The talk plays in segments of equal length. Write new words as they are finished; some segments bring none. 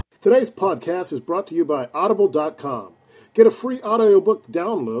Today's podcast is brought to you by Audible.com. Get a free audiobook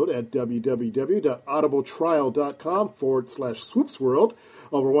download at www.audibletrial.com/swoopsworld.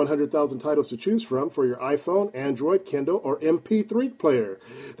 Over 100,000 titles to choose from for your iPhone, Android, Kindle, or MP3 player.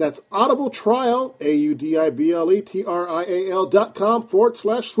 That's audibletrial,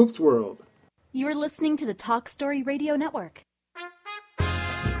 audibletrial.com/swoopsworld. You're listening to the Talk Story Radio Network.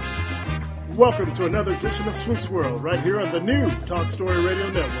 Welcome to another edition of Swoop's World, right here on the new Talk Story Radio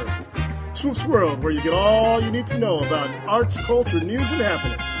Network. Swoop's World, where you get all you need to know about arts, culture, news, and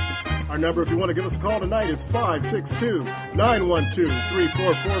happiness. Our number, if you want to give us a call tonight, is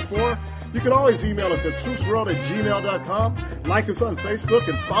 562-912-3444. You can always email us at swoopsworld@gmail.com, like us on Facebook,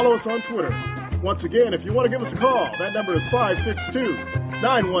 and follow us on Twitter. Once again, if you want to give us a call, that number is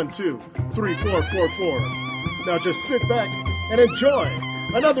 562-912-3444. Now just sit back and enjoy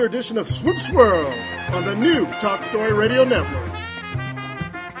another edition of Swoop's World on the new Talk Story Radio Network.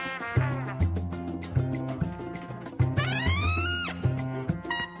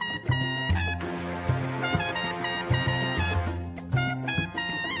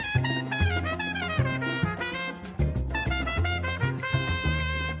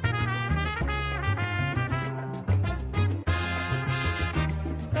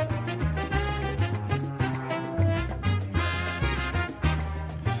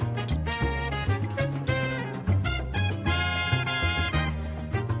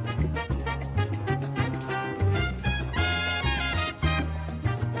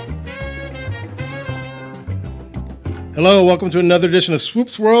 Hello, welcome to another edition of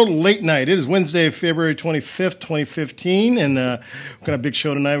Swoop's World Late Night. It is Wednesday, February 25th, 2015, and we're going to have a big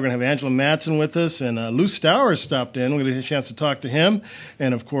show tonight. We're going to have Angela Madsen with us, and Lou Stower stopped in. We're going to get a chance to talk to him,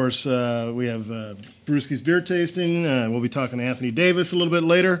 and of course, we have Brewski's Beer Tasting. We'll be talking to Anthony Davis a little bit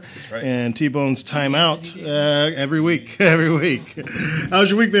later, right. And T-Bone's Timeout every week.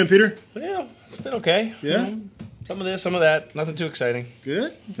 How's your week been, Peter? Yeah, it's been okay. Yeah? Some of this, some of that. Nothing too exciting.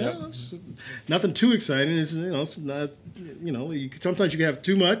 Good. Yep. Yeah, nothing too exciting. It's not. Sometimes you can have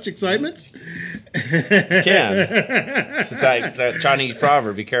too much excitement. It can. It's like a Chinese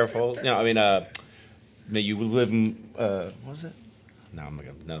proverb. Be careful. May you live in what is it? No,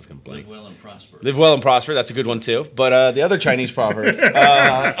 it's gonna blank. Live well and prosper. Live well and prosper. That's a good one too. But the other Chinese proverb.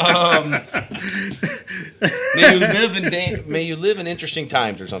 May you live in interesting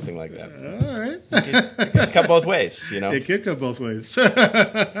times, or something like that. All right. It could cut both ways, It could cut both ways.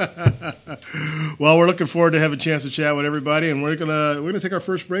 Well, we're looking forward to have a chance to chat with everybody, and we're gonna take our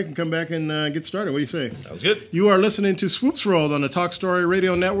first break and come back and get started. What do you say? Sounds good. You are listening to Swoop's World on the Talk Story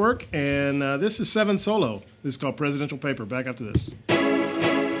Radio Network, and this is 7 Solo. This is called Presidential Paper. Back after this.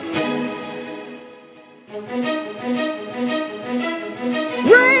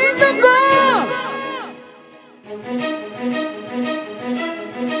 Raise the bar!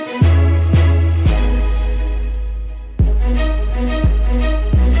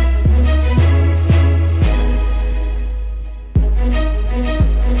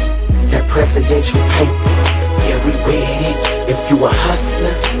 That presidential paper, yeah, we read it. If you a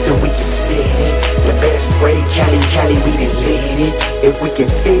hustler, then we can spit it. The best grade, Cali, we done lit it. If we can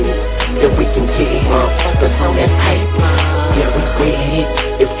fit it, then we can get it. Motherfuckers on that paper, yeah, we read it.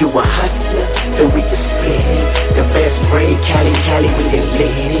 If you a hustler, then we can spit it. The best grade, Cali, we done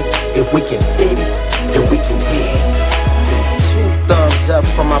lit it. If we can fit it, then we can get it. 2 thumbs up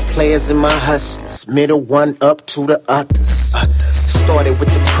for my players and my hustlers. Middle one up to the others. Started with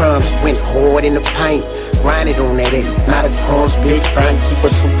the crumbs, went hard in the paint. Grinded on that eight, not a crumbs, big bank. Keep a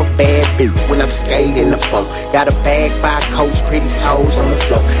super bad bitch when I skate in the flow. Got a bag by coach, pretty toes on the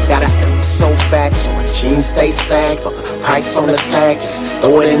floor. Got a so fat, so my jeans stay sag. Price on the tag, just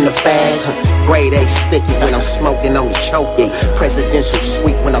throw it in the bag. Grade A sticky when I'm smoking on the choke. Presidential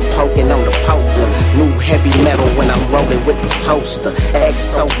sweet when I'm poking on the poke. New heavy metal when I'm rolling with the toaster. Ass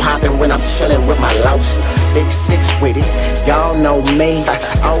so popping when I'm chilling with my loaster. Big 6 with it, y'all know me.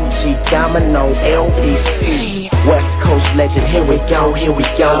 OG Domino, LBC. West Coast legend, here we go.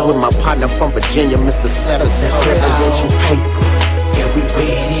 With my partner from Virginia, Mr. 7 Presidential paper, yeah, we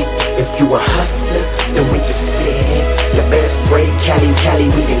read it. If you a hustler, then we can split it. The best grade, Cali,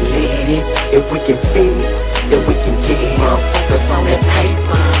 we done lit it. If we can fit it, then we can get it. Motherfuckers on that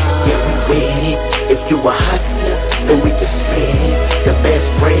paper, yeah, we read it. If you a hustler, then we can split it. The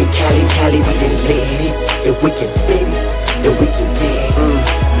best grade, Cali, we done lit it. If we can fit it, then we can get it.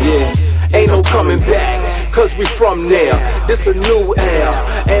 Yeah, ain't no coming back. cause we from there. This a new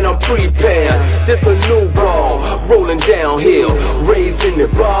era, and I'm prepared. This a new ball, rolling downhill, raising the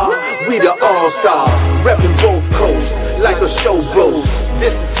bar. We the all-stars, repping both coasts, like a show bros.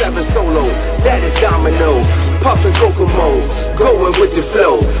 This is 7 Solo, that is Domino. puffin' Kokomo's, going with the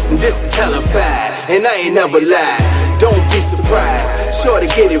flow. This is hella fat, and I ain't never lied. Don't be surprised, sure to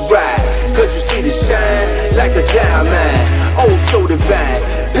get it right. Cause you see the shine like a diamond. Oh, so divine.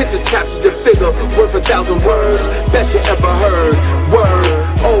 Pictures capture the figure, worth 1,000 words. Best you ever heard. Word,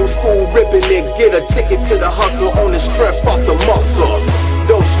 old school ripping it. Get a ticket to the hustle on the strength off the muscles.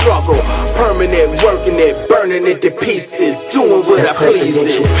 Don't struggle, permanent, working it, burning it to pieces, doing what I please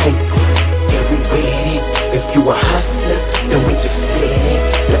it. Paper, yeah, we with it. If you a hustler, then we can split it.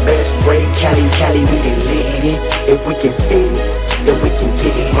 The best grade, Cali, we done lit it. If we can fit it, then we can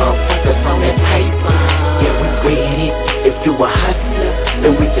get it. Motherfuckers on that paper, yeah, we with it. If you a hustler,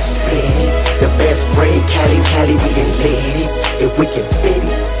 then we can split it. The best grade, Cali, we done lit it. If we can fit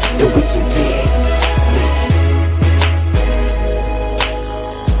it, then we can get it.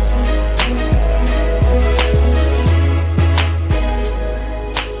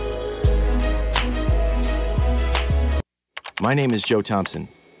 My name is Joe Thompson.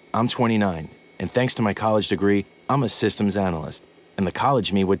 I'm 29, and thanks to my college degree, I'm a systems analyst. And the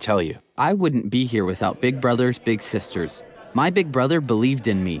college me would tell you. I wouldn't be here without Big Brothers Big Sisters. My big brother believed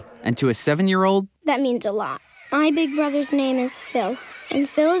in me, and to a 7-year-old, that means a lot. My big brother's name is Phil, and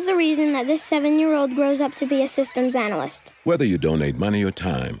Phil is the reason that this 7-year-old grows up to be a systems analyst. Whether you donate money or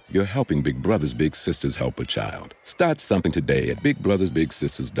time, you're helping Big Brothers Big Sisters help a child. Start something today at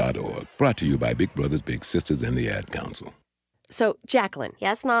bigbrothersbigsisters.org. Brought to you by Big Brothers Big Sisters and the Ad Council. So, Jacqueline.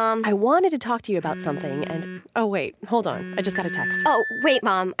 Yes, Mom? I wanted to talk to you about something, and... Oh, wait. Hold on. I just got a text. Oh, wait,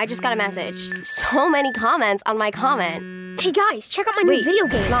 Mom. I just got a message. So many comments on my comment. Hey, guys, check out my new video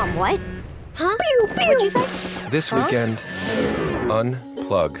game. Mom, what? Huh? What'd you say? This weekend,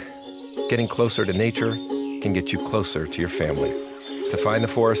 unplug. Getting closer to nature can get you closer to your family. To find the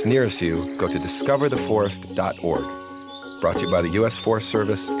forest nearest you, go to discovertheforest.org. Brought to you by the U.S. Forest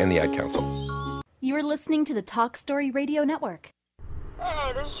Service and the Ad Council. You're listening to the Talk Story Radio Network.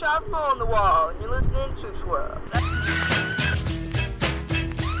 Hey, there's a sharp hole on the wall, and you're listening to Swoop's World.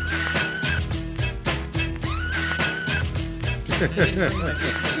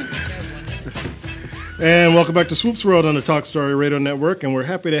 And welcome back to Swoop's World on the Talk Story Radio Network, and we're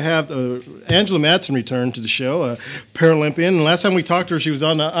happy to have Angela Madsen return to the show, a Paralympian. And last time we talked to her, she was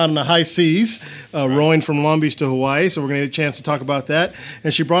on the high seas, rowing from Long Beach to Hawaii, so we're going to get a chance to talk about that.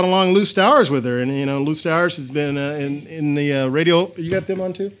 And she brought along Lou Stowers with her, and Lou Stowers has been in the radio. You got them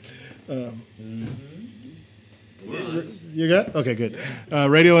on too? You got? Okay, good.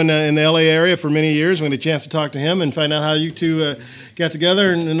 Radio in the LA area for many years. We had a chance to talk to him and find out how you two got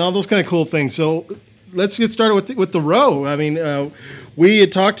together and all those kind of cool things. So let's get started with the row. I mean, we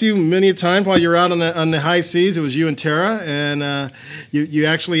had talked to you many a time while you were out on the high seas. It was you and Tara, and you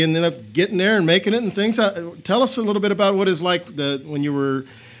actually ended up getting there and making it and things. Tell us a little bit about what it's like when you were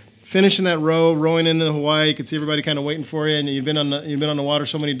finishing that row, rowing into Hawaii. You could see everybody kind of waiting for you, and you've been on the water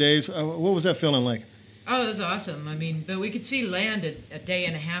so many days. What was that feeling like? Oh, it was awesome. I mean, but we could see land a day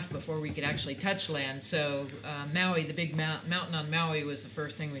and a half before we could actually touch land. So Maui, the big mountain on Maui, was the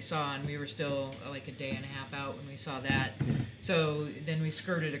first thing we saw, and we were still like a day and a half out when we saw that. So then we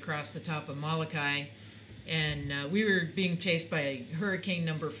skirted across the top of Molokai, and we were being chased by Hurricane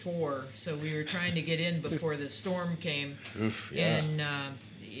number 4. So we were trying to get in before the storm came. Oof, yeah. And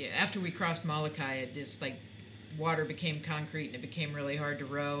after we crossed Molokai, it just like water became concrete, and it became really hard to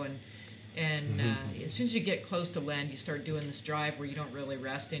row. And as soon as you get close to land, you start doing this drive where you don't really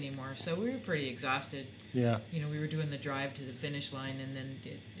rest anymore. So we were pretty exhausted. Yeah. We were doing the drive to the finish line, and then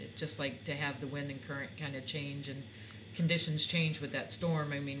it just like to have the wind and current kind of change and conditions change with that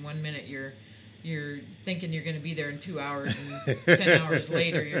storm. I mean, 1 minute you're thinking you're going to be there in 2 hours, and 10 hours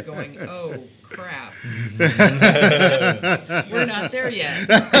later you're going, oh, crap. We're not there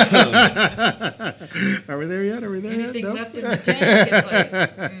yet. Are we there yet? Anything Nope. left in the tank? It's like,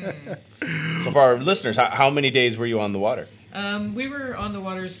 So for our listeners, how many days were you on the water? We were on the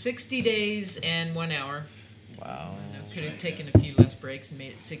water 60 days and 1 hour. Wow. Could have taken a few less breaks and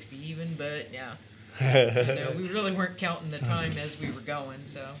made it 60 even, but yeah. We really weren't counting the time as we were going,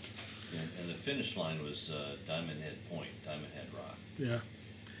 so. And the finish line was Diamond Head Point, Diamond Head Rock. Yeah.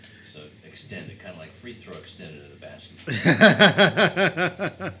 So extended, kind of like free throw extended at a basketball.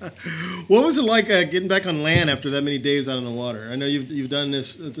 What was it like getting back on land after that many days out on the water? I know you've done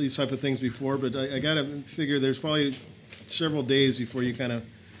these type of things before, but I got to figure there's probably several days before you kind of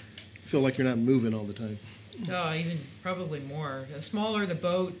feel like you're not moving all the time. Oh, even probably more. The smaller the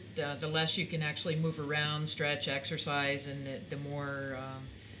boat, the less you can actually move around, stretch, exercise, and the more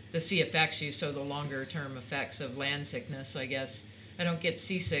the sea affects you, so the longer term effects of land sickness, I guess. I don't get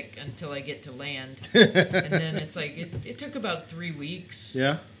seasick until I get to land. And then it's like, it took about 3 weeks.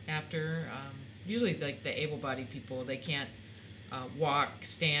 Yeah. After. usually like the able-bodied people, they can't walk,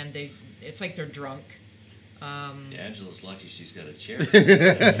 stand. It's like they're drunk. Angela's lucky she's got a chair.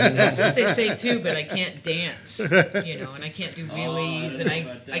 That's what they say too, but I can't dance, and I can't do wheelies, and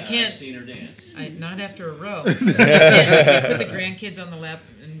I can't. I've seen her dance. Not after a row. I can't put the grandkids on the lap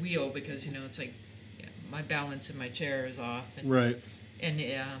and wheel because it's like my balance in my chair is off. And, right. And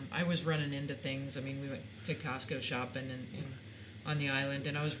I was running into things. I mean, we went to Costco shopping and on the island,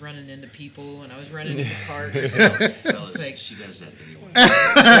 and I was running into people, and I was running into carts. Well, like, she does that anyway.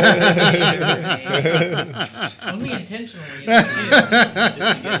 Only intentionally. Just to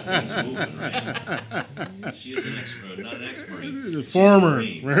get things moving, right? She is an expert, not an expert. Former.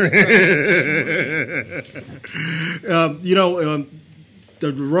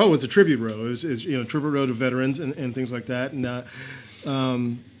 The row was a tribute row. It was tribute row to veterans and things like that,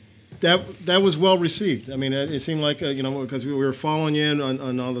 and. That was well received. I mean, it seemed like because we were following you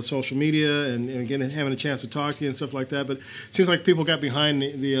on all the social media and having a chance to talk to you and stuff like that. But it seems like people got behind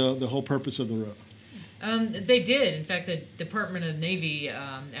the whole purpose of the row. They did. In fact, the Department of the Navy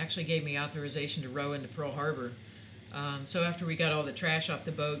actually gave me authorization to row into Pearl Harbor. So after we got all the trash off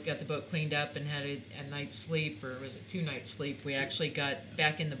the boat, got the boat cleaned up, and had a night's sleep, or was it 2 nights sleep, we actually got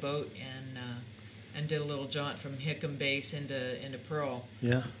back in the boat and did a little jaunt from Hickam Base into Pearl.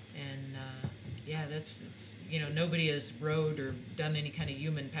 Yeah. And that's nobody has rowed or done any kind of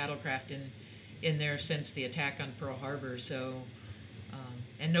human paddlecraft in there since the attack on Pearl Harbor. So,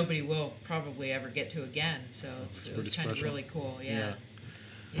 and nobody will probably ever get to again. So it was kind of really cool. Yeah.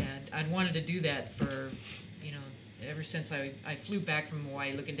 I'd wanted to do that for ever since I flew back from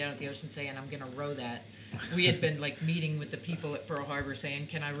Hawaii, looking down at the ocean, saying I'm going to row that. We had been like meeting with the people at Pearl Harbor saying,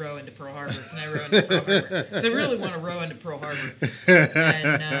 can I row into Pearl Harbor? Can I row into Pearl Harbor? So I really want to row into Pearl Harbor.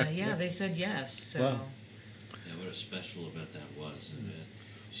 And they said yes. So. Wow. Yeah, what a special event that was. And,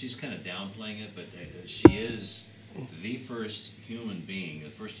 she's kind of downplaying it, but she is the first human being, the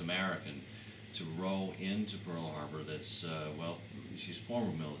first American to row into Pearl Harbor that's, she's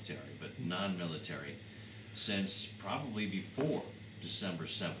former military, but non-military, since probably before December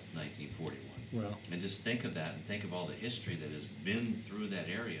 7th, 1941. Well. And just think of that and think of all the history that has been through that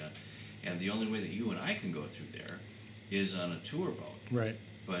area. And the only way that you and I can go through there is on a tour boat. Right.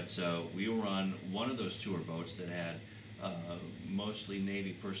 But we were on one of those tour boats that had mostly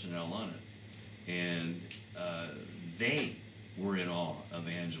Navy personnel on it. And they were in awe of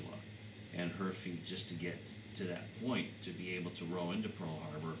Angela and her feat just to get to that point, to be able to row into Pearl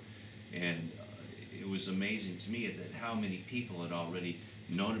Harbor. And it was amazing to me that how many people had already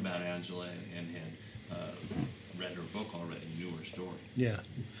known about Angela and had read her book already, knew her story. Yeah,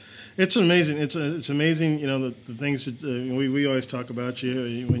 it's amazing. It's amazing. The things that we always talk about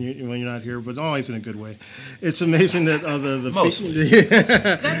you when you're not here, but always in a good way. It's amazing that the mostly.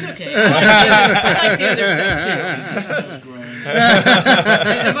 That's okay. I like the other stuff too.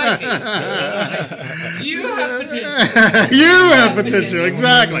 It might be. You have potential. You have potential.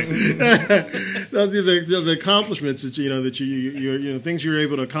 Exactly. The accomplishments that you things you're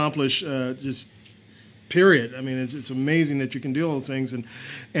able to accomplish just. Period. I mean, it's amazing that you can do all those things, and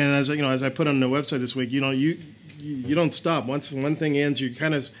as I put on the website this week, you don't stop. Once one thing ends, you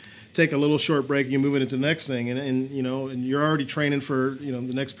kind of take a little short break and you move it into the next thing, and you're already training for the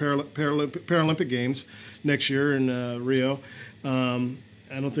next Paralympic Games next year in Rio.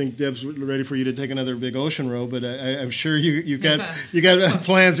 I don't think Deb's ready for you to take another big ocean row, but I'm sure you got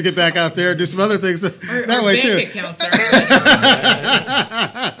plans to get back out there and do some other things that way too. Our bank accounts are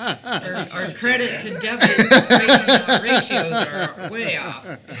our credit to debit ratios are way off.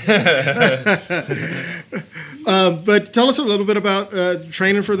 But tell us a little bit about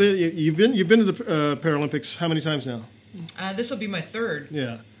training for you've been to the Paralympics how many times now? This will be my third.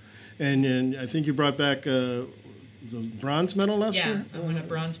 Yeah, and I think you brought back. The bronze medal last year? Yeah, I won a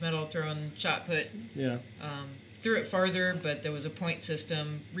bronze medal throwing shot put. Yeah. Threw it farther, but there was a point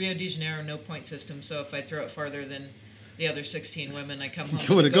system. Rio de Janeiro, no point system. So if I throw it farther than the other 16 women, I come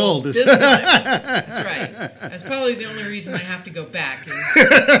home with a gold. This time. That's right. That's probably the only reason I have to go back.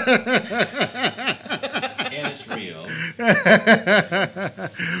 And it's Rio.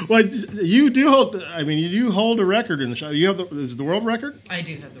 Well, you do hold. I mean, you do hold a record in the shot. You have is it the world record? I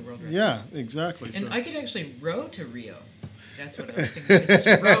do have the world record. Yeah, exactly. And I could actually row to Rio. That's what I was thinking. Just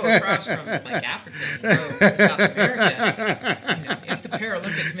row across from like Africa and row to South America. If the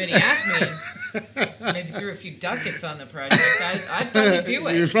Paralympic Committee asked me, maybe threw a few ducats on the project, I'd probably do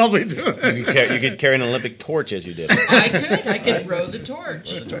it. You'd probably do it. You could carry an Olympic torch as you did. I could row the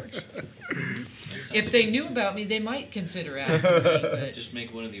torch. If they knew about me, they might consider asking me. But just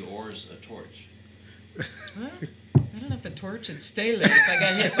make one of the oars a torch. Well, I don't know enough a torch and stay lit if I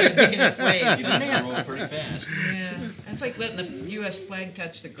got hit by a big enough wave. You have to roll pretty fast. Yeah, that's like letting the U.S. flag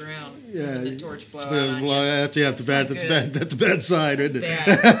touch the ground. Yeah, and the torch blow out on well, you. that's bad. That's bad. That's a bad side, isn't it?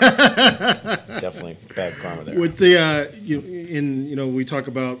 Definitely bad karma there. With the we talk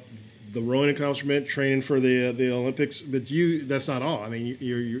about the rowing accomplishment, training for the Olympics, but that's not all. I mean,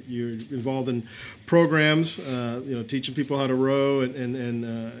 you're involved in programs, teaching people how to row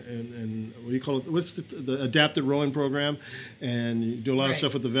and what do you call it? What's the adapted rowing program? And you do a lot of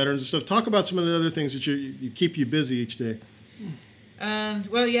stuff with the veterans and stuff. Talk about some of the other things that you keep you busy each day.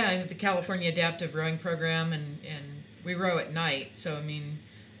 Well, yeah, I have the California Adaptive Rowing Program, and we row at night. So, I mean,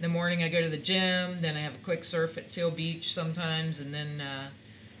 in the morning I go to the gym, then I have a quick surf at Seal Beach sometimes, and then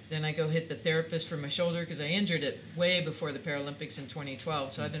I go hit the therapist for my shoulder because I injured it way before the Paralympics in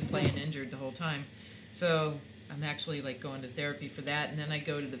 2012. So I've been playing injured the whole time. So I'm actually like going to therapy for that, and then I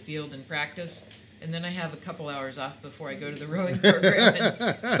go to the field and practice. And then I have a couple hours off before I go to the rowing program and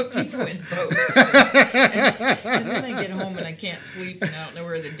put people in boats. And then I get home and I can't sleep and I don't know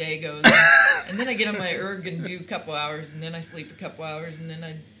where the day goes. And then I get on my erg and do a couple hours, and then I sleep a couple hours, and then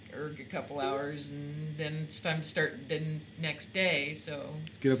I erg a couple hours, and then it's time to start the next day. So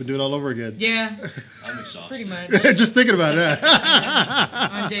get up and do it all over again. Yeah, I'm exhausted. Pretty much. Just thinking about it.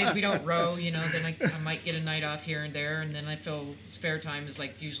 On days we don't row, then I might get a night off here and there, and then I feel spare time is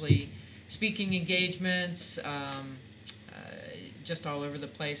like usually speaking engagements, just all over the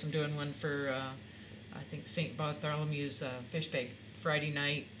place. I'm doing one for, I think, St. Bartholomew's Fish Bake Friday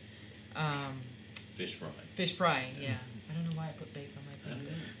night. Fish fry. Fish fry, yeah. I don't know why I put bake on my thing.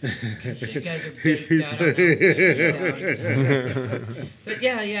 Because you guys are baked out. But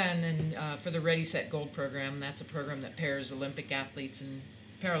yeah, and then for the Ready, Set, Gold program, that's a program that pairs Olympic athletes and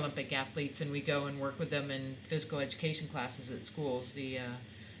Paralympic athletes, and we go and work with them in physical education classes at schools. The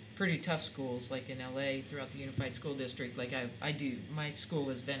pretty tough schools like in LA throughout the Unified School District. Like I do, my school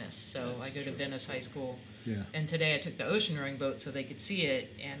is Venice, so I go to Venice High School. Yeah. And today I took the ocean rowing boat so they could see it,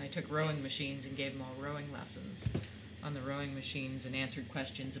 and I took rowing machines and gave them all rowing lessons on the rowing machines and answered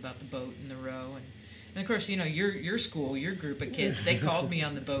questions about the boat and the row. And of course, your school, your group of kids, they called me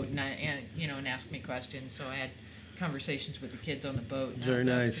on the boat and asked me questions. So I had conversations with the kids on the boat. And Very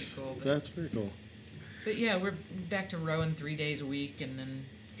nice. Pretty cool, that's pretty cool. But yeah, we're back to rowing 3 days a week, and then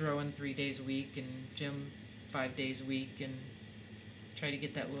throwing 3 days a week, and gym 5 days a week, and try to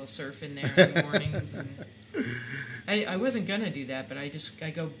get that little surf in there in the mornings. And I wasn't gonna do that, but I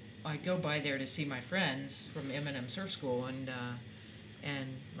go by there to see my friends from M&M Surf School and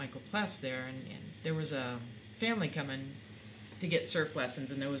Michael Pless there, and there was a family coming to get surf lessons,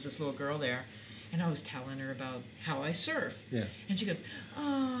 and there was this little girl there. And I was telling her about how I surf. Yeah. And she goes,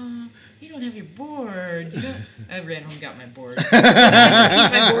 "Oh, you don't have your board." I ran home and got my board.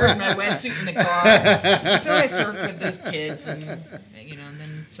 My board and my wetsuit in the car. So I surfed with those kids, and and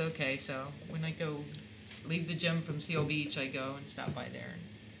then it's okay. So when I go leave the gym from Seal Beach, I go and stop by there. And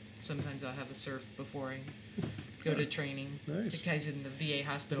sometimes I'll have a surf before I go to training. Nice. The guys in the VA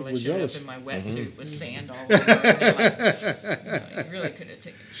hospital, I We're showed jealous. up in my wetsuit with sand all over. And they're like, "You really could have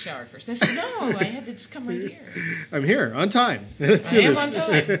taken a shower first." I said, "No, I had to just come right here." I'm here on time. Let's do I am this. on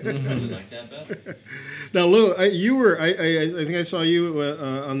time. Really like that better. Now, Lou, you were. I think I saw you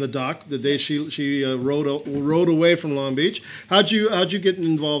on the dock the day she rowed away from Long Beach. How'd you get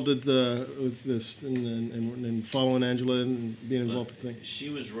involved with this and following Angela and being involved with the thing? She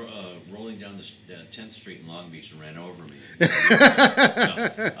was rolling down the 10th Street in Long Beach and ran over me.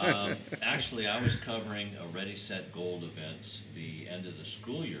 Actually, I was covering a Ready, Set, Gold events, the end of the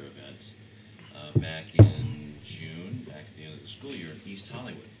school year events, back in June, back at the end of the school year in East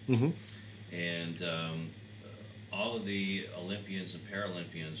Hollywood. Mm-hmm. And all of the Olympians and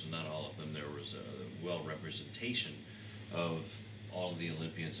Paralympians, not all of them, there was a well representation of all of the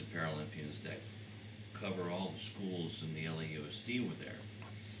Olympians and Paralympians that cover all the schools in the LAUSD were there.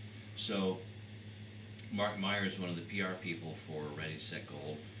 So Mark Myers, one of the PR people for Ready, Set,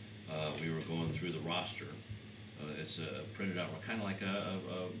 Gold, we were going through the roster. It's printed out kind of like a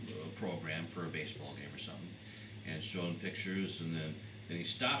program for a baseball game or something, and showing pictures, and then he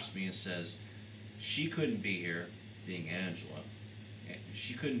stops me and says, she couldn't be here, being Angela,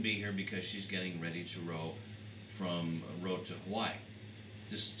 she couldn't be here because she's getting ready to row to Hawaii.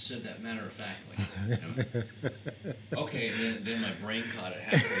 Just said that matter of factly. Okay, and then my brain caught it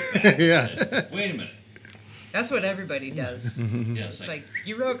halfway back and said, wait a minute. That's what everybody does. Yeah, It's like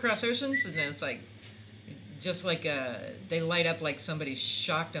you row across oceans, and then it's like just like they light up like somebody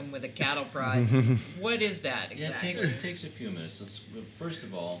shocked them with a cattle prod. What is that exactly? Yeah, it takes a few minutes. First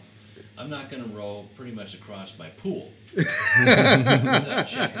of all, I'm not going to row pretty much across my pool without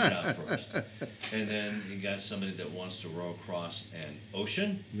checking it out first. And then you got somebody that wants to row across an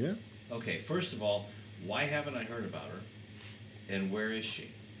ocean. Yeah. Okay, first of all, why haven't I heard about her? And where is she?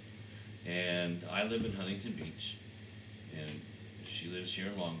 And I live in Huntington Beach, and she lives here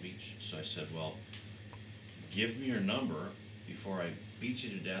in Long Beach. So I said, well, give me your number before I beat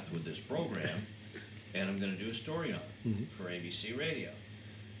you to death with this program, and I'm going to do a story on it for ABC Radio.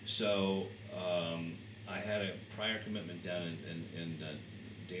 So I had a prior commitment down in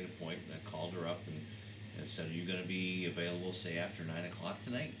Dana Point, and I called her up and said, are you going to be available, say, after 9 o'clock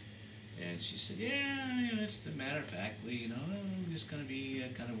tonight? And she said, yeah, it's a matter of fact, I'm just going to be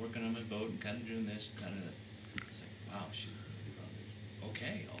kind of working on my boat and kind of doing this, kind of. I was like, wow,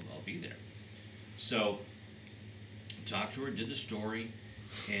 okay, I'll be there. So talked to her, did the story,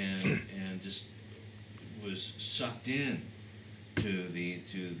 and just was sucked in to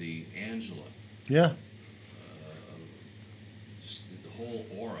the Angela. Yeah. Just the whole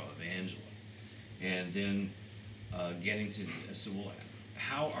aura of Angela. And then getting to, I said, well,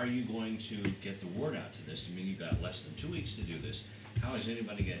 how are you going to get the word out to this? I mean, you've got less than 2 weeks to do this. How is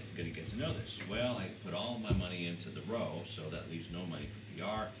anybody going to get to know this? Well, I put all my money into the row, so that leaves no money for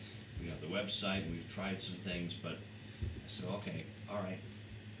PR. We have the website, we've tried some things, but I said, okay, all right,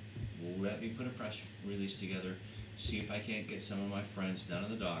 well, let me put a press release together, see if I can't get some of my friends down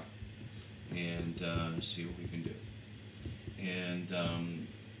in the dock, and see what we can do. And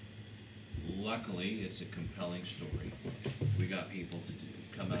luckily, it's a compelling story. We got people to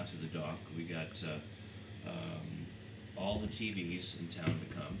come out to the dock. We got all the TVs in town to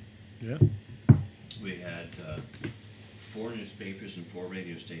come. Yeah. We had 4 newspapers and 4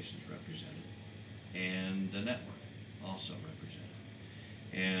 radio stations represented, and the network also represented.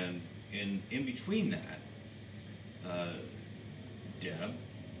 And in between that, Deb,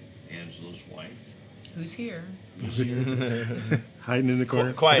 Angela's wife, who's here? Hiding in the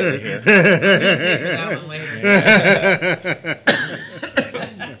corner. Quietly here. That one later.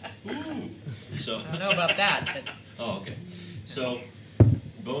 So, I don't know about that. But. Oh, okay. So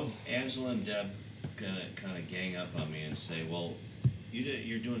both Angela and Deb kind of gang up on me and say, well,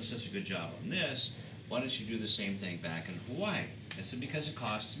 you're doing such a good job on this. Why don't you do the same thing back in Hawaii? I said, because it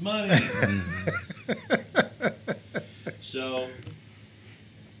costs money. So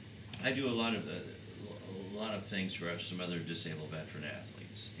I do a lot of things for some other disabled veteran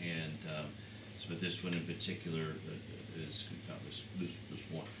athletes, and but this one in particular is this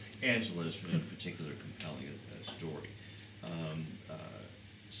one. Angela's in particular compelling story.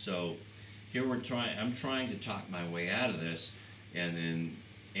 So here I'm trying to talk my way out of this, and then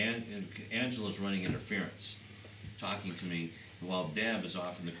Angela's running interference, talking to me while Deb is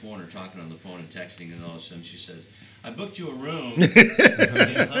off in the corner talking on the phone and texting, and all of a sudden she says, I booked you a room in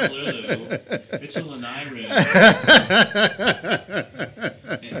Honolulu. It's a lanai room.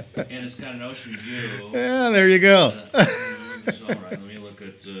 And it's got an ocean view. Yeah, there you go. It's all right. Let me look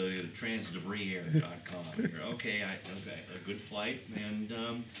at transdebrishair.com here. Okay, a good flight, and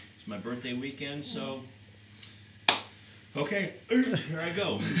it's my birthday weekend, so okay, here I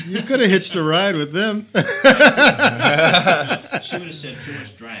go. You could have hitched a ride with them. She would have said too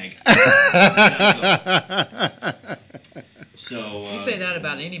much drag. So you say that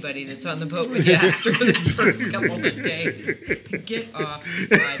about anybody that's on the boat with you after the first couple of days. Get off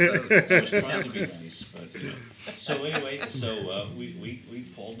my boat. I was trying to be nice, but so anyway, we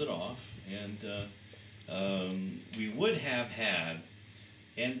pulled it off, and we would have had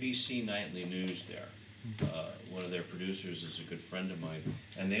NBC Nightly News there. One of their producers is a good friend of mine,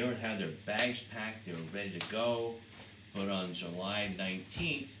 and they had their bags packed, they were ready to go, but on July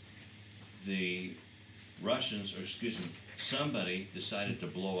 19th, the Russians, or excuse me, somebody decided to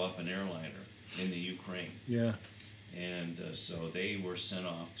blow up an airliner in the Ukraine. Yeah. And so they were sent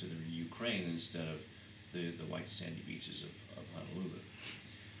off to the Ukraine instead of the white sandy beaches of Honolulu.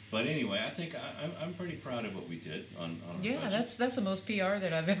 But anyway, I think I'm pretty proud of what we did on our budget. That's the most PR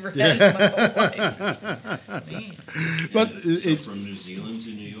that I've ever had in my whole life. Man. But from New Zealand to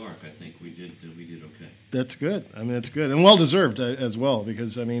New York, I think we did okay. That's good. I mean, it's good and well deserved as well,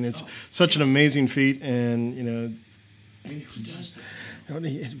 because I mean it's such an amazing feat, and you know. I mean, who does that?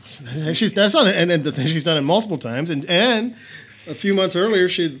 She's she's done it multiple times, and a few months earlier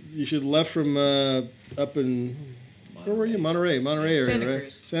she left from up in. Where were you? Monterey area, Santa right?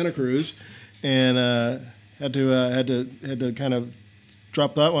 Cruz. Santa Cruz, and had to kind of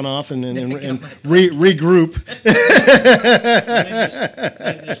drop that one off and regroup. That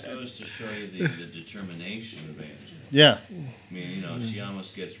just goes to show you the determination of Angela. Yeah. I mean, she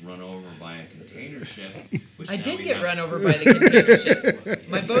almost gets run over by a container ship. I did get run over by the container ship.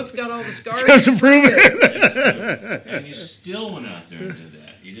 My boat's got all the scars. Just to prove it. And you still went out there and did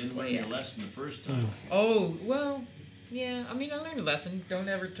that. You didn't learn your lesson the first time. Oh, well, yeah. I mean, I learned a lesson. Don't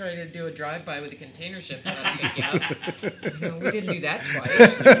ever try to do a drive-by with a container ship without picking up. We didn't do that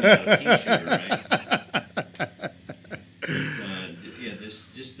twice.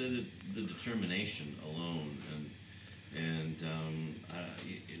 Just the determination alone, and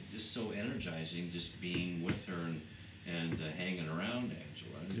it's just so energizing, just being with her and hanging around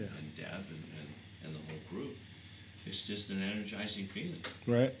Angela and Deb and the whole group. It's just an energizing feeling.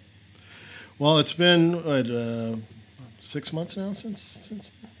 Right. Well, it's been 6 months now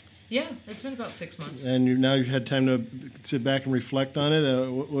since. Yeah, it's been about 6 months. And now you've had time to sit back and reflect on it.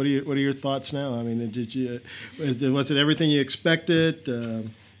 What are your thoughts now? I mean, was it everything you expected?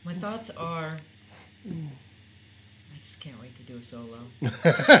 My thoughts are, I just can't wait to do a solo. I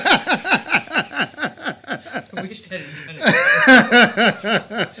wish I had done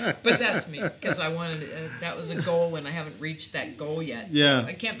it. But that's me, because I wanted that was a goal, and I haven't reached that goal yet. So yeah.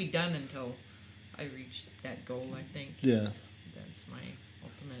 I can't be done until I reach that goal, I think. Yeah. That's my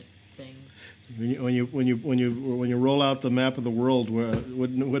ultimate thing. When you roll out the map of the world,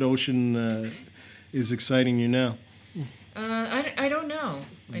 what ocean is exciting you now? I don't know.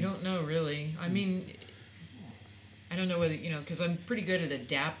 I don't know, really. I mean, I don't know whether, because I'm pretty good at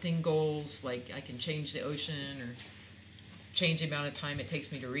adapting goals. Like, I can change the ocean or change the amount of time it takes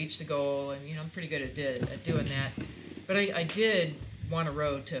me to reach the goal. And, I'm pretty good at doing that. But I did want to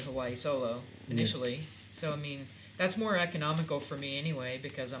row to Hawaii solo initially. Yeah. So, I mean, that's more economical for me anyway,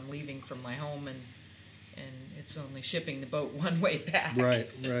 because I'm leaving from my home and it's only shipping the boat one way back. Right,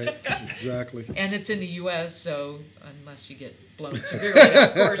 exactly. And it's in the U.S., so unless you get blown severely,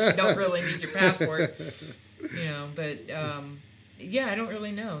 of course, you don't really need your passport. But I don't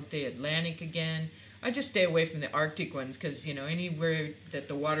really know. The Atlantic again. I just stay away from the Arctic ones because, anywhere that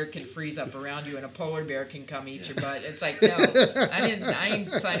the water can freeze up around you and a polar bear can come eat your butt. It's like, no, I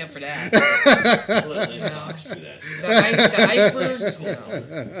ain't signed up for that. The icebergs, no.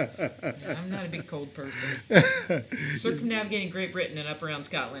 I'm not a big cold person. Circumnavigating Great Britain and up around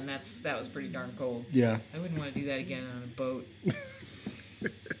Scotland, that was pretty darn cold. Yeah. I wouldn't want to do that again on a boat.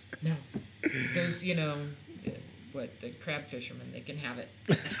 No. Those, the crab fishermen, they can have it.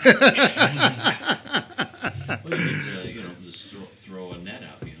 Well, you could, just throw a net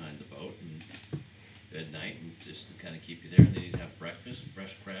out behind the boat at night and just to kind of keep you there, and then you'd have breakfast and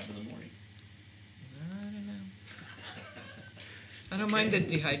fresh crab in the morning. I don't know. I don't mind the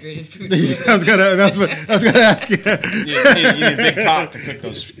dehydrated food. I was gonna ask you. You need a big pot to cook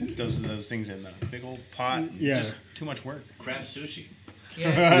those things in. A big old pot. Yeah. Just too much work. Crab sushi.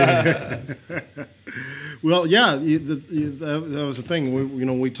 Yeah. Well, yeah, that was the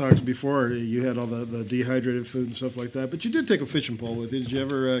thing. We talked before. You had all the dehydrated food and stuff like that, but you did take a fishing pole with you. Did you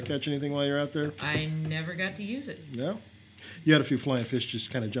ever catch anything while you were out there? I never got to use it. No? You had a few flying fish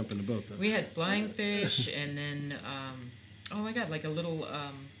just kind of jump in the boat, though. We had flying fish, and then, oh my God, like a little,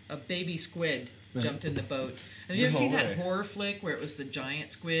 a baby squid jumped in the boat. Have you ever seen that horror flick where it was the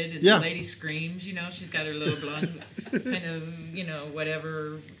giant squid and the lady screams, she's got her little blonde kind of,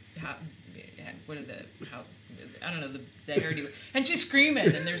 whatever, I don't know, the hairdo. And she's screaming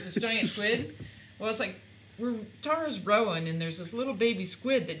and there's this giant squid. Well, it's like, Tara's rowing and there's this little baby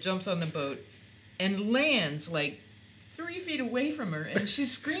squid that jumps on the boat and lands like 3 feet away from her and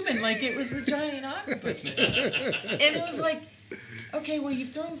she's screaming like it was the giant octopus. And it was like, okay, well,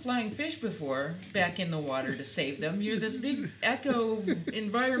 you've thrown flying fish before back in the water to save them. You're this big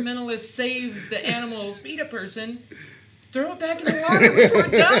eco-environmentalist, save the animals, feed a person. Throw it back in the water before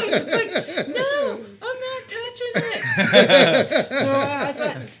it dies. It's like, no, I'm not touching it. So I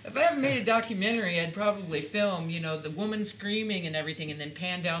thought, if I ever made a documentary, I'd probably film, the woman screaming and everything, and then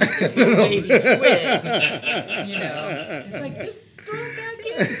pan down to this little baby squid. It's like, just throw it back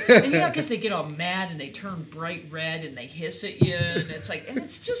in. And because they get all mad and they turn bright red and they hiss at you, and it's like, and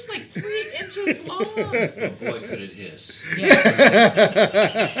it's just like 3 inches long. Oh boy, could it hiss. Yeah.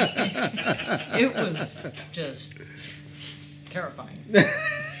 It was just terrifying. So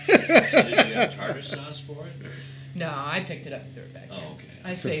did you have tartar sauce for it? Or? No, I picked it up and threw it back. Oh, okay.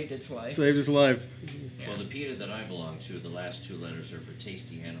 I saved its life. Saved its life. Yeah. Well, the PETA that I belong to, the last 2 letters are for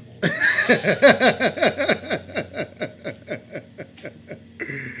tasty animals.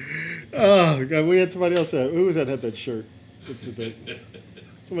 Oh, God, we had somebody else. Who was that had that shirt?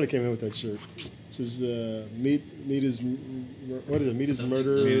 Somebody came in with that shirt. This is meat is what is it? Meat is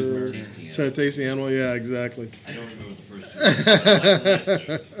murder. Meat is murder. Tasty So tasty animal. Yeah, exactly. I don't remember the first two.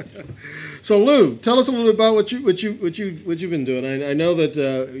 Yeah. So Lou, tell us a little bit about what you've been doing. I know that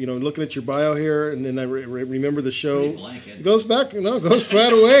looking at your bio here, and then I remember the show. It goes back, goes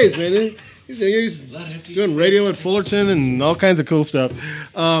quite a ways, man. He's doing radio at Fullerton and all kinds of cool stuff.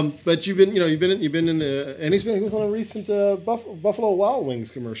 But you've been in and he was on a recent Buffalo Wild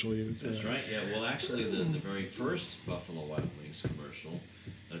Wings commercial. That's right. Yeah. Well, actually, the very first Buffalo Wild Wings commercial,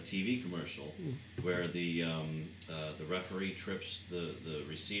 a TV commercial, where the referee trips the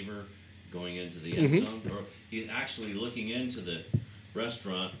receiver going into the end zone, or he's actually looking into the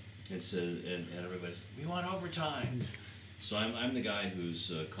restaurant and said, and everybody's, we want overtime. So I'm the guy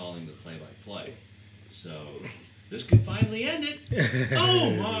who's calling the play-by-play. So this could finally end it.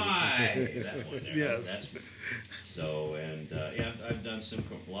 Oh my! That one there. Yes. That's so, and I've done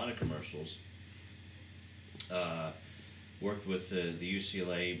a lot of commercials. Worked with the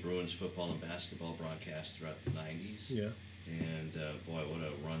UCLA Bruins football and basketball broadcast throughout the 90s. Yeah. And boy, what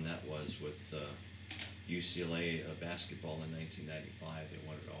a run that was with UCLA basketball in 1995. They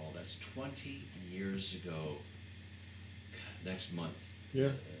won it all. That's 20 years ago. Next month.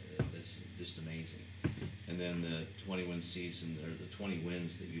 Yeah. That's just amazing. And then the 20-win season, or the 20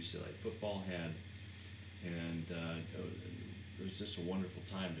 wins that UCLA football had, and it was just a wonderful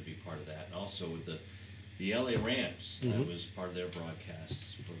time to be part of that. And also with the LA Rams, I was part of their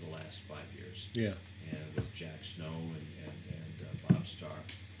broadcasts for the last 5 years. Yeah. And with Jack Snow and Bob Starr,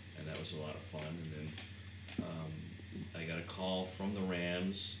 and that was a lot of fun. And then I got a call from the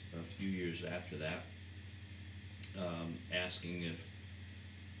Rams a few years after that, asking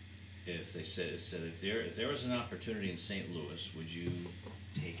if they said if there was an opportunity in St. Louis, would you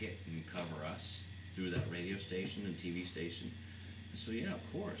take it and cover us through that radio station and TV station? So yeah, of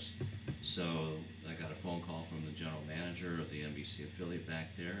course. So I got a phone call from the general manager of the NBC affiliate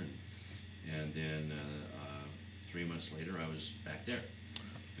back there, and then 3 months later I was back there,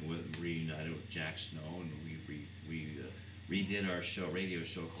 and reunited with Jack Snow, and we redid our radio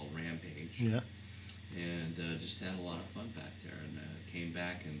show called Rampage. Yeah. And just had a lot of fun back there, and came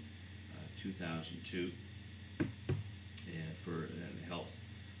back in 2002 and helped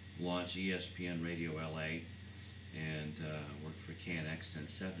launch ESPN Radio LA, and worked for KNX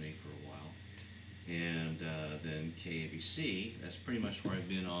 1070 for a while, and then KABC. That's pretty much where I've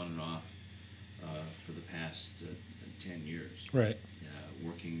been on and off for the past 10 years. Right.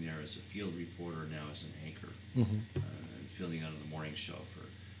 Working there as a field reporter, now as an anchor, and filling out on the morning show for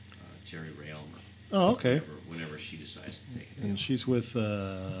Terry Ray Elmer. Oh, okay. Whenever she decides to take it. And she's with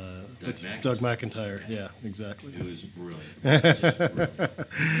Doug McIntyre. Yeah, exactly. It was brilliant. Just brilliant.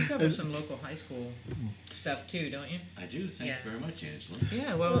 You cover some local high school stuff too, don't you? I do. Thank you very much, Angela.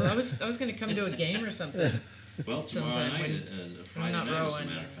 Yeah. Well, I was going to come to a game or something. Well, tomorrow night, Friday night, as a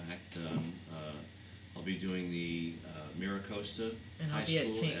matter of fact, I'll be doing the Miracosta and I'll be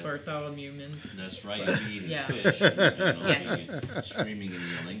at St. Bartholomew Men's. That's right. You'll be eating fish. And I'll be screaming and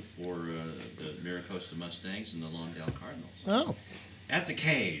yelling for the Miracosta Mustangs and the Lawndale Cardinals. Oh. At the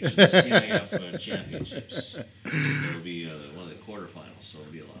Cage, the CIF Championships. It'll be one of the quarterfinals, so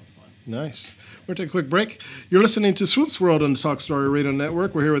it'll be a lot of fun. Nice. We're going to take a quick break. You're listening to Swoop's World on the Talk Story Radio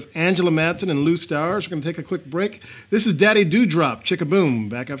Network. We're here with Angela Madsen and Lou Stowers. We're going to take a quick break. This is Daddy Dewdrop, Chickaboom.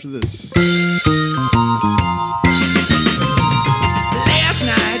 Back after this. Last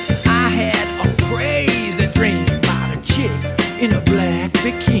night I had a crazy dream about a chick in a black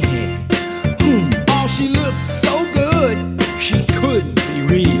bikini. Oh, she looked so good, she couldn't be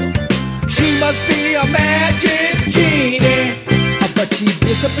real. She must be a magic genie, but she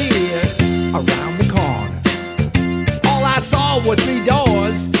disappeared around the corner. All I saw were 3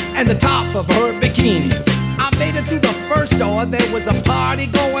 doors and the top of her bikini. I made it through the first door, there was a party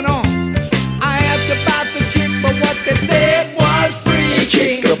going on. I asked about the chick, but what they said was free. Hey,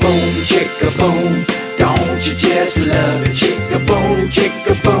 chicka-boom, chicka-boom, don't you just love it? Chicka-boom,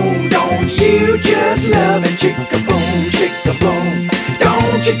 chicka-boom, don't you just love it? Chicka-boom, chicka-boom,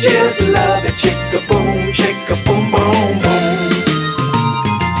 don't you just love it? Chicka-boom, chicka-boom, boom, boom.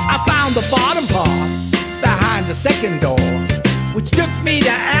 I found the bottom part behind the second door, which took me to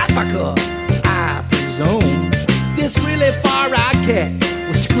Africa, I presume. This really far-eyed cat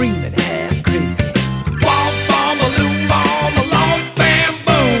was screaming half crazy. Bomb, bomb, a loom, bomb, a long, bam,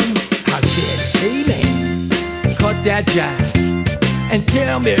 boom. I said, hey man, cut that jive and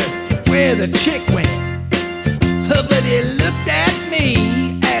tell me where the chick went. But he looked at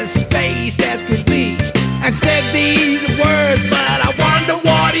me as spaced as could be and said these words, but I wonder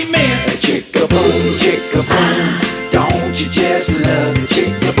what he meant. Chicka-boom, chicka-boom, don't you just love it?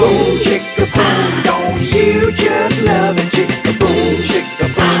 Chicka-boom, chicka-boom,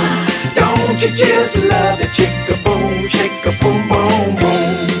 Don't you just love it? Chick-a-boom, chick-a-boom, boom,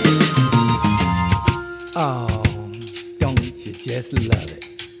 boom. Oh, don't you just love it?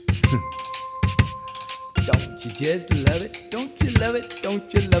 Don't you just love it? Don't you love it?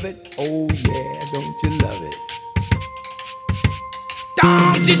 Don't you love it? Oh yeah, don't you love it?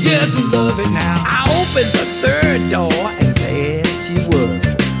 Don't you just love it now? I opened the third door and there she was.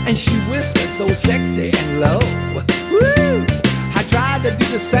 And she whispered so sexy and low. Woo! I tried to do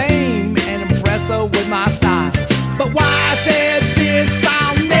the same and impress her with my style. But why I said this,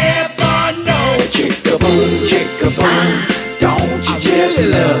 I'll never know. Chick-a-boom, chick-a-boom. Don't you just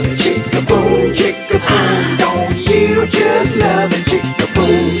love it? Chick-a-boom, chick-a-boom. Don't you just love it?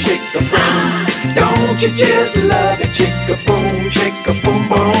 Chick-a-boom, chick-a-boom. Don't you just love it? Chick-a-boom, chick-a-boom,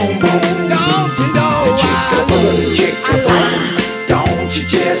 boom, boom. Don't you know chick-a-boom, chick-a-boom. Don't you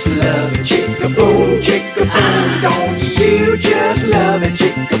just love it? Chick-a-boom, chick-a-boom. Don't you just love it?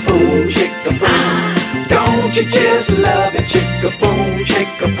 Chick-a-boom, chick-a-boom. Don't you just love it? Chick-a-boom,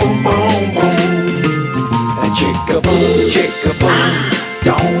 chick-a-boom, boom, boom. Chick-a-boom, chick-a-boom.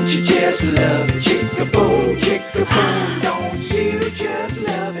 Don't you just love it? Chick-a-boom, chick-a-boom. Don't you just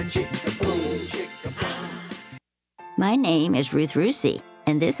love it? Chick-a-boom, chick-a-boom. My name is Ruth Rusey,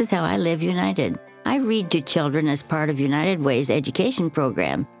 and this is how I live United. I read to children as part of United Way's education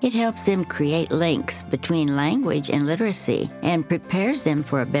program. It helps them create links between language and literacy and prepares them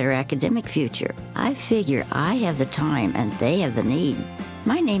for a better academic future. I figure I have the time and they have the need.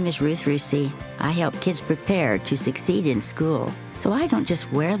 My name is Ruth Rusey. I help kids prepare to succeed in school. So I don't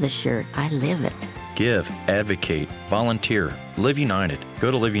just wear the shirt, I live it. Give, advocate, volunteer, Live United. Go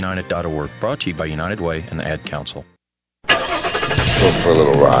to liveunited.org. Brought to you by United Way and the Ad Council. For a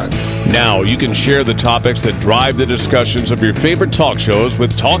little ride. Now you can share the topics that drive the discussions of your favorite talk shows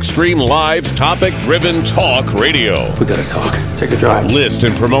with TalkStream Live's topic-driven talk radio. We gotta talk. Let's take a drive. List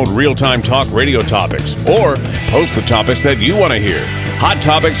and promote real-time talk radio topics, or post the topics that you want to hear. Hot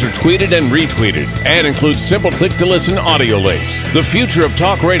topics are tweeted and retweeted, and include simple click-to-listen audio links. The future of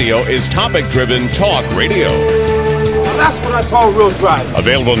talk radio is topic-driven talk radio. Well, that's what I call real drive.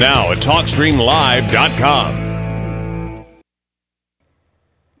 Available now at TalkStreamLive.com.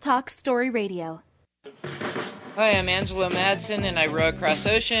 Talk Story Radio. Hi, I'm Angela Madsen, and I row across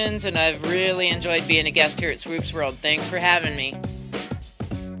oceans, and I've really enjoyed being a guest here at Swoop's World. Thanks for having me.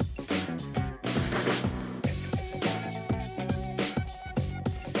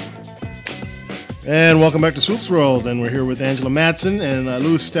 And welcome back to Swoop's World, and we're here with Angela Madsen and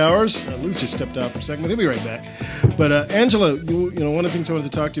Lou Stowers. Lou just stepped out for a second, but he'll be right back. But Angela, you know, one of the things I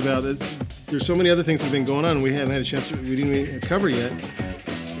wanted to talk to you about, there's so many other things that have been going on, and we haven't had a chance to, we didn't even cover yet.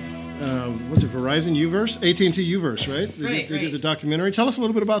 What's it, Verizon Uverse? AT&T Uverse, right? They did a documentary. Tell us a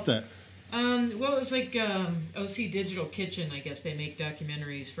little bit about that. Well, it's like OC Digital Kitchen, I guess. They make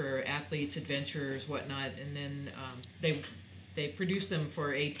documentaries for athletes, adventurers, whatnot, and then they produce them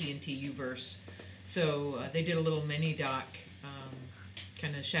for AT&T Uverse. So they did a little mini doc,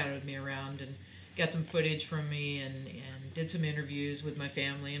 kind of shadowed me around and got some footage from me and did some interviews with my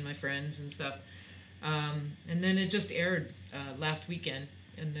family and my friends and stuff. And then it just aired last weekend,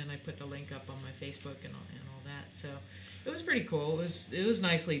 and then I put the link up on my Facebook and all that. So it was pretty cool. It was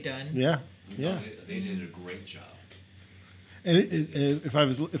nicely done. Yeah. They did a great job. And if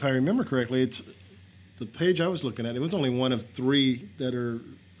I remember correctly, it's the page I was looking at. It was only one of 3 that are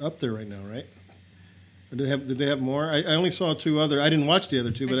up there right now, right? Or did they have more? I only saw 2 other. I didn't watch the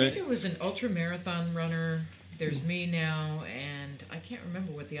other 2, but I think there was an ultra marathon runner. There's me now, and I can't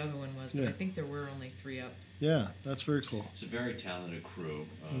remember what the other one was, but I think there were only 3 up. Yeah, that's very cool. It's a very talented crew.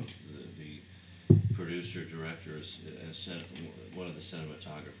 The producer, director, one of the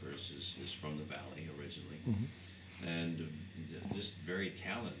cinematographers is from the Valley originally, and just very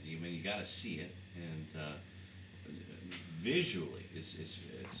talented. I mean, you got to see it, and visually, it's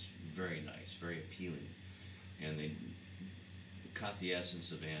very nice, very appealing, and they caught the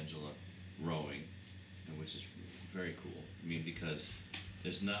essence of Angela rowing, which is very cool. I mean, because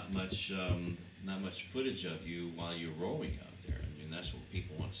there's not much footage of you while you're rowing out there. I mean, that's what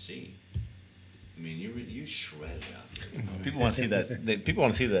people want to see. I mean, you shredded out there. People want to see that. People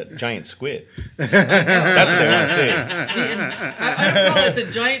want to see that giant squid. That's what they want to see. I don't call it the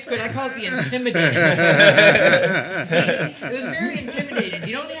giant squid. I call it the intimidating squid. It was very intimidating.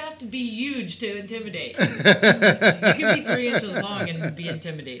 You don't have to be huge to intimidate. You can be 3 inches long and be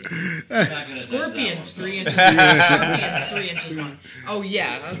intimidating. Scorpions 3 inches long. Scorpions 3 inches long. Oh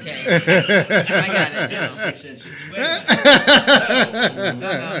yeah, okay. I got it. No. 6 inches.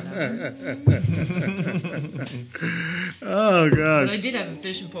 Oh gosh! But I did have a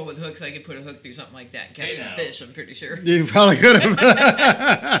fishing pole with hooks. I could put a hook through something like that and catch some fish. I'm pretty sure. You probably could have.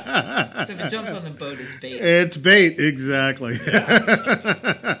 So if it jumps on the boat, it's bait. It's bait, exactly.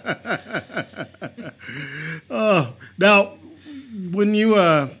 Oh, now when you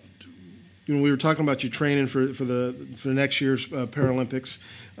we were talking about you training for next year's Paralympics.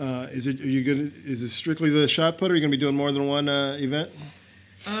 Is it strictly the shot put, or are you going to be doing more than one event?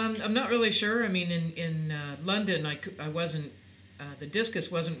 I'm not really sure. I mean, in London, I wasn't. The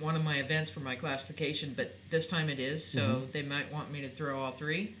discus wasn't one of my events for my classification, but this time it is. So they might want me to throw all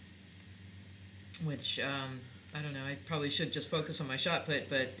three, which I don't know. I probably should just focus on my shot put,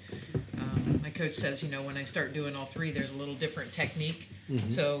 but my coach says, when I start doing all three, there's a little different technique.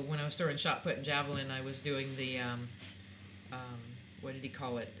 So when I was throwing shot put and javelin, I was doing the what did he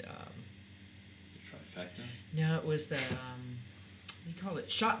call it? The trifecta? No, it was the he called it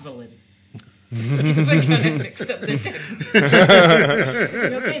shotvelin. Because I kind of mixed up the technique. It's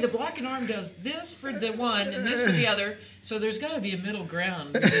like, okay, the blocking arm does this for the one and this for the other, so there's got to be a middle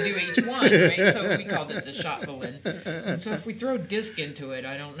ground to do each one, right? So we called it the shotvelin. And so if we throw disc into it,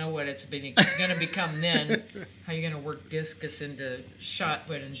 I don't know what it's going to become then. How you're going to work discus into shot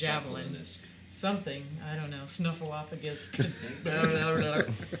put and javelin. Something, I don't know, snuffleupagus.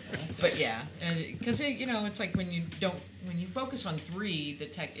 But yeah, and because it's like when you focus on three,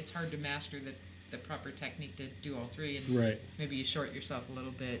 it's hard to master the proper technique to do all three, and maybe you short yourself a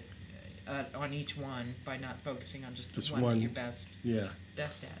little bit on each one by not focusing on just one that you're best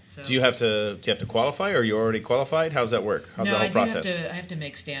at. So do you have to qualify, or are you already qualified? How's that work? How's the whole process? I have to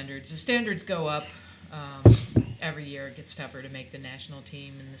make standards. The standards go up. Every year it gets tougher to make the national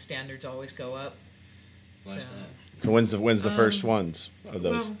team, and the standards always go up. Why is So when's the first ones of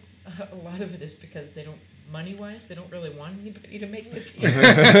those? Well, a lot of it is because they don't, money-wise, they don't really want anybody to make the team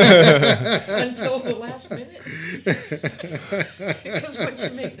until the last minute. Because once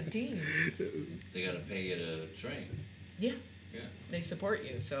you make the team, they got to pay you to train. Yeah, they support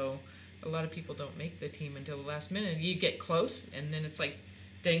you. So a lot of people don't make the team until the last minute. You get close, and then it's like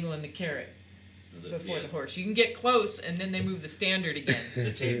dangling the carrot before the horse. You can get close, and then they move the standard again.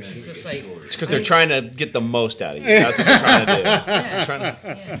 It's just like it's because they're trying to get the most out of you. That's what they're trying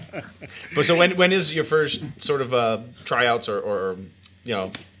to do. But so when is your first sort of tryouts or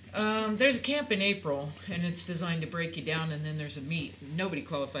there's a camp in April, and it's designed to break you down, and then there's a meet. Nobody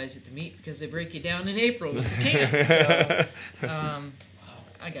qualifies at the meet because they break you down in April at the camp. So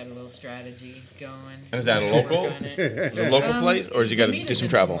I got a little strategy going. And is that a local? Is it a local place, or is you got to do some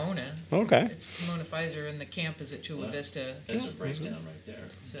travel? Pomona. Okay. It's Pomona Pfizer, and the camp is at Chula Vista. That's a breakdown right there.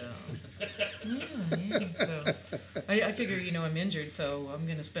 So, So I figure, I'm injured, so I'm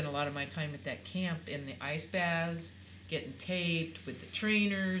going to spend a lot of my time at that camp in the ice baths, getting taped with the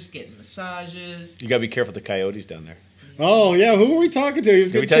trainers, getting massages. You got to be careful with the coyotes down there. Oh yeah, who were we talking to?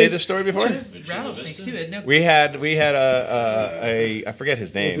 Did we tell you this story before? Rattlesnakes too. No. We had a I forget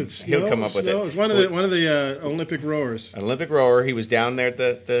his name. He'll come up with it. It was one of the Olympic rowers. An Olympic rower. He was down there at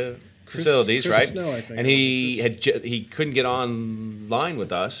the facilities, Chris right? Snow, I think. And he couldn't get online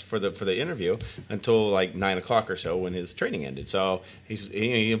with us for the interview until like 9:00 or so when his training ended. So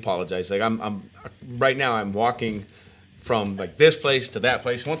he apologized. Like I'm right now I'm walking from like this place to that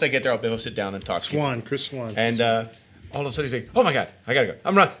place. Once I get there, I'll be able to sit down and talk to you. Chris Swan. And all of a sudden he's like, "Oh my God, I gotta go!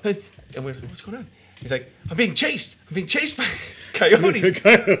 I'm running!" And we're like, "What's going on?" He's like, "I'm being chased by coyotes."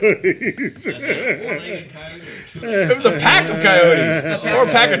 It was a pack of coyotes or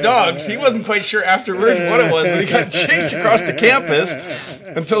a pack of dogs. He wasn't quite sure afterwards what it was, but he got chased across the campus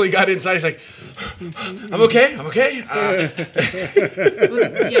until he got inside. He's like, I'm okay.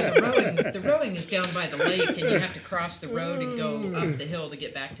 The rowing is down by the lake, and you have to cross the road and go up the hill to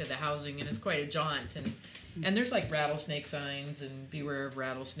get back to the housing, and it's quite a jaunt. And there's like rattlesnake signs and beware of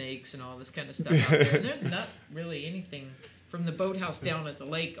rattlesnakes and all this kind of stuff out there. And there's not really anything from the boathouse down at the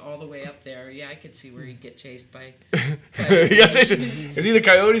lake all the way up there. Yeah, I could see where he'd get chased by he got chased. It was either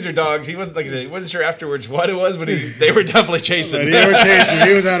coyotes or dogs. He wasn't, like I said, he wasn't sure afterwards what it was, but they were definitely chasing. They were chasing.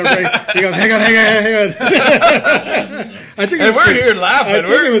 He was out of break. He goes, hang on. I think and we're here laughing.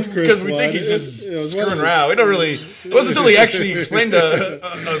 Because we think he's just screwing around. We don't really. It wasn't until he actually explained to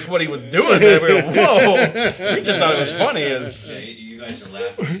us what he was doing that we were, whoa. We just thought it was funny. You guys are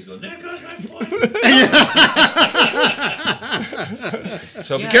laughing. He's going, there goes my foot.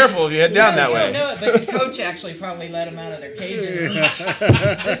 So be careful if you head down that way. No, but the coach actually probably let him out of their cages.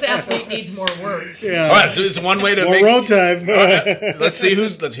 This athlete needs more work. Yeah. All right, so it's one way to more make road time. Right, let's see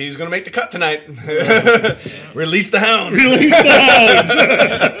who's going to make the cut tonight. Release the hounds. Release the hounds.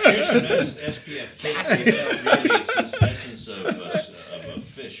 SPF really is the essence of a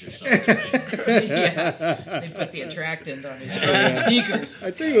fish or something. Yeah, they put the attractant on his sneakers.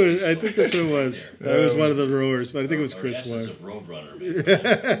 I think that's what it was. I was one of the rowers, but I think it was Chris Moore. Of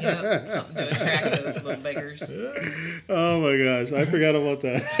Roadrunner. Yeah, something to attract those little beggars. Oh my gosh, I forgot about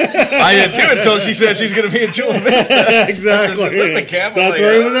that. I did too until she said she's going to be in Chula Vista. Exactly. That's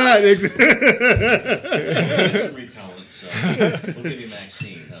where he was at. Some repellent, so we'll give you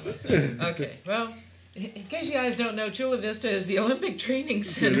Maxine. How about that? Okay, well, in case you guys don't know, Chula Vista is the Olympic Training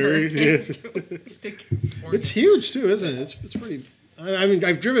Center. It's huge too, isn't it? It's pretty. I mean,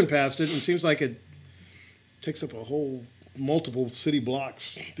 I've driven past it, and it seems like it takes up a whole multiple city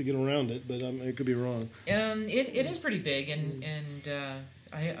blocks to get around it, but I could be wrong. It is pretty big, and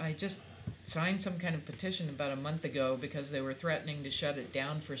I just signed some kind of petition about a month ago because they were threatening to shut it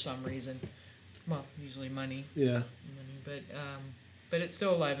down for some reason. Well, usually money. Yeah. But it's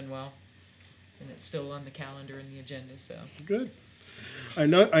still alive and well, and it's still on the calendar and the agenda. So good. I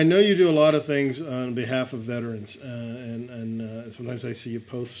know you do a lot of things on behalf of veterans, and sometimes I see you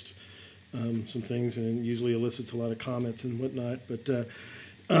post some things, and it usually elicits a lot of comments and whatnot. But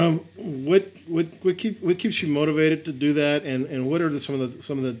what keeps you motivated to do that, and what are some of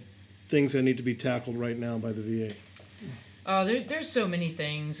the things that need to be tackled right now by the VA? Oh, there's so many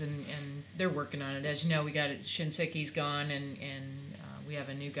things, and they're working on it. As you know, we got Shinseki's gone, and we have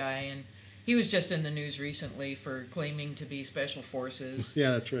a new guy, and he was just in the news recently for claiming to be Special Forces.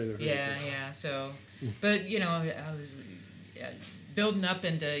 Yeah, that's right. Yeah. So, but I was building up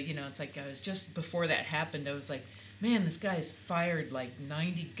into it's like I was just before that happened. I was like, man, this guy's fired like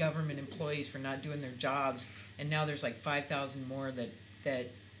 90 government employees for not doing their jobs, and now there's like 5,000 more that.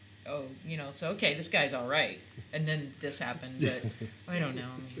 So okay, this guy's all right. And then this happened, but I don't know.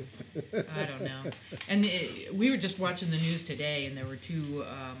 I don't know. And we were just watching the news today, and there were two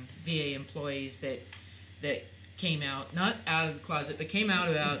VA employees that came out, not out of the closet, but came out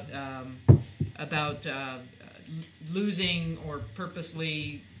about losing or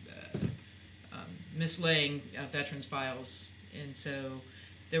purposely mislaying veterans' files. And so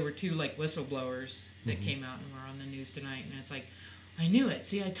there were two like whistleblowers that came out and were on the news tonight, and it's like, I knew it.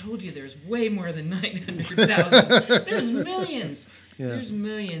 See, I told you there's way more than 900,000. There's millions. Yeah. There's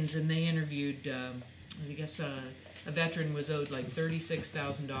millions. And they interviewed, I guess a veteran was owed like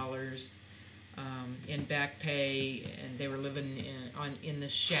 $36,000 in back pay, and they were living in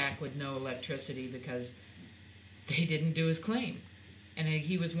this shack with no electricity because they didn't do his claim. And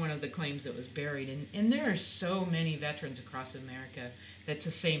he was one of the claims that was buried. And there are so many veterans across America that's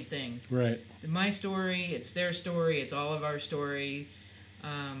the same thing. Right. My story, it's their story, it's all of our story.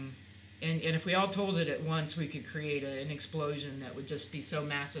 And if we all told it at once, we could create an explosion that would just be so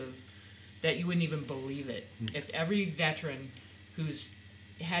massive that you wouldn't even believe it. If every veteran who's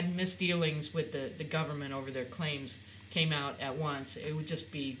had misdealings with the government over their claims came out at once, it would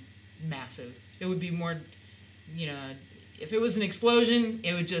just be massive. It would be more, if it was an explosion,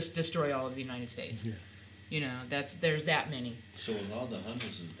 it would just destroy all of the United States. Yeah. There's that many. So with all the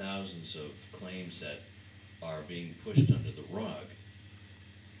hundreds and thousands of claims that are being pushed under the rug,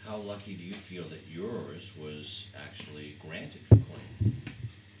 how lucky do you feel that yours was actually granted your claim?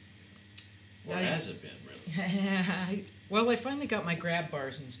 Or has it been, really? Well, I finally got my grab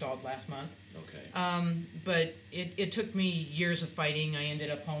bars installed last month. Okay. But it took me years of fighting. I ended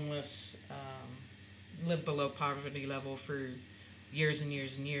up homeless, lived below poverty level for years and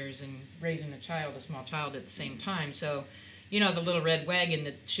years and years, and raising a small child at the same time. So, the little red wagon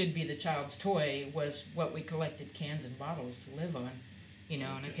that should be the child's toy was what we collected cans and bottles to live on,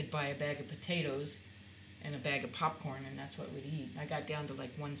 and I could buy a bag of potatoes and a bag of popcorn, and that's what we'd eat. I got down to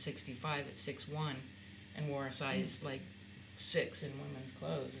like 165 at 6'1", and wore a size like 6 in women's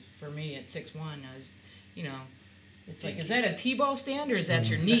clothes. For me, at 6'1", I was, it's like, is that a T-ball stand or is that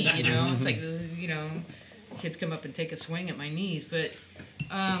your knee? It's like, this is, kids come up and take a swing at my knees. But,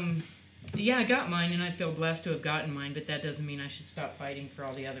 yeah, I got mine, and I feel blessed to have gotten mine, but that doesn't mean I should stop fighting for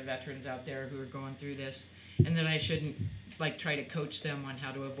all the other veterans out there who are going through this, and that I shouldn't, try to coach them on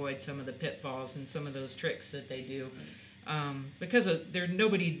how to avoid some of the pitfalls and some of those tricks that they do. Because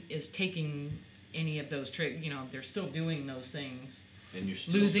nobody is taking any of those tricks. They're still doing those things. And you're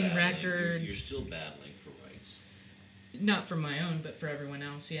still losing records. You're still battling for rights. Not for my own, but for everyone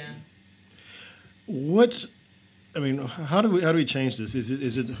else, yeah. How do we change this?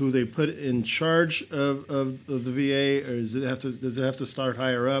 Is it who they put in charge of the VA, or does it have to start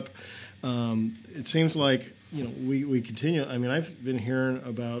higher up? It seems like we continue. I've been hearing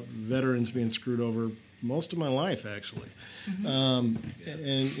about veterans being screwed over most of my life, actually. Mm-hmm.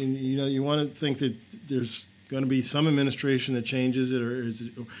 And you want to think that there's going to be some administration that changes it, or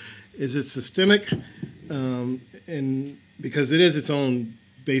is it systemic? And because it is its own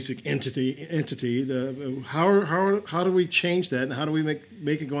basic entity. How do we change that, and how do we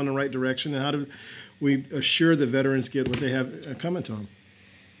make it go in the right direction, and how do we assure the veterans get what they have coming to them?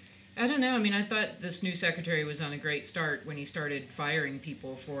 I don't know. I mean, I thought this new secretary was on a great start when he started firing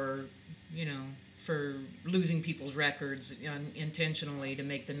people for losing people's records intentionally to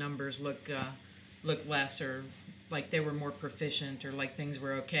make the numbers look less, or like they were more proficient, or like things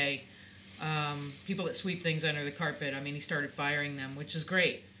were okay. People that sweep things under the carpet, I mean, he started firing them, which is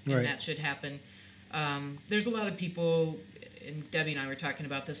great, and right. that should happen. There's a lot of people, and Debbie and I were talking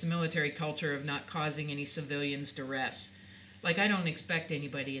about this, the military culture of not causing any civilians duress. Like, I don't expect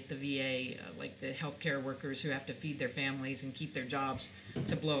anybody at the VA, like the healthcare workers who have to feed their families and keep their jobs,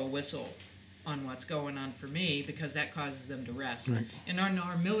 to blow a whistle on what's going on for me, because that causes them duress. Right. In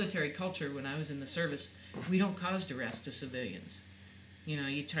our military culture, when I was in the service, we don't cause duress to civilians. You know,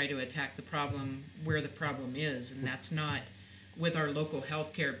 you try to attack the problem where the problem is, and that's not with our local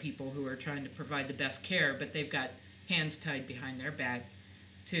healthcare people who are trying to provide the best care, but they've got hands tied behind their back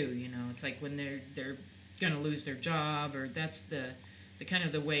too. You know, it's like when they're going to lose their job, or that's the kind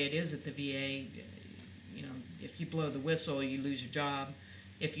of the way it is at the VA. You know, if you blow the whistle, you lose your job.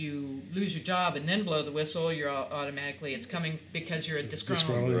 If you lose your job and then blow the whistle, you're automatically, it's coming because you're a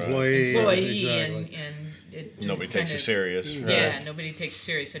disgruntled employee, exactly. and it nobody takes you serious. Yeah, nobody takes you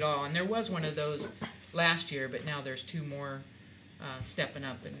serious at all. And there was one of those last year, but now there's two more stepping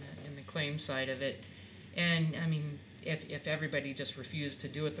up in the claim side of it. And I mean, if everybody just refused to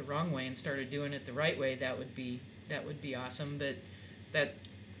do it the wrong way and started doing it the right way, that would be awesome. But that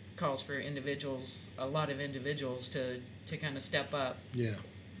calls for a lot of individuals to kind of step up. Yeah.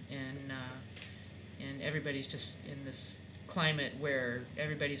 And everybody's just in this climate where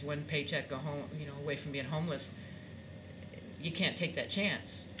everybody's one paycheck away from being homeless. You can't take that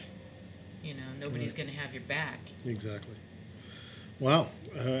chance. You know, nobody's going to have your back. Exactly. Wow.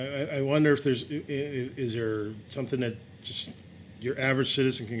 I wonder if is there something that just your average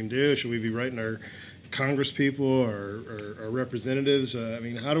citizen can do? Should we be writing our Congress people or our representatives? I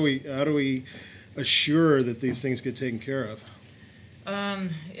mean, how do we assure that these things get taken care of? I'm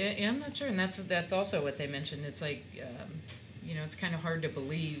not sure, and that's also what they mentioned. It's like, it's kind of hard to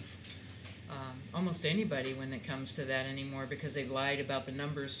believe almost anybody when it comes to that anymore, because they've lied about the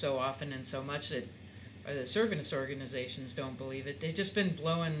numbers so often and so much that the service organizations don't believe it. They've just been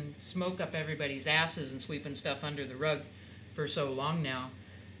blowing smoke up everybody's asses and sweeping stuff under the rug for so long now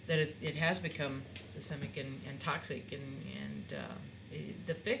that it has become systemic and toxic. And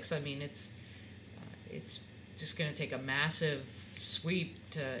the fix, I mean, it's just going to take a massive sweep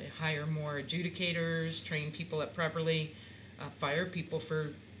to hire more adjudicators, train people up properly, fire people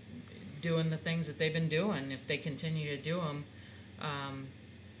for doing the things that they've been doing. If they continue to do them,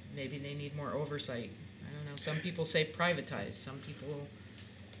 maybe they need more oversight. I don't know. Some people say privatize. Some people,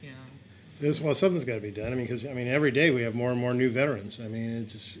 Well, something's got to be done. I mean, because every day we have more and more new veterans. I mean,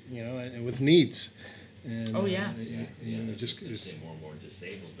 it's just and with needs. And, oh yeah. Just more and more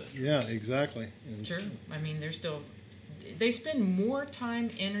disabled veterans. Yeah, exactly. And sure. I mean, they spend more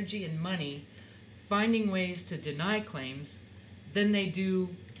time, energy, and money finding ways to deny claims than they do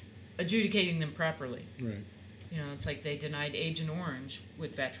adjudicating them properly. Right. It's like they denied Agent Orange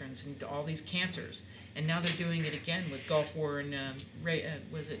with veterans and all these cancers, and now they're doing it again with Gulf War and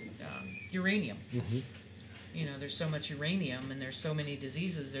uranium. Mm-hmm. There's so much uranium and there's so many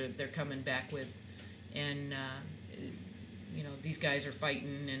diseases they're coming back with, and these guys are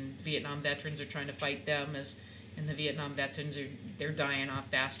fighting, and Vietnam veterans are trying to fight them, and the Vietnam veterans they're dying off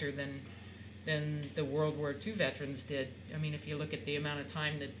faster than the World War II veterans did. I mean, if you look at the amount of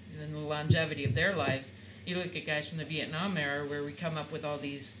time and the longevity of their lives, you look at guys from the Vietnam era where we come up with all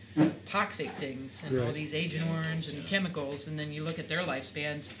these toxic things and all these Agent Orange and chemicals, and then you look at their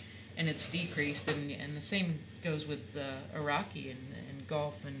lifespans and it's decreased, and the same goes with Iraqi and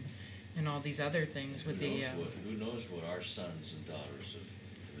Gulf and all these other things with who knows what our sons and daughters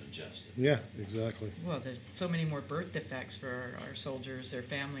have ingested. Yeah, exactly. Well, there's so many more birth defects for our soldiers, their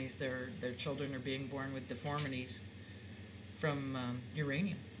families, their children are being born with deformities from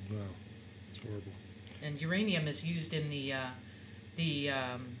uranium. Wow, it's horrible. And uranium is used in the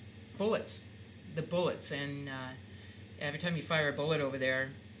bullets, and every time you fire a bullet over there,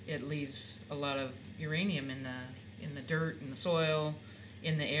 it leaves a lot of uranium in the dirt, in the soil,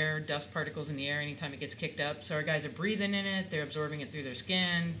 in the air, dust particles in the air anytime it gets kicked up. So our guys are breathing in it, they're absorbing it through their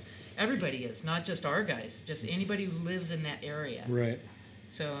skin. Everybody is, not just our guys, just anybody who lives in that area. Right.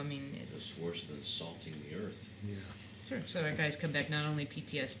 So, I mean, it's worse than salting the earth. Yeah. Sure. So our guys come back not only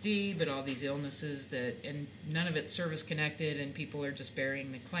PTSD, but all these illnesses and none of it's service connected, and people are just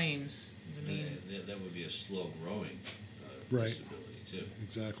burying the claims. I mean, that would be a slow growing Right. disability too.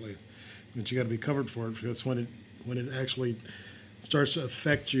 Exactly. But you got to be covered for it, because when it actually starts to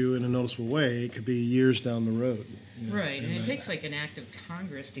affect you in a noticeable way, it could be years down the road. Right, and it takes like an act of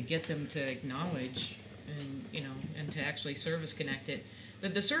Congress to get them to acknowledge and to actually service connect it.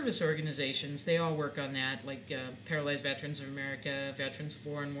 But the service organizations, they all work on that, like Paralyzed Veterans of America, Veterans of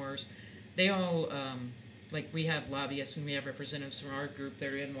Foreign Wars. They all, like we have lobbyists and we have representatives from our group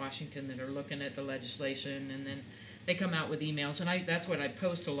that are in Washington that are looking at the legislation, and then they come out with emails. And that's what I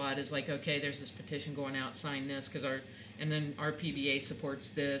post a lot is like, okay, there's this petition going out, sign this, and then our PBA supports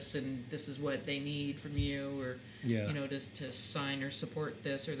this, and this is what they need from you, or to sign or support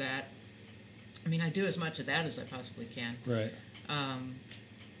this or that. I mean, I do as much of that as I possibly can. Right.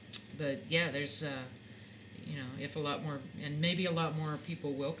 But yeah, there's, if a lot more, and maybe a lot more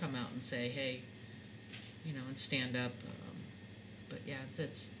people will come out and say, hey, and stand up. But yeah,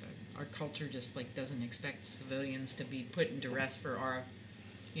 it's our culture just like doesn't expect civilians to be put in duress for our,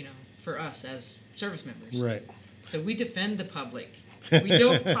 for us as service members. Right. So we defend the public. We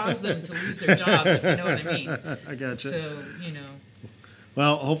don't cause them to lose their jobs, if you know what I mean. I gotcha. So,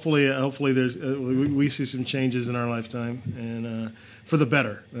 Well, hopefully there's we see some changes in our lifetime, and for the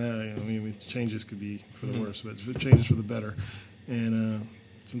better. Changes could be for the worse, but changes for the better, and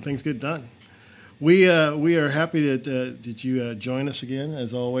some things get done. We are happy that you join us again,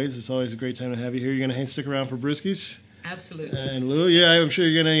 as always. It's always a great time to have you here. You're going to stick around for brewskis? Absolutely. And Lou, yeah, I'm sure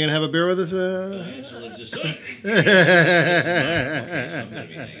you're gonna have a beer with us.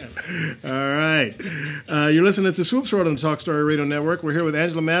 All right. You're listening to Swoop's World on the Talk Story Radio Network. We're here with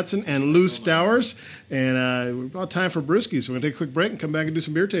Angela Madsen and Lou Stowers, and we're about time for brewskis. So we're gonna take a quick break and come back and do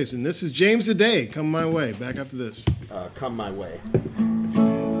some beer tasting. This is James the Day. Come my way. Back after this. Come my way.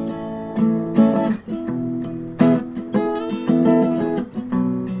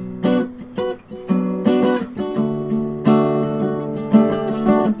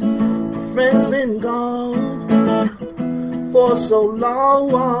 Been gone for so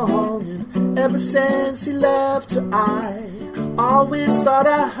long, and ever since he left her, I always thought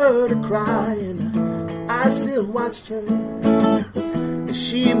I heard her cry, and I still watched her as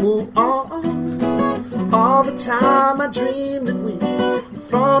she moved on. All the time I dreamed that we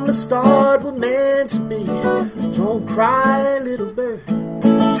from the start were meant to be. Don't cry, little bird,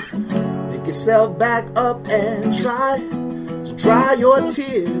 pick yourself back up and try to dry your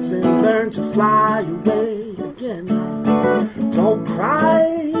tears and learn to fly away again. Don't cry,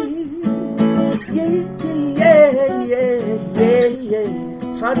 yeah, yeah, yeah, yeah, yeah.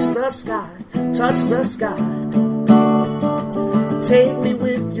 Touch the sky, touch the sky. Take me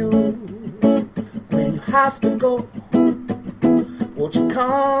with you when you have to go. Won't you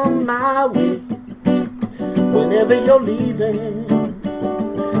come my way whenever you're leaving?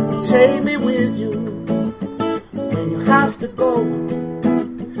 Take me with you when you have to go.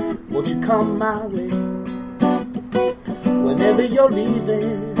 Won't you come my way whenever you're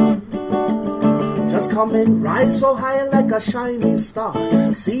leaving? Just come and rise so high like a shining star.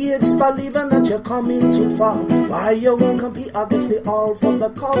 See it just believing that you're coming too far. Why you won't compete against the all for the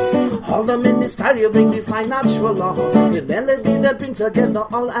cause? All them in this style you bring define natural laws. The melody that brings together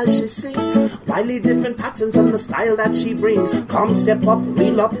all as she sing. Wildly different patterns and the style that she bring. Come step up,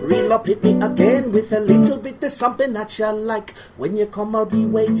 reel up, hit me again with a little bit of something that you like. When you come I'll be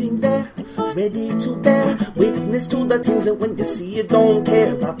waiting there, ready to bear witness to the things that when you see you don't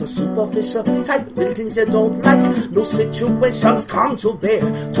care about the superficial type. When things you don't like, no situations come to bear.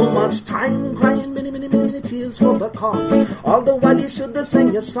 Too much time crying, many tears for the cause. All the while you should have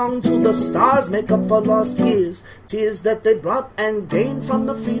sang your song to the stars. Make up for lost years, tears that they brought and gained from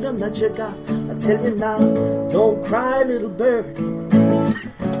the freedom that you got. I tell you now, don't cry, little bird.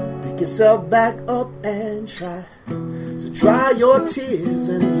 Pick yourself back up and try to dry your tears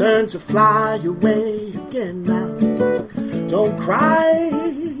and learn to fly away again now. Don't cry,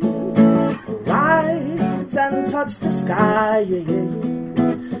 rise and touch the sky,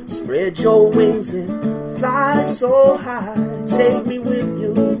 yeah. Spread your wings and fly so high. Take me with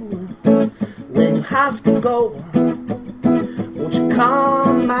you when you have to go. Won't you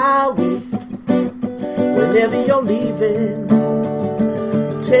come my way whenever you're leaving?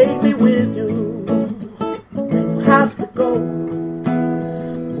 Take me with you when you have to go.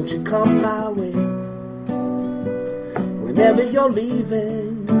 Won't you come my way whenever you're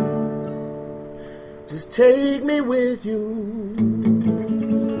leaving? Just take me with you.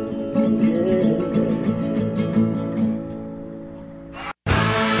 Yeah.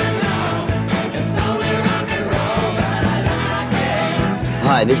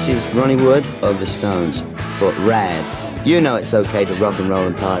 Hi, this is Ronnie Wood of the Stones for Rad. You know it's okay to rock and roll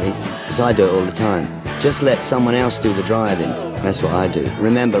and party, because I do it all the time. Just let someone else do the driving. That's what I do.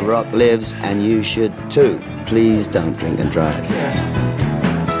 Remember, rock lives, and you should too. Please don't drink and drive.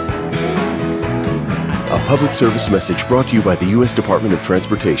 A public service message brought to you by the U.S. Department of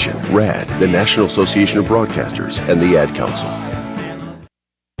Transportation, RAD, the National Association of Broadcasters, and the Ad Council.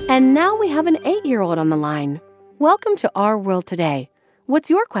 And now we have an 8-year-old on the line. Welcome to Our World Today. What's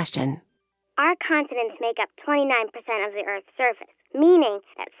your question? Our continents make up 29% of the Earth's surface, meaning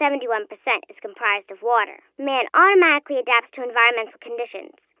that 71% is comprised of water. Man automatically adapts to environmental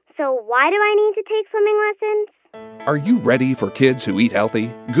conditions. So why do I need to take swimming lessons? Are you ready for kids who eat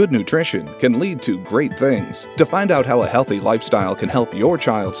healthy? Good nutrition can lead to great things. To find out how a healthy lifestyle can help your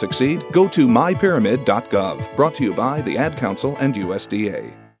child succeed, go to mypyramid.gov. Brought to you by the Ad Council and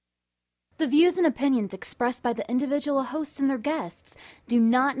USDA. The views and opinions expressed by the individual hosts and their guests do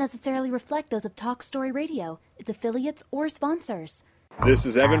not necessarily reflect those of Talk Story Radio, its affiliates, or sponsors. This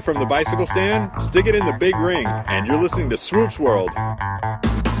is Evan from the Bicycle Stand. Stick it in the big ring, and you're listening to Swoop's World.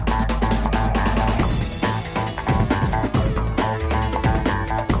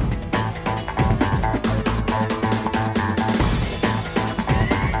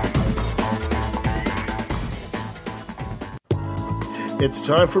 It's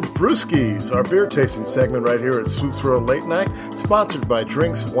time for Brewskis, our beer tasting segment right here at Swoop's World Late Night, sponsored by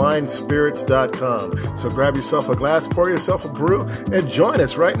drinkswinespirits.com. So grab yourself a glass, pour yourself a brew, and join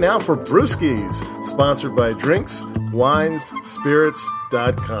us right now for Brewskis, sponsored by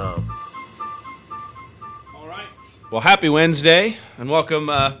drinkswinespirits.com. Well, happy Wednesday, and welcome,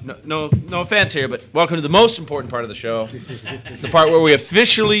 no offense here, but welcome to the most important part of the show, the part where we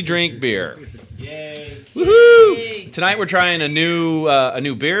officially drink beer. Yay! Woohoo! Yay. Tonight we're trying a new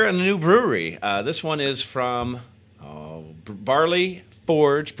beer and a new brewery. This one is from Barley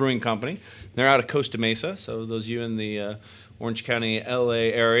Forge Brewing Company. They're out of Costa Mesa, so those of you in the Orange County,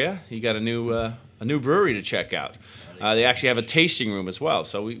 LA area, you got a new brewery to check out. They actually have a tasting room as well,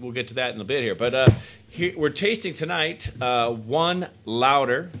 so we'll get to that in a bit here. But here, we're tasting tonight One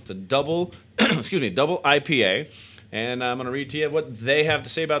Louder. It's a double IPA. And I'm going to read to you what they have to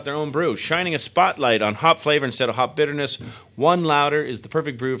say about their own brew. Shining a spotlight on hop flavor instead of hop bitterness, One Louder is the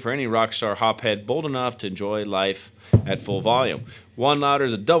perfect brew for any rock star hophead bold enough to enjoy life at full volume. One Louder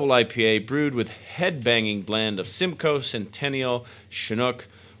is a double IPA brewed with head-banging blend of Simcoe, Centennial, Chinook,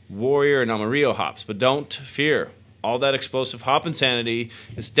 Warrior, and Amarillo hops. But don't fear. All that explosive hop insanity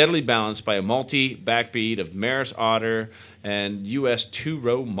is steadily balanced by a malty backbeat of Maris Otter and U.S.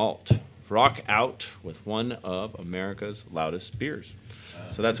 two-row malt. Rock out with one of America's loudest beers.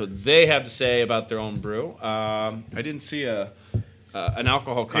 So that's what they have to say about their own brew. I didn't see an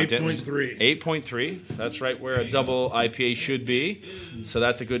alcohol content. 8.3. 8.3. So that's right where a double IPA should be. So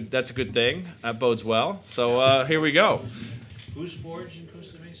that's a good thing. That bodes well. So here we go. Who's Forge in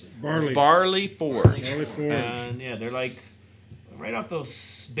Costa Mesa? Barley Forge. Barley Forge. And yeah, they're like right off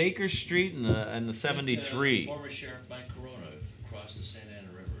those Baker Street and the 73. Former Sheriff Mike Corona crossed the Santa Ana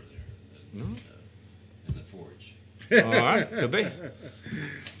River there in the Forge. All right, could be.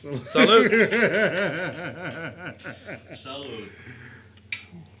 Salute. Salute.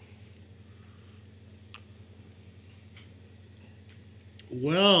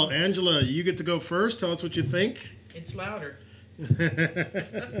 Well, Angela, you get to go first. Tell us what you think. It's louder.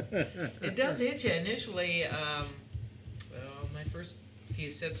 It does hit you initially. My first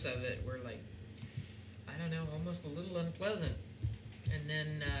few sips of it were like, I don't know, almost a little unpleasant. And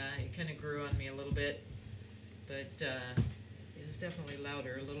then it kind of grew on me a little bit. But it was definitely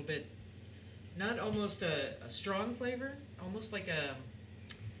louder, a little bit, not almost a strong flavor, almost like a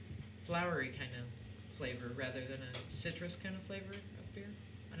flowery kind of flavor rather than a citrus kind of flavor of beer.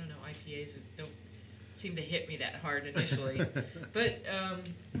 I don't know, IPAs don't seem to hit me that hard initially. But,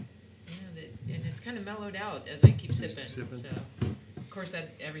 and it's kind of mellowed out as I keep sipping. So, of course,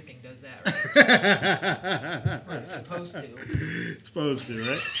 everything does that, right? Or it's supposed to. It's supposed to,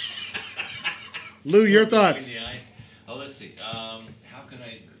 right? Lou, your thoughts? Oh, let's see.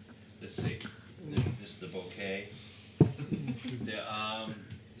 Let's see. This is the bouquet.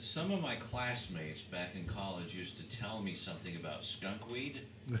 Some of my classmates back in college used to tell me something about skunkweed.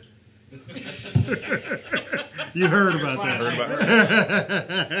 You heard about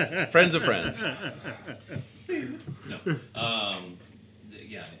that. Friends of friends. No.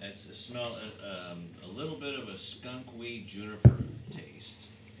 Yeah, it's a smell, a little bit of a skunkweed juniper taste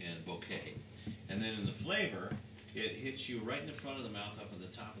and bouquet. And then in the flavor, it hits you right in the front of the mouth, up at the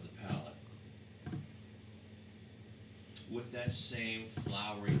top of the palate, with that same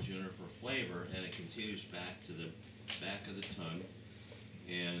flowery juniper flavor, and it continues back to the back of the tongue.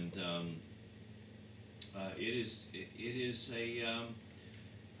 And It is a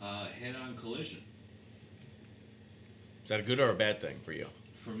head-on collision. Is that a good or a bad thing for you?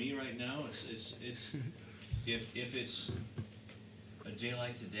 For me right now, it's if it's a day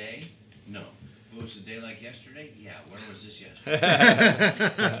like today, no. If it was a day like yesterday, yeah. Where was this yesterday?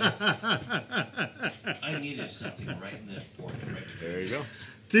 I needed something right in the forehead. Right there you go.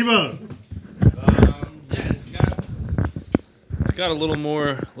 T-Bone. Yeah, it's got a little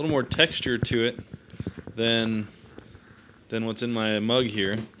more texture to it than what's in my mug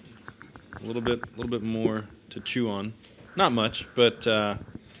here. A little bit more to chew on. Not much, but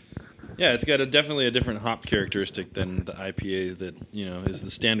yeah, it's got definitely a different hop characteristic than the IPA that is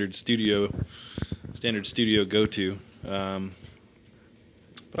the standard studio go-to. But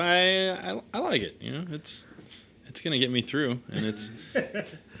I like it. It's gonna get me through, and it's.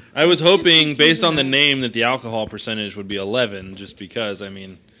 I was hoping, based on the name, that the alcohol percentage would be 11, just because.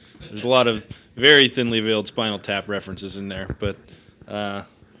 There's a lot of very thinly veiled Spinal Tap references in there, but the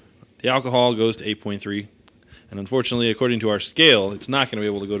alcohol goes to 8.3. And unfortunately, according to our scale, it's not going to be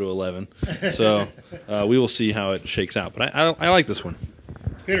able to go to 11. So we will see how it shakes out. But I like this one.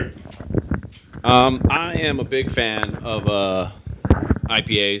 Peter. I am a big fan of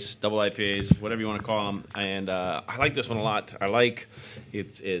IPAs, double IPAs, whatever you want to call them. And I like this one a lot. I like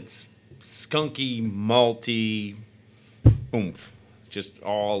it's skunky, malty, oomph. Just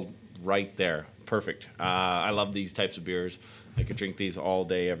all right there. Perfect. I love these types of beers. I could drink these all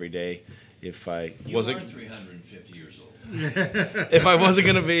day, every day. If I wasn't, you are 350 years old. If I wasn't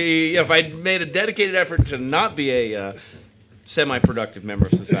going to be, if I made a dedicated effort to not be a semi-productive member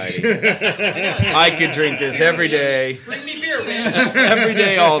of society, I could drink this every day. Bring me beer, man. Every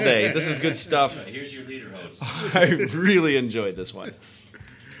day, all day. This is good stuff. Here's your leader hose. I really enjoyed this one.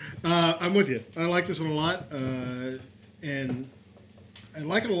 I'm with you. I like this one a lot, and I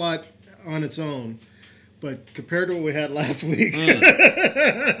like it a lot on its own. But compared to what we had last week, it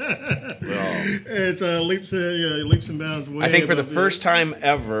leaps and bounds way. I think for the above first time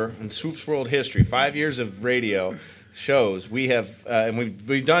ever in Swoop's World history, 5 years of radio shows, we have, and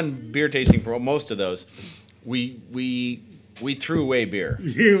we've done beer tasting for most of those. We threw away beer.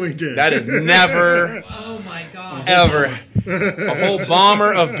 Yeah, we did. That is never, oh my God, ever a whole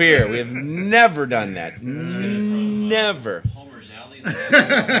bomber of beer. We have never done that. Never. You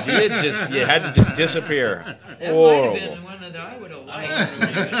had to just disappear. That might have been one that I would have liked.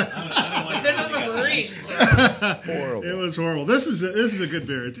 I've been on the Marines. So. Horrible. It was horrible. This is a good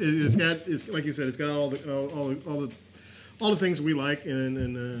beer. It's like you said, it's got all the things we like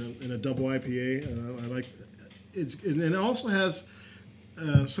in a double IPA. I like and it also has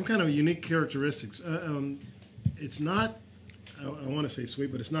some kind of unique characteristics. It's not, I want to say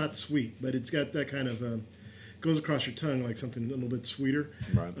sweet, but it's not sweet. But it's got that kind of goes across your tongue like something a little bit sweeter.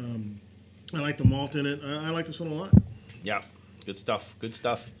 Right. I like the malt in it. I like this one a lot. Yeah, good stuff. Good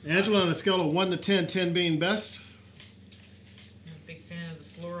stuff. Angela, on a scale of 1 to 10, 10 being best. I'm a big fan of the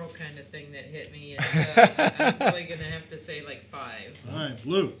floral kind of thing that hit me. I'm probably going to have to say like 5. All right,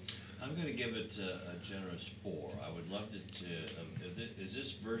 Blue. I'm going to give it a generous 4. I would love to. Is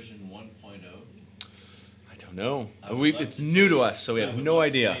this version 1.0? I don't know. It's new to us, so we have no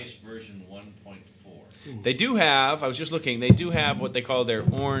idea. Version 1.4. They do have, I was just looking, they do have what they call their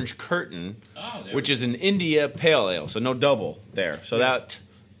Orange Curtain, which is an India Pale Ale, so no double there. So that,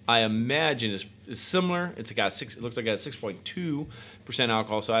 I imagine, is similar. It looks like it has 6.2%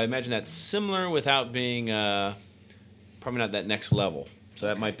 alcohol, so I imagine that's similar without being probably not that next level. So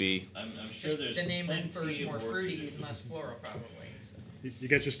that might be... I'm sure there's the name infers more fruity and less floral, probably. So. You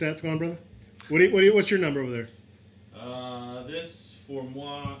got your stats going, brother? What's your number over there? This, for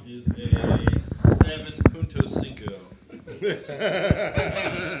moi, is a 7.5.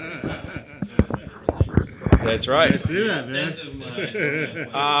 That's right. I see that, man.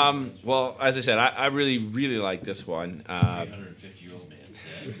 Well, as I said, I really, really like this one. 350-year-old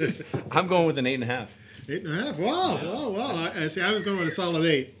man says. I'm going with an 8.5. 8.5. Wow. I see. I was going with a solid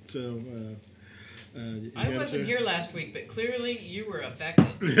 8. So I wasn't here last week, but clearly you were affected.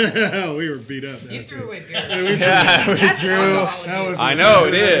 We were beat up. You threw away beer. I know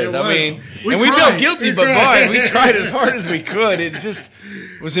it is. I mean, we felt guilty, but boy, we tried as hard as we could. It just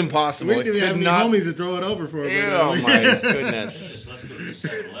was impossible. We didn't have any homies to throw it over for. Oh my goodness. Let's go to the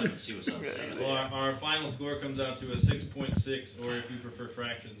 7-Eleven and see what's on sale. Well, our final score comes out to a 6.6, or if you prefer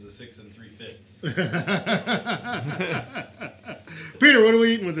fractions, a 6 3/5. Peter, what are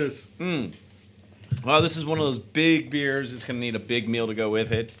we eating with this? Well, this is one of those big beers. It's going to need a big meal to go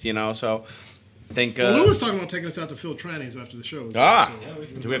with it, so I think... Lou was talking about taking us out to Phil Tranny's after the show.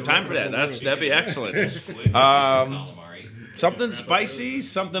 Do we have time for that? That'd be excellent. Something spicy,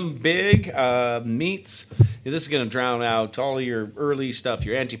 something big, meats. This is going to drown out all of your early stuff,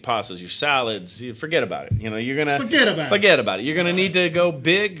 your antipastas, your salads. Forget about it. You're going to forget about it. You're going to need to go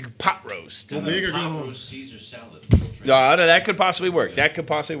big pot roast. Go big or go home. Pot roast Caesar salad. That could possibly work.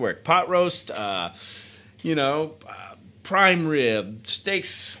 Pot roast, prime rib,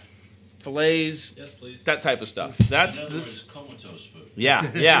 steaks, fillets, that type of stuff. That's this comatose food.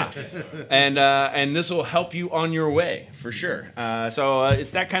 Yeah. And this will help you on your way for sure. So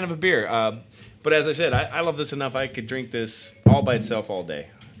it's that kind of a beer. But as I said, I love this enough. I could drink this all by itself all day.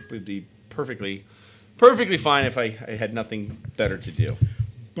 It would be perfectly fine if I had nothing better to do.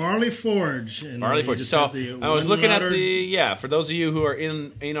 Barley Forge. Barley Forge. So I was looking at for those of you who are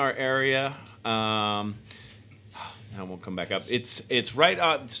in our area, I won't come back up. It's right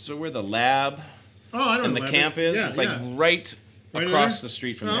out. So where the lab and the camp is. It's like right across the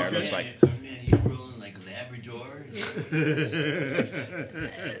street from there. It looks like. Man, you rolling like Labrador.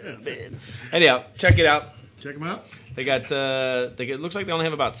 Anyhow, check it out. Check them out. They got. It looks like they only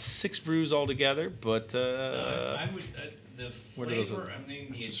have about 6 brews altogether, but. I would. The flavor.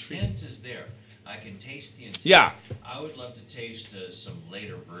 The intent is there. I can taste the intent. Yeah. I would love to taste some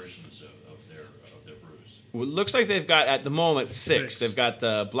later versions of their brews. Well, it looks like they've got at the moment 6. They've got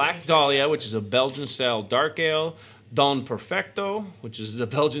Black Dahlia, which is a Belgian style dark ale. Don Perfecto, which is a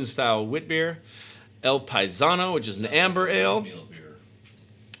Belgian style wit beer. El Paisano, which is an amber ale.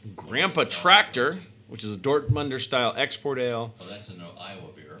 Grandpa Tractor, which is a Dortmunder style export ale. Oh, that's an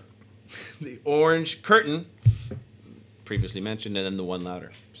Iowa beer. The Orange Curtain, previously mentioned, and then the One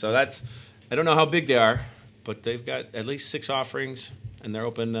Louder. So that's, I don't know how big they are, but they've got at least 6 offerings, and they're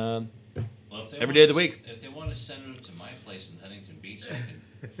open every day of the week. If they want to send them to my place in Huntington Beach, I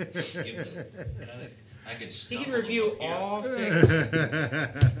can give them. He can review all 6.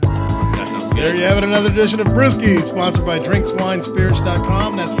 That sounds good. There you have it, another edition of Brewskis, sponsored by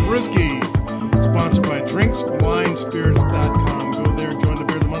drinkswinespirits.com. That's Brewskis, sponsored by drinkswinespirits.com. Go there, join the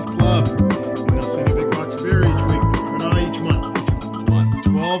Beer of the Month Club, and they'll send you a big box of beer each week. No, each month.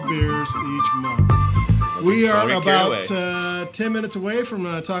 12 beers each month. We are about 10 minutes away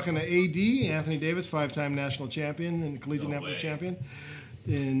from talking to AD, Anthony Davis, 5-time national champion and collegiate national champion.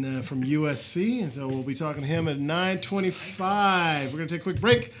 From USC, and so we'll be talking to him at 9:25. We're going to take a quick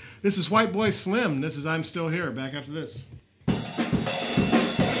break. This is White Boy Slim. This is I'm Still Here. Back after this.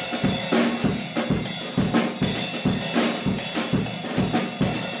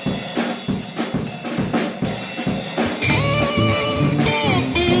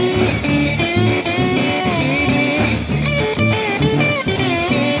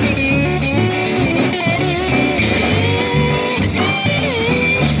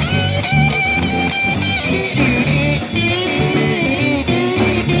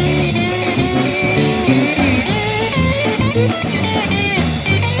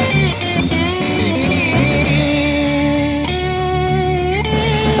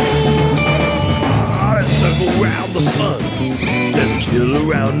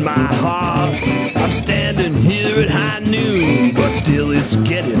 Around my heart, I'm standing here at high noon, but still it's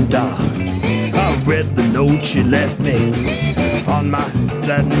getting dark. I read the note she left me on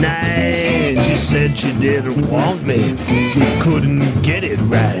that night. She said she didn't want me, she couldn't get it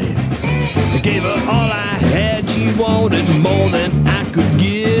right. I gave her all I had, she wanted more than I could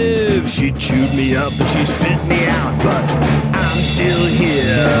give. She chewed me up and she spit me out, but I'm still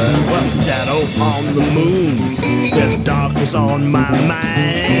here. Well, shadow on the moon, there's darkness on my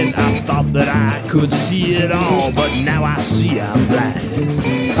mind. I thought that I could see it all, but now I see I'm blind.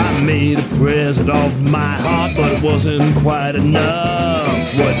 I made a present of my heart, but it wasn't quite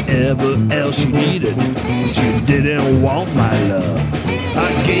enough. Whatever else she needed, she didn't want my love. I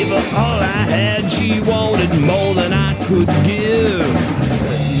gave her all I had, she wanted more than I could give.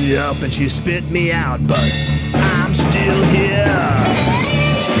 Yup, and she spit me out, but I'm still here.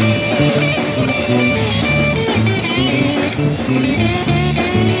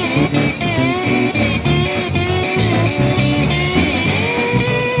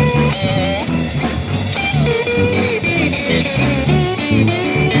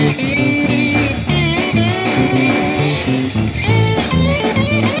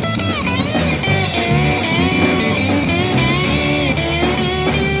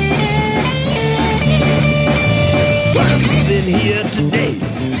 Here today,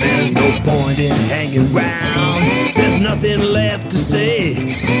 there's no point in hanging round. There's nothing left to say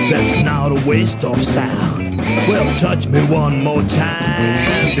that's not a waste of sound. Well, touch me one more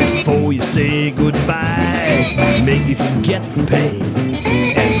time before you say goodbye. Make me forget the pain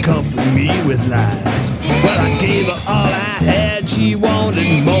and comfort me with lies. Well, I gave her all I had, she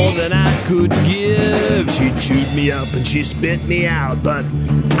wanted more than I could give. live. She chewed me up and she spit me out, but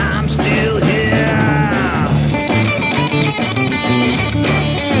I'm still here.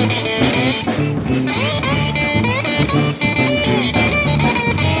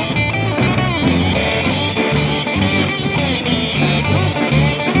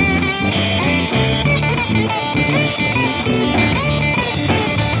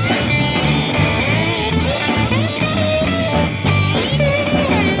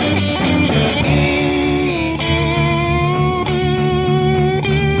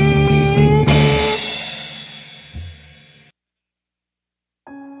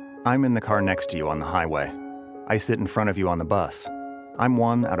 I'm in the car next to you on the highway. I sit in front of you on the bus. I'm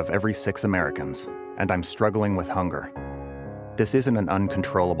one out of every 6 Americans, and I'm struggling with hunger. This isn't an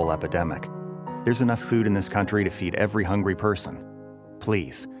uncontrollable epidemic. There's enough food in this country to feed every hungry person.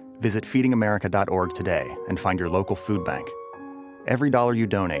 Please, visit feedingamerica.org today and find your local food bank. Every dollar you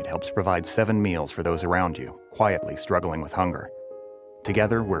donate helps provide 7 meals for those around you, quietly struggling with hunger.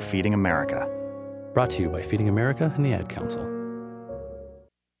 Together, we're Feeding America. Brought to you by Feeding America and the Ad Council.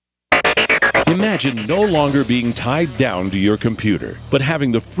 Imagine no longer being tied down to your computer, but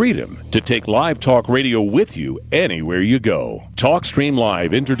having the freedom to take live talk radio with you anywhere you go. TalkStream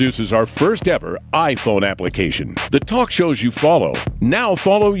Live introduces our first ever iPhone application. The talk shows you follow now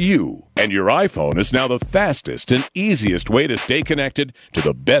follow you, and your iPhone is now the fastest and easiest way to stay connected to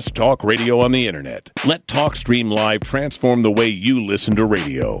the best talk radio on the internet. Let TalkStream Live transform the way you listen to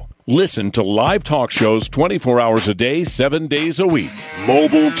radio. Listen to live talk shows 24 hours a day, 7 days a week.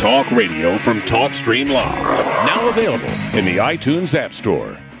 Mobile talk radio from TalkStream Live. Now available in the iTunes App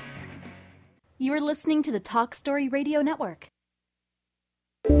Store. You're listening to the Talk Story Radio Network.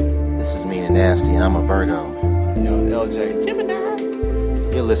 This is Mean and Nasty, and I'm a Virgo. Yo, LJ.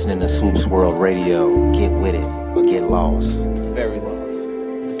 Gemini. You're listening to Swoop's World Radio. Get with it or get lost. Very lost.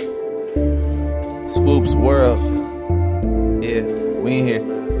 Swoop's World. Yeah, we in here.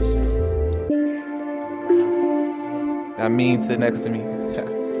 Got Mean sitting next to me.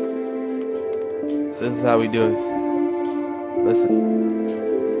 So this is how we do it. Listen.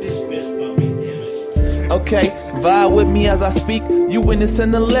 Okay, vibe with me as I speak. You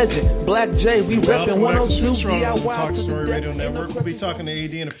witnessing the legend. Black J, we reppin' 102 DIY Talk to Story the Radio death. Network. We'll be talking to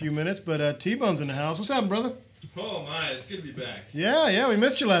AD in a few minutes, but T-Bone's in the house. What's happening, brother? Oh my, it's good to be back. Yeah, we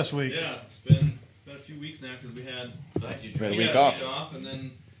missed you last week. Yeah, it's been about a few weeks now because we had a we week had off, and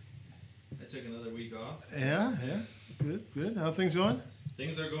then I took another week off. Yeah, good. How are things going?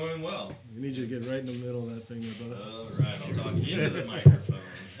 Things are going well. We need you to get right in the middle of that thing there, brother. All right, I'll talk into the microphone.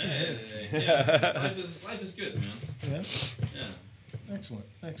 Hey, yeah, life is good, man. Yeah. Excellent.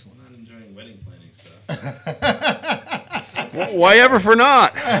 I'm not enjoying wedding planning stuff. Why ever for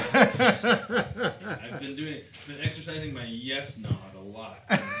not? I've been exercising my yes nod a lot.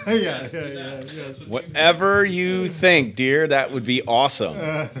 Yeah. Whatever you think, dear, that would be awesome.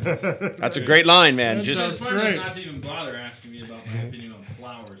 That's a great line, man. It's Just smart enough not to even bother asking me about my opinion on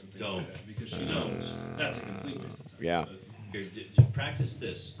flowers and things like that because she knows that's a complete waste of time. Yeah. Here, just practice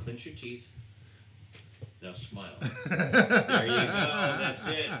this. Clench your teeth. Now smile. There you go. That's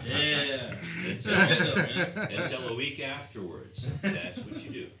it. Yeah. Until a week afterwards. That's what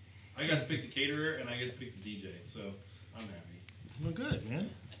you do. I got to pick the caterer and I get to pick the DJ, so I'm happy. Well, good, man.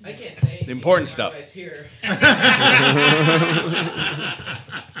 I can't say anything. The important My stuff. wife's here.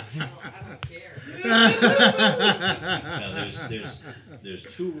 Now, there's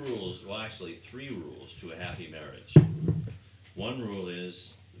 2 rules, well actually 3 rules to a happy marriage. One rule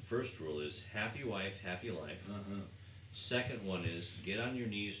is, the first rule is happy wife, happy life. Second one is get on your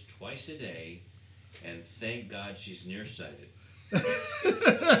knees twice a day and thank God she's nearsighted.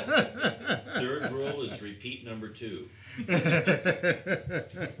 Third rule is repeat number 2.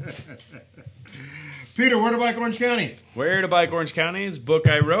 Peter, where to bike Orange County? Where to Bike Orange County is a book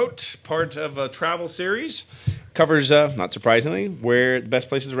I wrote, part of a travel series. Covers, not surprisingly, where the best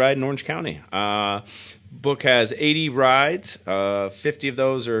places to ride in Orange County. Book has 80 rides. 50 of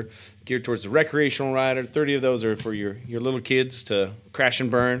those are geared towards the recreational rider. 30 of those are for your little kids to crash and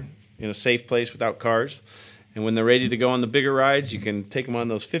burn in a safe place without cars. And when they're ready to go on the bigger rides, you can take them on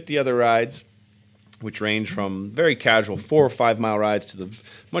those 50 other rides, which range from very casual 4 or 5 mile rides to the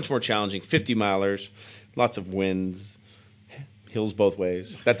much more challenging 50-milers, lots of winds, hills both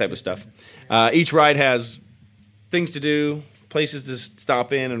ways, that type of stuff. Each ride has things to do, places to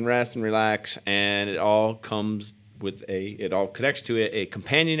stop in and rest and relax, and it all connects to a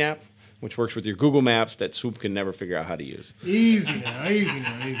companion app, which works with your Google Maps that Swoop can never figure out how to use. Easy now.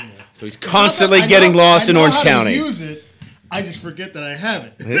 So he's constantly getting lost in Orange County. I use it. I just forget that I have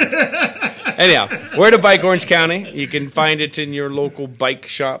it. Anyhow, Where to Bike Orange County. You can find it in your local bike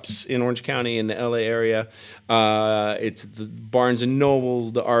shops in Orange County in the LA area. It's the Barnes &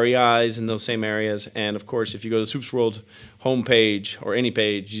 Noble, the REIs in those same areas. And, of course, if you go to the Swoops World homepage or any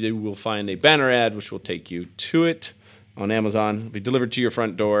page, you will find a banner ad which will take you to it on Amazon. It'll be delivered to your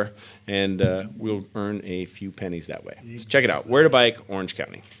front door, and we'll earn a few pennies that way. So check it out. Where to Bike Orange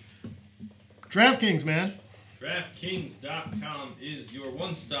County. DraftKings, man. DraftKings.com is your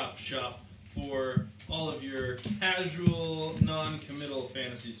one-stop shop for all of your casual, non-committal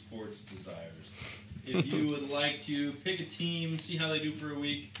fantasy sports desires. If you would like to pick a team, see how they do for a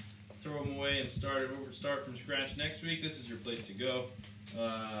week, throw them away, and start from scratch next week, this is your place to go.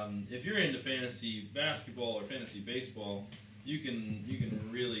 If you're into fantasy basketball or fantasy baseball, you can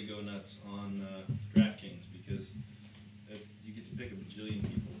really go nuts on DraftKings because you get to pick a bajillion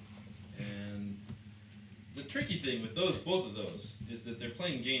people. And the tricky thing with both of those is that they're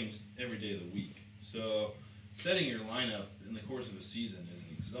playing games every day of the week. So setting your lineup in the course of a season is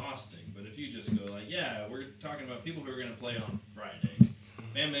exhausting. But if you just go like, yeah, we're talking about people who are going to play on Friday.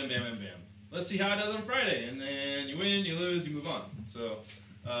 Bam, bam, bam, bam, bam. Let's see how it does on Friday. And then you win, you lose, you move on. So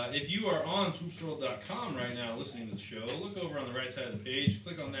if you are on swoopsworld.com right now listening to the show, look over on the right side of the page,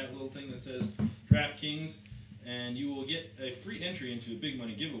 click on that little thing that says DraftKings, and you will get a free entry into a big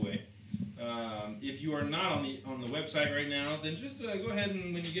money giveaway. If you are not on the website right now, then just go ahead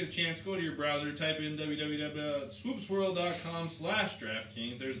and when you get a chance, go to your browser, type in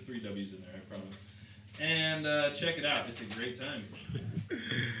www.swoopsworld.com/DraftKings. There's 3 W's in there, I promise. And check it out. It's a great time.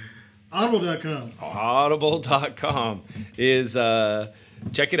 Audible.com. Audible.com is,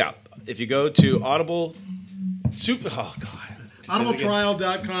 check it out. If you go to Audibletrial.com.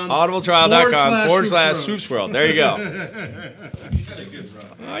 Audibletrial.com/SwoopsWorld. There you go. He's had a good run.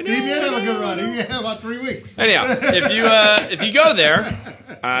 He did have a good run. He had about 3 weeks. Anyhow, if you go there,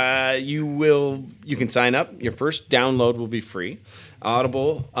 you can sign up. Your first download will be free.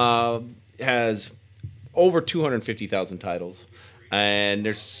 Audible has over 250,000 titles, and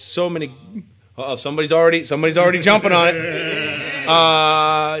there's so many. Somebody's already jumping on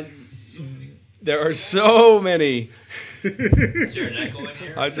it. There are so many. Is there an echo in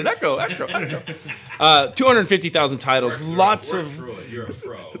here? It's an echo. 250,000 titles. Lots of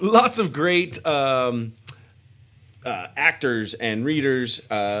great actors and readers.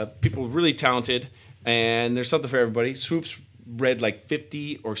 People really talented, and there's something for everybody. Swoop's read like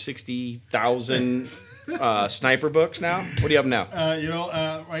 50 or 60,000 sniper books now. What do you have now?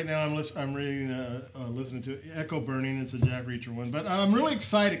 Right now I'm listening to Echo Burning. It's a Jack Reacher one, but I'm really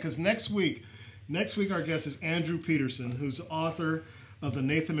excited because next week our guest is Andrew Peterson, who's the author of the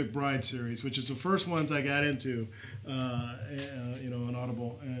Nathan McBride series, which is the first ones I got into, on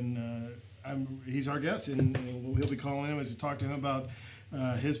Audible, and he's our guest, and he'll be calling him as we talk to him about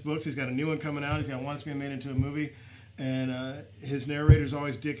his books. He's got a new one coming out. He's got Once Being Made into a Movie. And his narrator is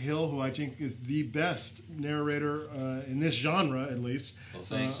always Dick Hill, who I think is the best narrator in this genre, at least. Well,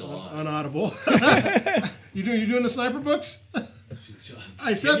 thanks a lot. On Audible. You doing the sniper books?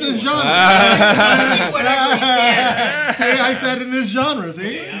 I said this genre. I said in this genre.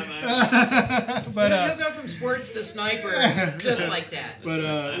 See, but he'll go from sports to sniper just like that. But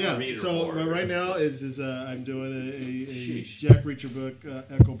So right now I'm doing a Jack Reacher book,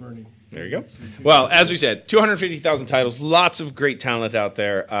 Echo Burning. There you go. Well, as we said, 250,000 titles, lots of great talent out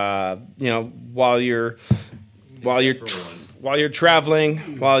there. While you're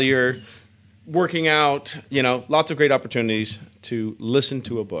traveling, while you're working out, lots of great opportunities to listen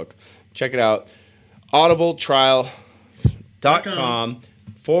to a book. Check it out.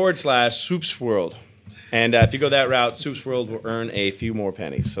 audibletrial.com/SwoopsWorld. And if you go that route, Swoops World will earn a few more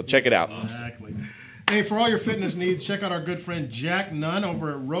pennies. So check it out. Exactly. Hey, for all your fitness needs, check out our good friend Jack Nunn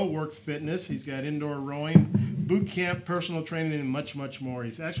over at Rowworks Fitness. He's got indoor rowing, boot camp, personal training, and much, much more.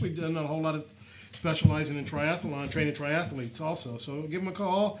 He's actually done a whole lot of specializing in triathlon, training triathletes also. So give him a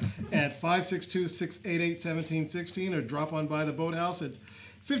call at 562-688-1716 or drop on by the Boathouse at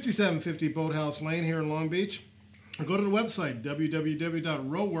 5750 Boathouse Lane here in Long Beach. Or go to the website,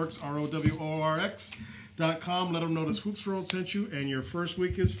 www.rowworks.com. Let them know the Swoops World sent you, and your first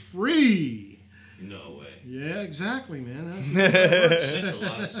week is free. No way. Yeah, exactly, man. That's a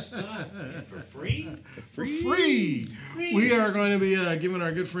lot of stuff, man. For free? For free. We are going to be giving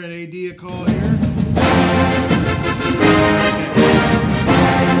our good friend AD a call here.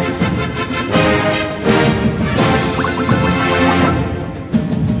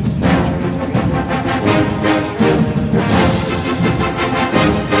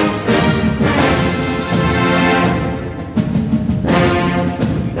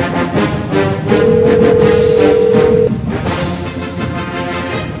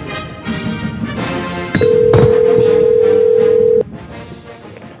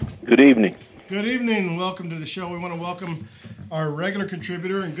 Good evening. Welcome to the show. We want to welcome our regular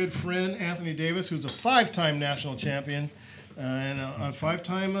contributor and good friend, Anthony Davis, who's a 5-time national champion and a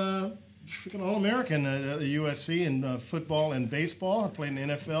 5-time freaking All-American at USC in football and baseball. I played in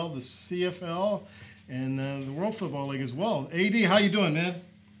the NFL, the CFL, and the World Football League as well. AD, how you doing, man?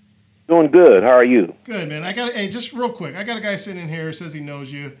 Doing good. How are you? Good, man. Just real quick. I got a guy sitting in here who says he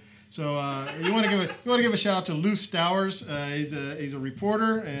knows you. So you want to give a shout out to Lou Stowers. He's a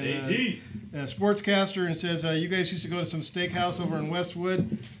reporter and a sportscaster, and says you guys used to go to some steakhouse over in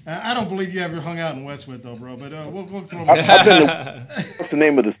Westwood. I don't believe you ever hung out in Westwood though, bro. But we'll throw. What's the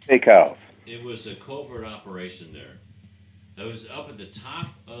name of the steakhouse? It was a covert operation there. It was up at the top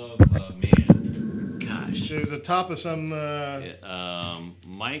of gosh. It was the top of some.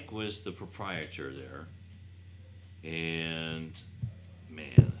 Mike was the proprietor there, and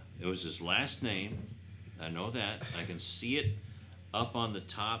man. It was his last name. I know that. I can see it up on the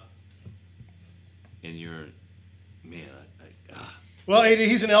top. And Well, AD,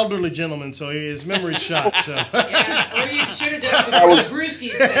 he's an elderly gentleman, so his memory's shot. So. Yeah, or you should have done it with the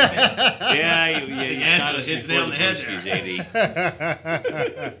Brewskis segment. Yeah, you got us before the Brewskis,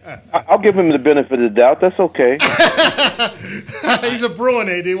 AD. I'll give him the benefit of the doubt. That's okay. He's a Bruin,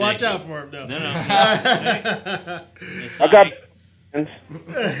 AD. Watch out for him, though. No. I got...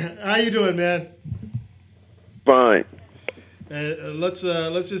 How you doing, man? Fine. Let's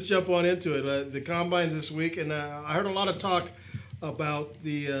just jump on into it. The combine this week, and I heard a lot of talk about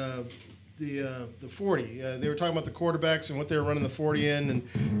the 40. They were talking about the quarterbacks and what they were running the 40 in,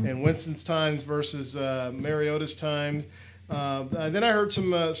 and Winston's times versus Mariota's times. Then I heard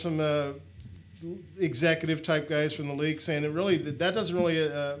some executive type guys from the league saying that doesn't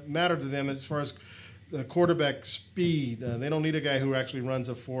really matter to them as far as the quarterback speed. They don't need a guy who actually runs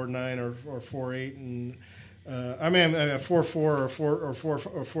a 4.9 or 4.8 and a 4.4 or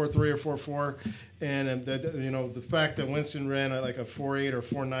 4.3 or 4.4, and the fact that Winston ran like a 4.8 or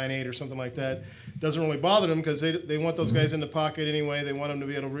 4.98 or something like that doesn't really bother them because they want those guys in the pocket anyway. They want them to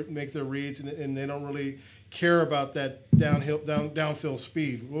be able to make their reads, and they don't really care about that downfield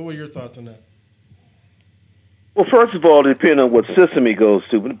speed. What were your thoughts on that? Well, first of all, depending on what system he goes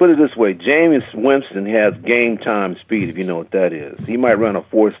to, but put it this way, Jameis Winston has game time speed, if you know what that is. He might run a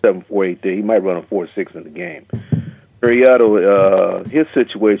 4.7, 4.8 there. He might run a 4.6 in the game. Mariota, his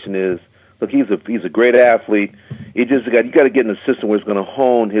situation is, look, he's a great athlete. You got to get in a system where it's going to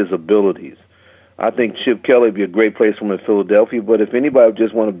hone his abilities. I think Chip Kelly would be a great place for him in Philadelphia, but if anybody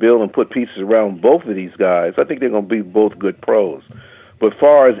just want to build and put pieces around both of these guys, I think they're going to be both good pros. But as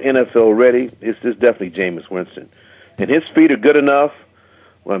far as NFL ready, it's definitely Jameis Winston. And his feet are good enough.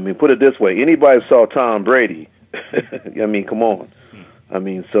 Well, put it this way. Anybody saw Tom Brady, come on.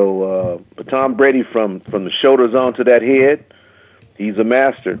 But Tom Brady from the shoulders on to that head, he's a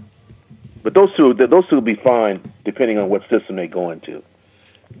master. But those two will be fine depending on what system they go into.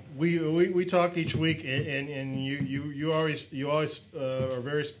 We talk each week, and you always are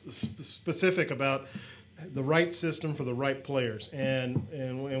very specific about the right system for the right players, and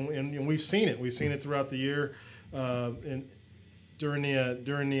we've seen it. We've seen it throughout the year, during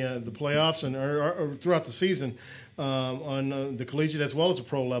the playoffs and or throughout the season, on the collegiate as well as the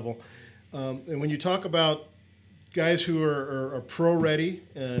pro level. And when you talk about guys who are pro ready,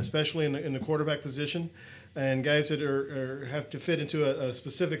 especially in the quarterback position, and guys that have to fit into a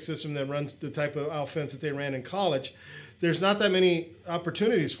specific system that runs the type of offense that they ran in college, there's not that many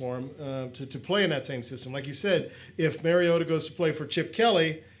opportunities for him to play in that same system. Like you said, if Mariota goes to play for Chip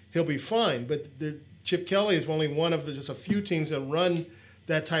Kelly, he'll be fine. But Chip Kelly is only one of just a few teams that run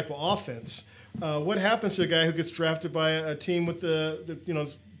that type of offense. What happens to a guy who gets drafted by a team with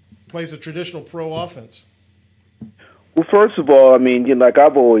plays a traditional pro offense? Well, first of all, like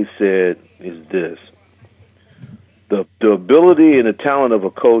I've always said, is this. The ability and the talent of a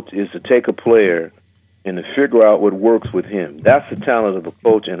coach is to take a player and to figure out what works with him. That's the talent of a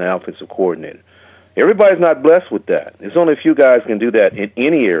coach and an offensive coordinator. Everybody's not blessed with that. There's only a few guys can do that in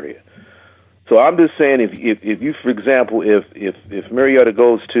any area. So I'm just saying, if you, for example, if Mariota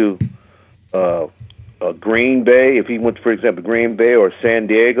goes to Green Bay, if he went, for example, Green Bay or San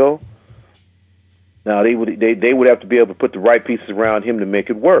Diego, now they would have to be able to put the right pieces around him to make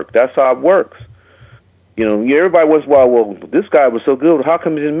it work. That's how it works. Everybody was, well, this guy was so good. How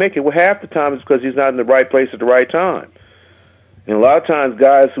come he didn't make it? Well, half the time it's because he's not in the right place at the right time. And a lot of times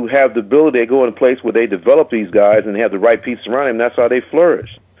guys who have the ability, they go in a place where they develop these guys and they have the right pieces around him. That's how they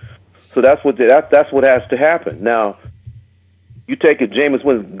flourish. So that's what has to happen. Now, you take it, Jameis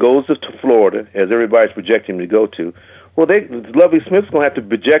Winston goes to Florida, as everybody's projecting him to go to. Well, Lovie Smith's going to have to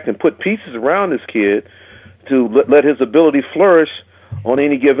project and put pieces around this kid to let his ability flourish on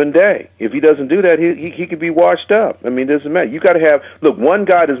any given day. If he doesn't do that, he could be washed up. I mean, it doesn't matter. You got to have one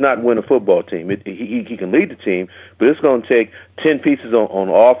guy does not win a football team. He can lead the team, but it's going to take 10 pieces on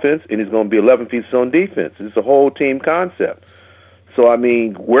offense, and it's going to be 11 pieces on defense. It's a whole team concept. So I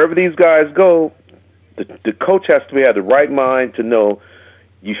mean, wherever these guys go, the coach has to have the right mind to know.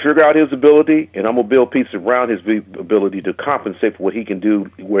 You figure out his ability, and I'm going to build pieces around his ability to compensate for what he can do,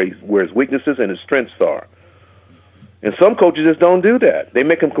 where his weaknesses and his strengths are. And some coaches just don't do that. They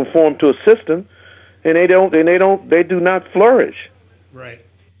make them conform to a system, and they do not flourish. Right.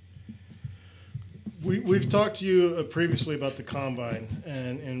 We've talked to you previously about the combine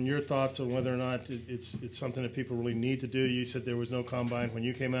and your thoughts on whether or not it's something that people really need to do. You said there was no combine when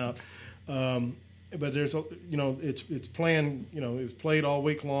you came out. But there's, it's playing, it was played all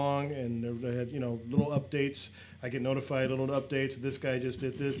week long, and they had, little updates. I get notified, little updates. This guy just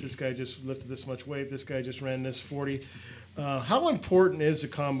did this guy just lifted this much weight, this guy just ran this 40. How important is the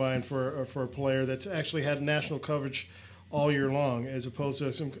combine for a player that's actually had national coverage all year long, as opposed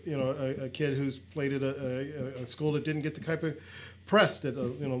to some, a kid who's played at a school that didn't get the type of press that,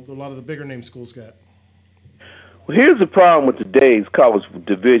 a lot of the bigger name schools got? Well, here's the problem with today's college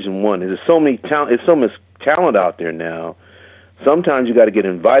Division I. There's so much talent out there now. Sometimes you got to get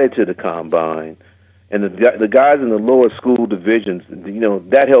invited to the combine, and the guys in the lower school divisions,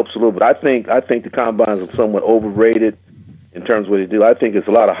 that helps a little bit. I think the combines are somewhat overrated in terms of what they do. I think it's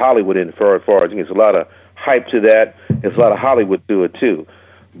a lot of Hollywood in it as far as it's a lot of hype to that. There's a lot of Hollywood to it too.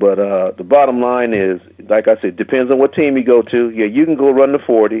 But the bottom line is, like I said, depends on what team you go to. Yeah, you can go run the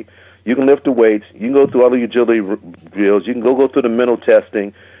 40. You can lift the weights. You can go through all the agility drills. You can go through the mental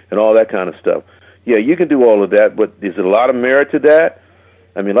testing and all that kind of stuff. Yeah, you can do all of that, but is it a lot of merit to that?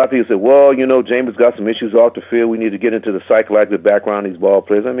 I mean, a lot of people say, well, James has got some issues off the field. We need to get into the psychological background of these ball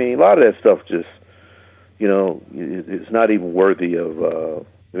players. I mean, a lot of that stuff just, it's not even worthy of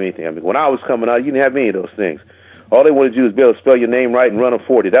anything. I mean, when I was coming out, you didn't have any of those things. All they wanted to do was be able to spell your name right and run a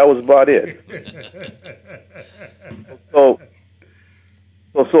 40. That was about it. So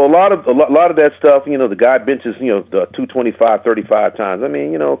a lot of that stuff, the guy benches, the 225, 35 times. I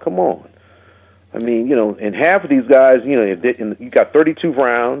mean, come on. I mean, and half of these guys, you got 32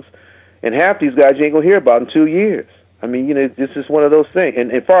 rounds, and half these guys you ain't gonna hear about in 2 years. I mean, it's just one of those things.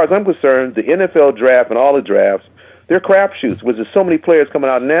 And as far as I'm concerned, the NFL draft and all the drafts, they're crapshoots. Which there's so many players coming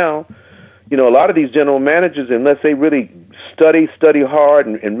out now. A lot of these general managers, unless they really study hard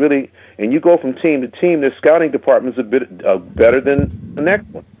and really. And you go from team to team, their scouting departments are better than the next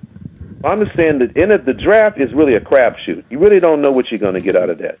one. I'm just saying that the draft is really a crapshoot. You really don't know what you're going to get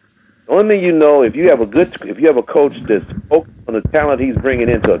out of that. The only thing you know, if you have a coach that's focused on the talent he's bringing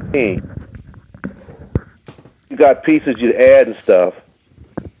into a team, you got pieces you add and stuff.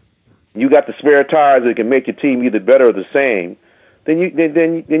 You got the spare tires that can make your team either better or the same. Then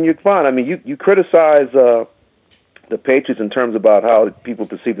you're fine. I mean, you criticize the Patriots in terms about how people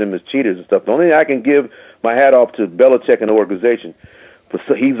perceive them as cheaters and stuff. The only thing I can give my hat off to Belichick and the organization,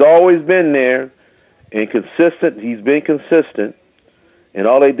 he's always been there and consistent. He's been consistent, and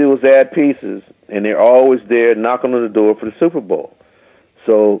all they do is add pieces, and they're always there knocking on the door for the Super Bowl.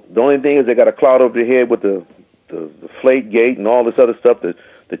 So the only thing is they got a cloud over their head with the flake gate and all this other stuff, the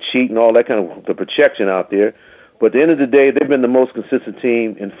cheat and all that kind of the projection out there. But at the end of the day, they've been the most consistent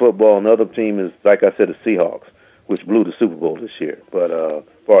team in football, and the other team is, like I said, the Seahawks, which blew the Super Bowl this year, but as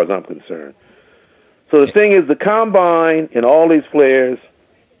far as I'm concerned. So the thing is, the combine and all these players,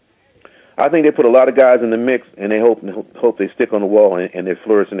 I think they put a lot of guys in the mix, and they hope they stick on the wall and they're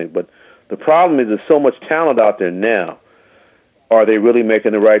flourishing it. But the problem is there's so much talent out there now. Are they really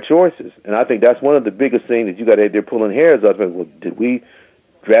making the right choices? And I think that's one of the biggest things that you got. They're pulling hairs out. Well, did we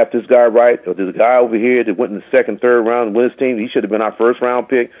draft this guy right? Or did the guy over here that went in the second, third round win his team, he should have been our first-round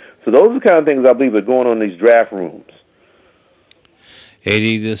pick? So those are the kind of things I believe are going on in these draft rooms.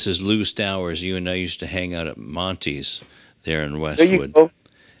 Eddie, this is Lou Stowers. You and I used to hang out at Monty's there in Westwood. There you go.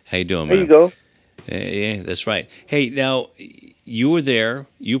 How you doing, man? There you go. Yeah, that's right. Hey, now, you were there.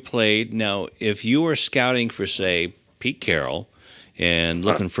 You played. Now, if you were scouting for, say, Pete Carroll and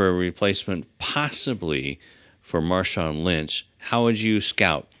looking for a replacement possibly for Marshawn Lynch, how would you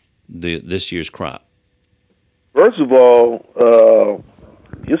scout this year's crop? First of all,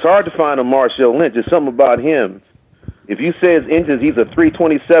 it's hard to find a Marshawn Lynch. There's something about him. If you say his engine, he's a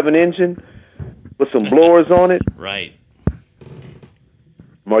 327 engine with some blowers on it. Right.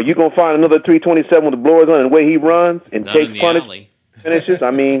 Are you going to find another 327 with the blowers on it and the way he runs and takes finishes?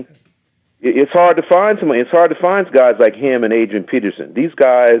 I mean, it's hard to find somebody. It's hard to find guys like him and Adrian Peterson. These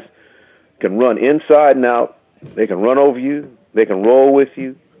guys can run inside and out. They can run over you. They can roll with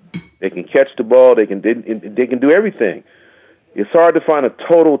you. They can catch the ball. They can do everything. it's hard to find a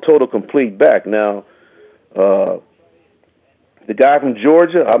total complete back. Now, the guy from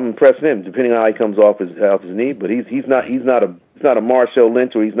Georgia, I'm impressed with him, depending on how he comes off his knee. But he's not a Marshall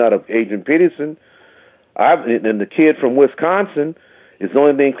Lynch or he's not a Adrian Peterson. And the kid from Wisconsin is the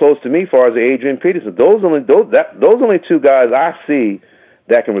only thing close to me as far as Adrian Peterson. Those only two guys I see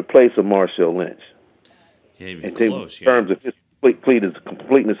that can replace a Marshall Lynch. Yeah, even in close. terms of his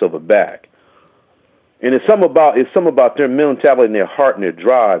completeness of a back. And it's something about their mentality and their heart and their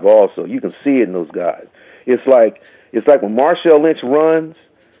drive also. You can see it in those guys. It's like when Marshall Lynch runs,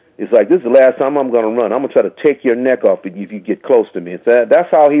 it's like, this is the last time I'm going to run. I'm going to try to take your neck off if you get close to me. That's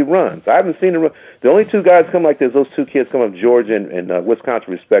how he runs. I haven't seen him run. The only two guys come like this, those two kids come from Georgia and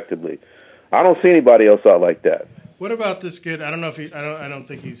Wisconsin, respectively. I don't see anybody else out like that. What about this kid? I don't know if I don't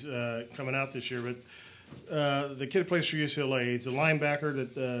think he's coming out this year, but the kid plays for UCLA. He's a linebacker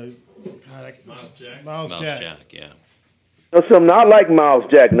that Miles Jack. Yeah. So not like Miles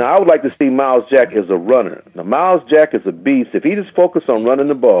Jack. Now, I would like to see Miles Jack as a runner. Now, Miles Jack is a beast. If he just focus on running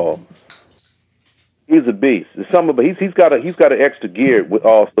the ball, he's a beast. He's got an extra gear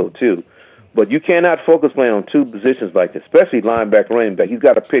also too. But you cannot focus playing on two positions like this, especially linebacker, running back. He's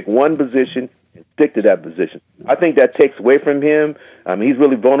got to pick one position and stick to that position. I think that takes away from him. I mean, he's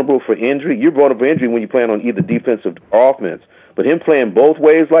really vulnerable for injury. You're vulnerable for injury when you're playing on either defensive or offense. But him playing both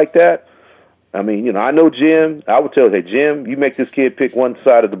ways like that, I mean, I know Jim. I would tell you, hey, Jim, you make this kid pick one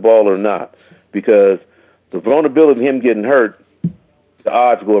side of the ball or not, because the vulnerability of him getting hurt, the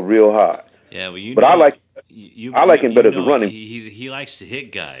odds go up real high. Yeah, well, but I like him better as a running. He likes to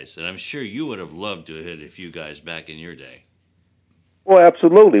hit guys, and I'm sure you would have loved to have hit a few guys back in your day. Well,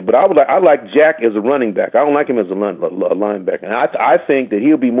 absolutely, but I like Jack as a running back. I don't like him as a linebacker. And I think that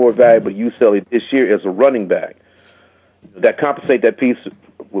he'll be more valuable to UCLA this year as a running back. That compensate that piece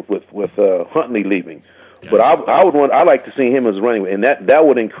with Huntley leaving. Gotcha. But I like to see him as running, and that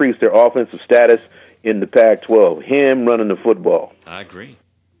would increase their offensive status in the Pac-12. Him running the football. I agree.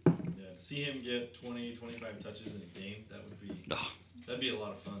 Yeah, to see him get 20, 25 touches in a game, that'd be a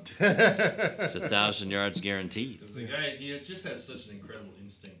lot of fun. It's 1,000 yards guaranteed. The guy, he just has such an incredible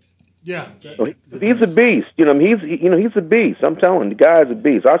instinct. Yeah, he's a beast. He's a beast. I'm telling you, the guy's a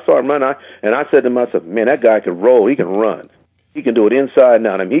beast. I saw him run, and I said to myself, man, that guy can roll. He can run. He can do it inside and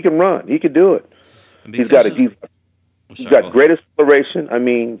out. I mean, he can run. He can do it. He's got great acceleration. I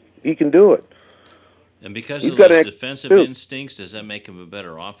mean, he can do it. And because of those defensive instincts, does that make him a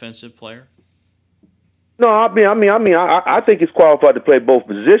better offensive player? No, I think he's qualified to play both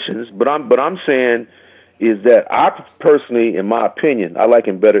positions. But I'm saying is that I personally, in my opinion, I like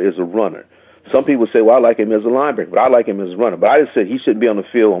him better as a runner. Some people say, well, I like him as a linebacker, but I like him as a runner. But I just said he shouldn't be on the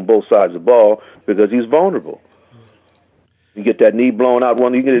field on both sides of the ball because he's vulnerable. You get that knee blown out,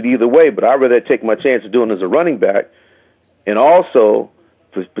 you get it either way, but I'd rather take my chance of doing it as a running back and also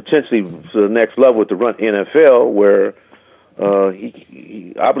potentially to the next level with the run NFL where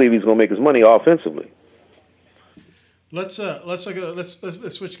I believe he's going to make his money offensively. Let's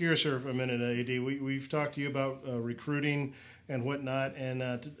switch gears here for a minute, AD. We've talked to you about recruiting and whatnot, and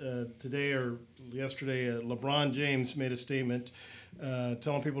today or yesterday, LeBron James made a statement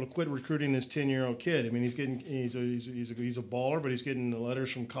telling people to quit recruiting this 10-year-old kid. I mean, he's a baller, but he's getting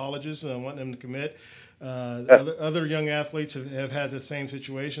letters from colleges wanting him to commit. Other young athletes have had the same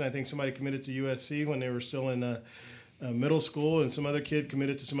situation. I think somebody committed to USC when they were still in middle school, and some other kid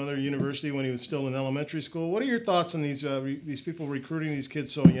committed to some other university when he was still in elementary school. What are your thoughts on these people recruiting these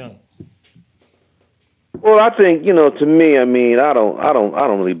kids so young? Well, I think to me, I mean, I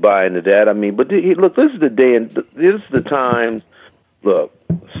don't really buy into that. I mean, but look, this is the day and this is the time. Look,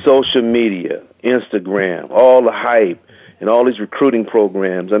 social media, Instagram, all the hype, and all these recruiting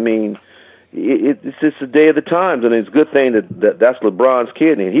programs. I mean, it's just the day of the times, and it's a good thing that's LeBron's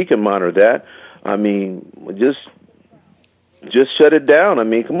kid, and he can monitor that. I mean, just shut it down. I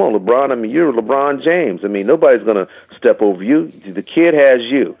mean, come on, LeBron. I mean, you're LeBron James. I mean, nobody's going to step over you. The kid has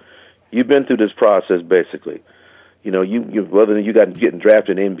you. You've been through this process, basically. You whether you got getting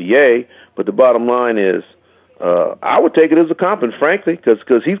drafted in the NBA, but the bottom line is, I would take it as a compliment, frankly,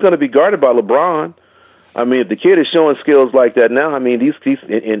 because he's going to be guarded by LeBron. I mean, if the kid is showing skills like that now, I mean, the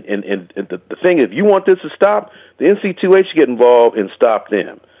thing is, if you want this to stop, the NCAA should get involved and stop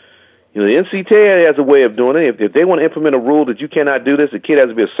them. The NCAA has a way of doing it. If they want to implement a rule that you cannot do this, the kid has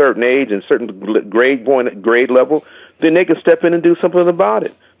to be a certain age and certain grade level, then they can step in and do something about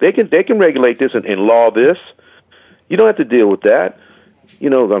it. They can regulate this and law this. You don't have to deal with that. I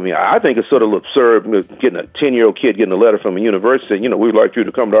mean, I think it's sort of absurd getting a 10-year-old kid getting a letter from a university saying, we'd like you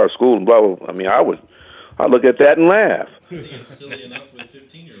to come to our school and blah, blah, blah. I mean, I look at that and laugh. I think it's silly enough with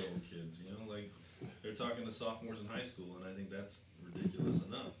 15-year-old kids, They're talking to sophomores in high school, and I think that's ridiculous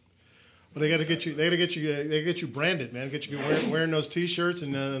enough. But they got to get you. They got to get you branded, man. Get you wearing those T-shirts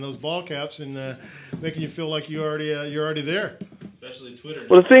and those ball caps, and making you feel like you're already there. Especially Twitter.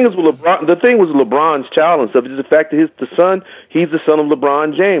 Well, the thing is with LeBron. The thing with LeBron's child and stuff is the fact that he's the son of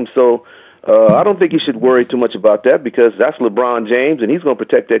LeBron James. So I don't think you should worry too much about that because that's LeBron James, and he's going to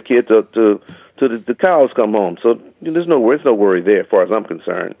protect that kid to the cows come home. So there's no worry there, as far as I'm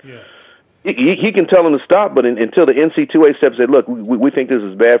concerned. Yeah. He can tell them to stop, but until the NC2A steps and say, look, we think this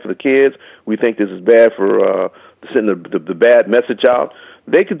is bad for the kids, we think this is bad for sending the bad message out,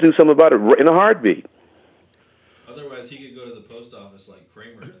 they could do something about it in a heartbeat. Otherwise, he could go to the post office like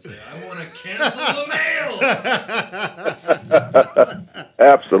Kramer and say, I want to cancel the mail!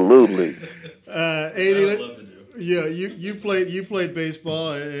 Absolutely. AD, I'd love to do. Yeah, you played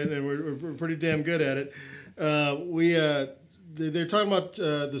baseball, and we're pretty damn good at it. They're talking about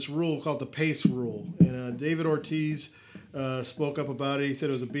this rule called the pace rule, and David Ortiz spoke up about it. He said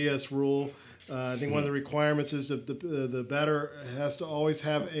it was a BS rule. I think one of the requirements is that the batter has to always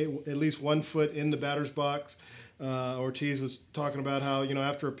have at least 1 foot in the batter's box. Ortiz was talking about how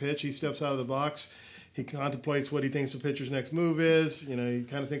after a pitch he steps out of the box, he contemplates what he thinks the pitcher's next move is. He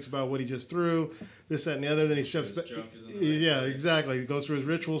kind of thinks about what he just threw, this, that, and the other. Then he steps back. Yeah, exactly. He goes through his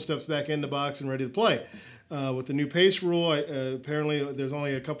ritual, steps back in the box, and ready to play. With the new pace rule, apparently there's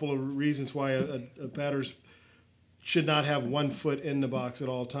only a couple of reasons why a batters should not have 1 foot in the box at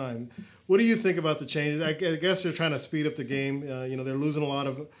all time. What do you think about the changes? I guess they're trying to speed up the game. They're losing a lot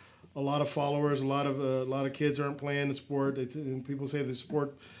of followers. A lot of kids aren't playing the sport. And people say the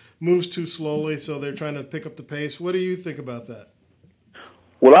sport moves too slowly, so they're trying to pick up the pace. What do you think about that?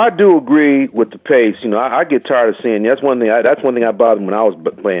 Well, I do agree with the pace. I get tired of seeing that's one thing. That's one thing I bothered me when I was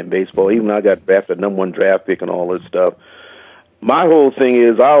playing baseball. Even when I got drafted, #1 draft pick, and all this stuff. My whole thing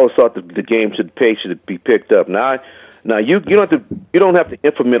is, I always thought that the pace should be picked up. Now you don't have to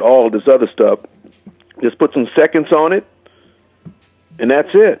implement all of this other stuff. Just put some seconds on it, and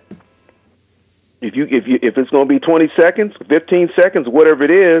that's it. If it's going to be 20 seconds, 15 seconds, whatever it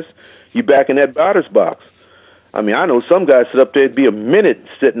is, you back in that batter's box. I mean, I know some guys sit up there, it'd be a minute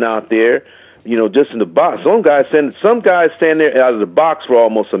sitting out there, just in the box. Some guys stand there out of the box for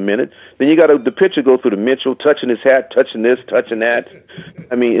almost a minute. Then you got the pitcher go through the Mitchell, touching his hat, touching this, touching that.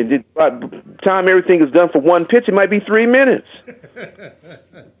 I mean, by the time everything is done for one pitch, it might be 3 minutes.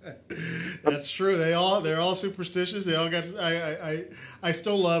 That's true. They're all superstitious. They all got. I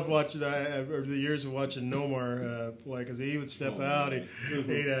still love watching over the years of watching Nomar play because he would step out. He'd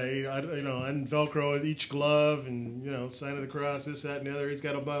Velcro each glove and sign of the cross, this, that, and the other. He's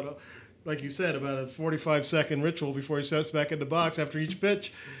got about, like you said, about a 45-second ritual before he steps back in the box after each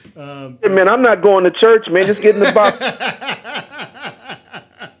pitch. Hey, man, I'm not going to church, man. Just get in the box.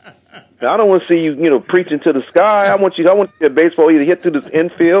 I don't want to see you, preaching to the sky. I want you a baseball either hit through the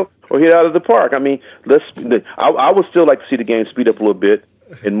infield or hit out of the park. I mean, I would still like to see the game speed up a little bit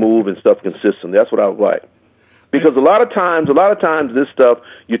and move and stuff consistently. That's what I would like. Because a lot of times, this stuff,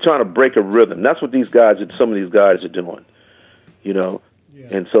 you're trying to break a rhythm. That's what some of these guys are doing, Yeah.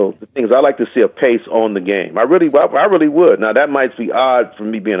 And so the thing is, I like to see a pace on the game. I really would. Now that might be odd for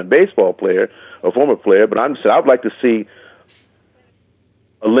me being a baseball player, a former player, but I'd like to see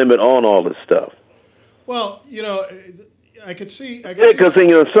a limit on all this stuff. Well, I could see. Because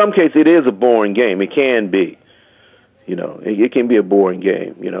in some cases it is a boring game. It can be. It can be a boring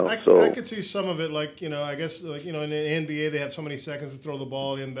game. I could see some of it, like I guess, like in the NBA they have so many seconds to throw the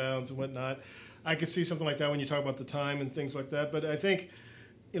ball inbounds and whatnot. I could see something like that when you talk about the time and things like that. But I think,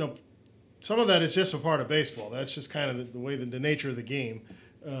 some of that is just a part of baseball. That's just kind of the way the nature of the game.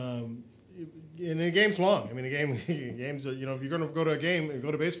 And the game's long. I mean, games. If you're going to go to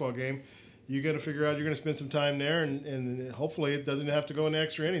a baseball game, you got to figure out you're going to spend some time there, and hopefully it doesn't have to go into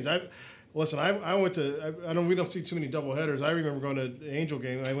extra innings. I went to. We don't see too many doubleheaders. I remember going to an Angel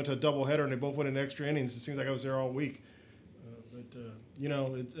game. I went to a doubleheader, and they both went into extra innings. It seems like I was there all week.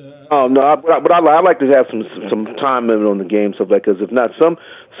 Oh no! But I like to have some time limit on the game, stuff like, because if not, some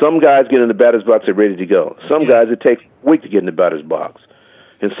guys get in the batter's box, they're ready to go. Some guys it takes a week to get in the batter's box.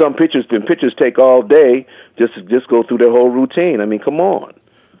 And some pitchers take all day just go through their whole routine. I mean, come on.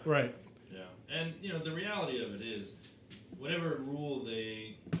 Right. Yeah. And, the reality of it is, whatever rule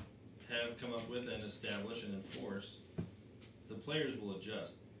they have come up with and establish and enforce, the players will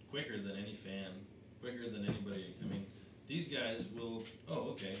adjust quicker than any fan, quicker than anybody. I mean, these guys will,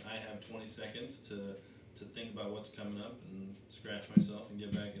 okay, I have 20 seconds to think about what's coming up and scratch myself and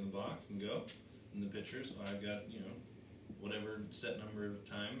get back in the box and go. And the pitchers, I've got, whatever set number of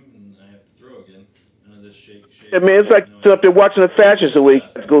time, and I have to throw again. I mean, it's like sitting up there watching a fashion show where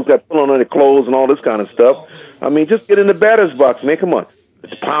girls got put on their clothes and all this kind of stuff. I mean, just get in the batter's box, man. Come on.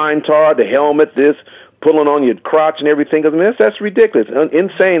 The pine tar, the helmet, this, pulling on your crotch and everything. I mean, that's ridiculous.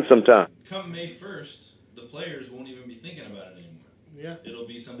 Insane sometimes. Come May 1st, the players won't even be thinking about it anymore. Yeah. It'll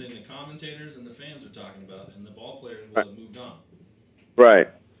be something the commentators and the fans are talking about, and the ball players will have moved on. Right.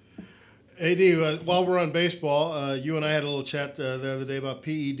 AD, while we're on baseball, you and I had a little chat the other day about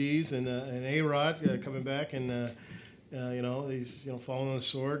PEDs and A-Rod coming back, and he's falling on the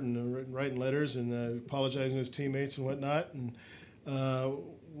sword and writing letters and apologizing to his teammates and whatnot. And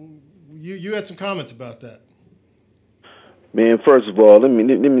you had some comments about that. Man, first of all, let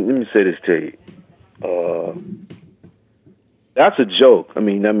me say this to you. That's a joke.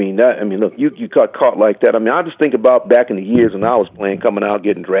 Look, you got caught like that. I mean, I just think about back in the years when I was playing, coming out,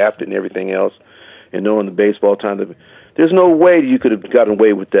 getting drafted, and everything else, and knowing the baseball time. There's no way you could have gotten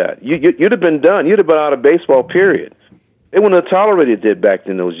away with that. You'd have been done. You'd have been out of baseball. Period. They wouldn't have tolerated it back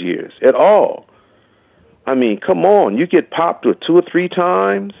in those years at all. I mean, come on. You get popped 2 or 3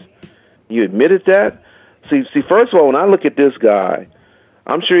 times. You admitted that. See. First of all, when I look at this guy,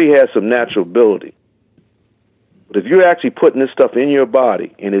 I'm sure he has some natural ability. But if you're actually putting this stuff in your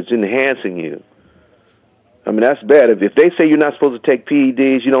body and it's enhancing you, I mean, that's bad. If they say you're not supposed to take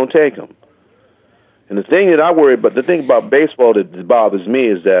PEDs, you don't take them. And the thing that I worry about, the thing about baseball that bothers me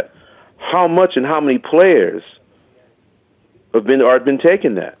is that how much and how many players have been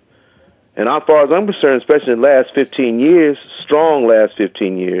taking that. And as far as I'm concerned, especially in the last 15 years, strong last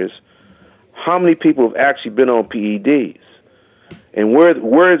 15 years, how many people have actually been on PEDs? And what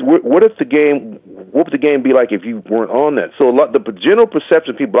would the game be like if you weren't on that? So the general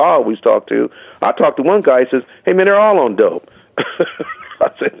perception people I always talk to, I talked to one guy who says, "Hey man, they're all on dope." I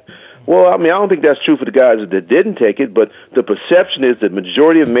said, "Well, I mean, I don't think that's true for the guys that didn't take it, but the perception is that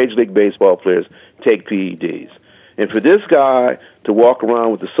majority of Major League Baseball players take PEDs." And for this guy to walk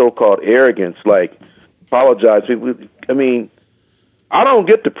around with the so-called arrogance, like apologize, I mean, I don't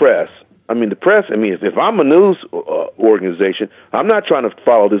get the press. I mean, the press, if I'm a news organization, I'm not trying to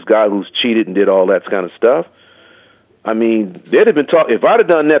follow this guy who's cheated and did all that kind of stuff. I mean, they'd have been talking, if I'd have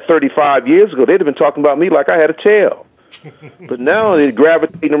done that 35 years ago, they'd have been talking about me like I had a tail. But now they're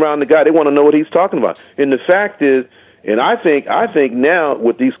gravitating around the guy. They want to know what he's talking about. And the fact is, and I think now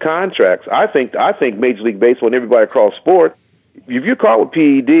with these contracts, I think Major League Baseball and everybody across sport, if you're caught with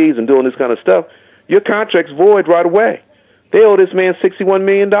PEDs and doing this kind of stuff, your contract's void right away. They owe this man $61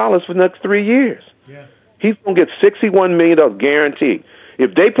 million for the next 3 years. Yeah. He's going to get $61 million guaranteed.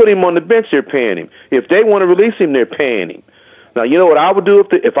 If they put him on the bench, they're paying him. If they want to release him, they're paying him. Now, you know what I would do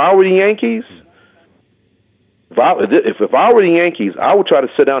if I were the Yankees? If I were the Yankees, I would try to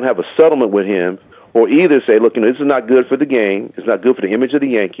sit down and have a settlement with him, or either say, look, this is not good for the game. It's not good for the image of the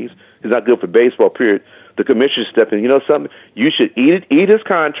Yankees. It's not good for baseball, period. The commissioner step in. You know something? You should eat his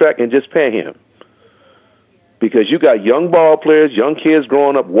contract and just pay him. Because you got young ball players, young kids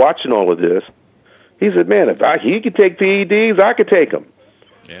growing up watching all of this. He said, man, if he could take PEDs, I could take them.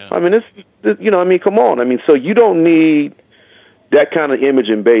 Yeah. I mean, come on. I mean, so you don't need that kind of image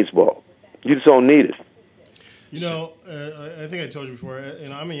in baseball. You just don't need it. You know, I think I told you before,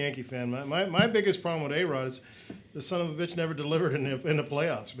 I'm a Yankee fan. My biggest problem with A-Rod is the son of a bitch never delivered in the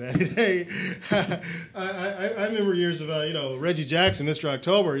playoffs, man. I remember years of, Reggie Jackson, Mr.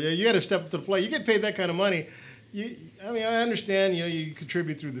 October. You got to step up to the plate. You get paid that kind of money. I understand, you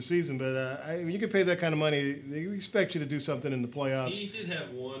contribute through the season, but when you get paid that kind of money, they expect you to do something in the playoffs. He did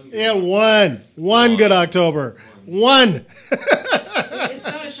have one. Yeah, one good October. One. It's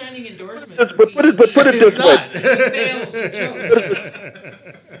not a shining endorsement. But put it this way.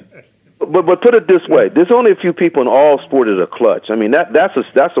 But put it this way: there's only a few people in all sport that are clutch. I mean, that's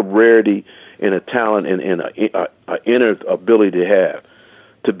a rarity and a talent and an inner ability to have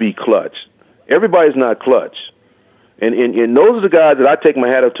to be clutch. Everybody's not clutch, and those are the guys that I take my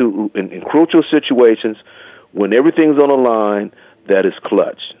hat up to in crucial situations when everything's on the line. That is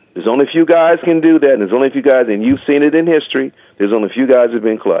clutch. There's only a few guys can do that, and there's only a few guys, and you've seen it in history. There's only a few guys who've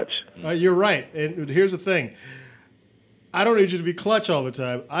been clutch. You're right, and here's the thing. I don't need you to be clutch all the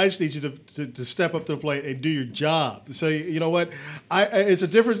time. I just need you to step up to the plate and do your job. So you know what? It's a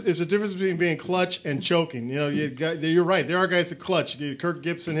difference. It's a difference between being clutch and choking. You're right. There are guys that clutch. Kirk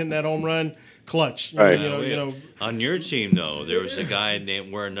Gibson hitting that home run, clutch. Right. On your team, though, there was a guy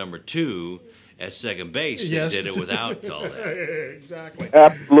named wearing number 2 at second base that did it without all that. Exactly.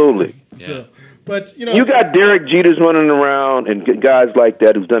 Absolutely. Yeah. So, but you got Derek Jeters running around and guys like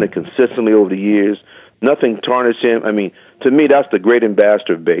that who've done it consistently over the years. Nothing tarnished him. I mean, to me, that's the great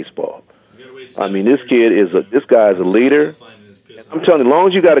ambassador of baseball. I mean, this guy is a leader. I'm telling you, as long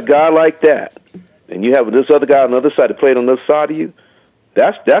as you got a guy like that and you have this other guy on the other side that played on the other side of you,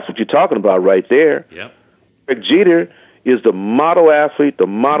 that's what you're talking about right there. Yep. Greg Jeter is the model athlete, the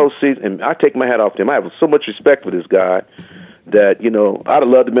model season, and I take my hat off to him. I have so much respect for this guy that, I'd have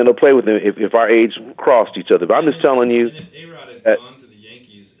loved to be able to play with him if our age crossed each other. But I'm just telling you. And if A-Rod had gone to the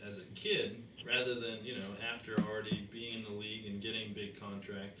Yankees as a kid, rather than, after already being in the league and getting big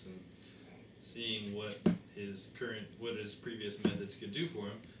contracts and seeing what his previous methods could do for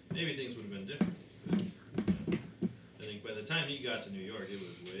him, maybe things would have been different. But, I think by the time he got to New York, it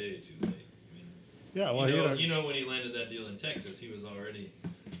was way too late. Yeah, well, when he landed that deal in Texas, he was already.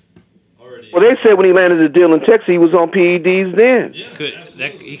 Well, they said when he landed the deal in Texas, he was on PEDs then. Yeah,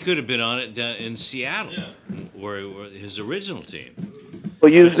 he could have been on it down in Seattle, where his original team.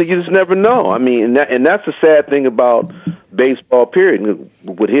 Well, you just never know. I mean, and that's the sad thing about baseball. Period.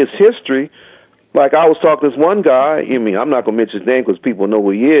 With his history, like I was talking to this one guy. I mean, I'm not going to mention his name because people know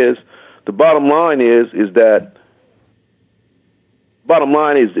who he is. The bottom line is that. Bottom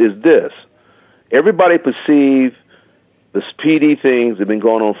line is this. Everybody perceives the PD things have been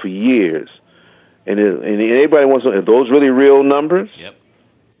going on for years. And everybody wants to know, are those really real numbers? Yep.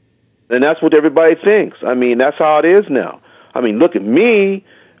 And that's what everybody thinks. I mean, that's how it is now. I mean, look at me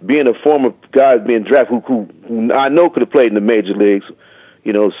being a former guy being drafted who I know could have played in the major leagues,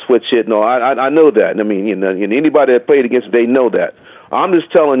 switch hit and all. I know that. I mean, and anybody that played against me, they know that. I'm just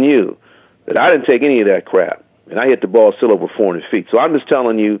telling you that I didn't take any of that crap. And I hit the ball still over 400 feet. So I'm just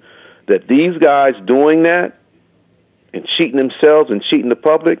telling you that these guys doing that and cheating themselves and cheating the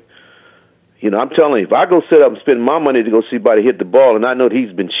public, I'm telling you, if I go sit up and spend my money to go see somebody hit the ball and I know that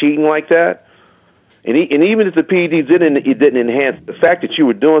he's been cheating like that, and even if the PEDs didn't enhance the fact that you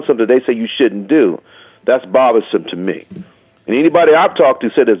were doing something they say you shouldn't do, that's bothersome to me. And anybody I've talked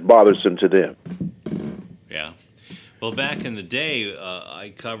to said it's bothersome to them. Yeah. Well, back in the day,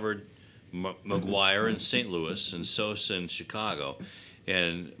 I covered McGuire in St. Louis and Sosa in Chicago.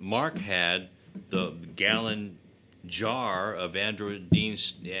 And Mark had the gallon jar of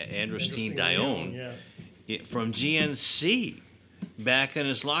androstenedione from GNC back in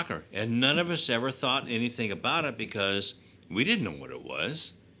his locker. And none of us ever thought anything about it because we didn't know what it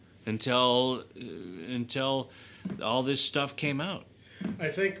was until all this stuff came out. I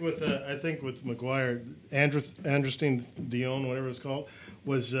think with McGuire, androstenedione, whatever it's called,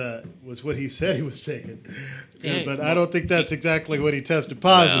 was what he said he was taking. Yeah, but I don't think that's exactly what he tested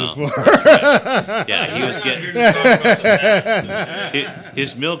positive for. That's right. Yeah, he was getting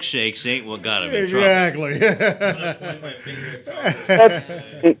his milkshakes ain't what got him in trouble. Exactly. And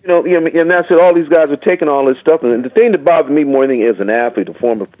that's it. All these guys are taking all this stuff, and the thing that bothered me more than anything as an athlete, a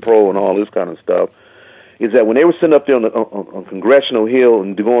former pro, and all this kind of stuff, is that when they were sitting up there on Congressional Hill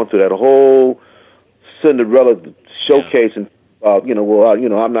and going through that whole Cinderella showcase and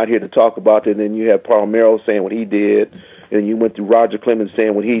I'm not here to talk about it. And then you have Palmeiro saying what he did, and you went through Roger Clemens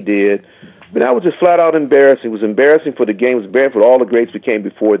saying what he did. But that was just flat out embarrassing. It was embarrassing for the game. It was embarrassing for all the greats that came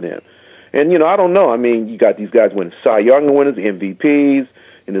before them. And I don't know. I mean, you got these guys winning Cy Young winners, MVPs,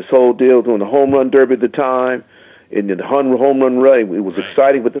 and this whole deal doing the home run derby at the time, and then the home run run. It was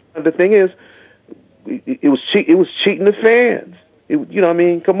exciting, but the thing is, it was cheating the fans.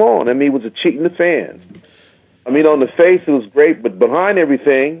 Come on. I mean, it was cheating the fans. I mean, on the face it was great, but behind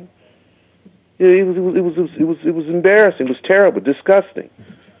everything, it was embarrassing. It was terrible, disgusting.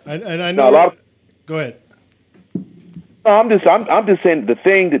 And I know. Now, a lot of, go ahead. No, I'm just saying the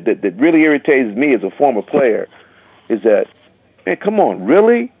thing that really irritates me as a former player is that, man, come on,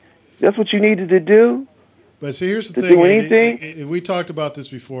 really? That's what you needed to do? But see, here's the to thing. Do anything? We talked about this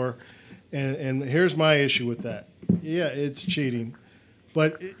before, and here's my issue with that. Yeah, it's cheating.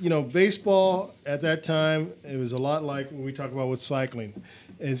 But, baseball at that time, it was a lot like what we talk about with cycling.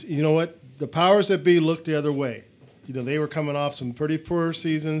 Is, what? The powers that be looked the other way. They were coming off some pretty poor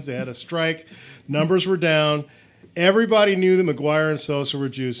seasons. They had a strike. Numbers were down. Everybody knew that McGuire and Sosa were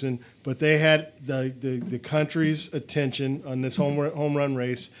juicing, but they had the country's attention on this home run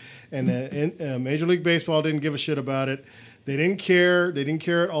race. And Major League Baseball didn't give a shit about it. They didn't care. They didn't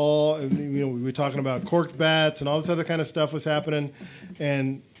care at all. We were talking about corked bats and all this other kind of stuff was happening,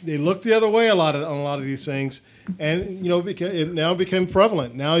 and they looked the other way on a lot of these things. And it now became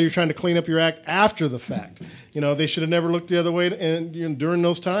prevalent. Now you're trying to clean up your act after the fact. They should have never looked the other way and during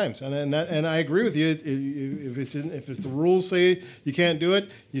those times. And I agree with you. If it's the rules say you can't do it,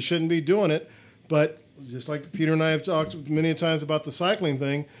 you shouldn't be doing it. But just like Peter and I have talked many times about the cycling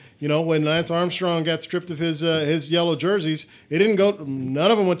thing, when Lance Armstrong got stripped of his yellow jerseys,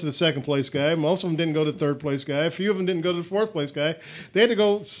 none of them went to the second place guy. Most of them didn't go to the third place guy. A few of them didn't go to the fourth place guy. They had to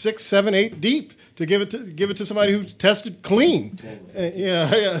go 6, 7, 8 deep to give it to somebody who tested clean.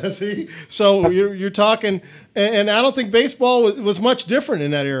 See? So you're talking, and I don't think baseball was much different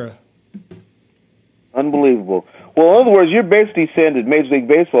in that era. Unbelievable. Well, in other words, you're basically saying that Major League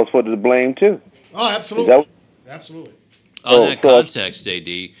Baseball is for the blame, too. Oh, absolutely. Absolutely. On that context, AD,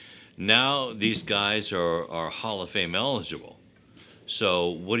 now these guys are Hall of Fame eligible. So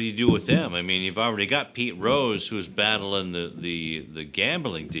what do you do with them? I mean, you've already got Pete Rose, who's battling the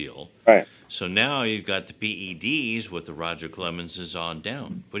gambling deal. Right. So now you've got the PEDs with the Roger Clemenses on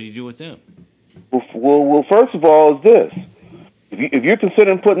down. What do you do with them? Well, first of all, is this. If you're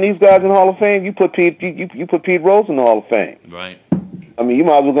considering putting these guys in the Hall of Fame, you put Pete Rose in the Hall of Fame. Right. I mean, you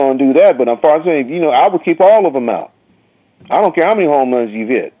might as well go and do that. But as far as saying, I would keep all of them out. I don't care how many home runs you've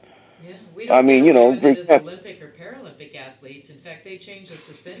hit. Yeah, we don't as Olympic or Paralympic athletes. In fact, they changed the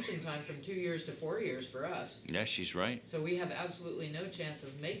suspension time from 2 years to 4 years for us. Yeah, she's right. So we have absolutely no chance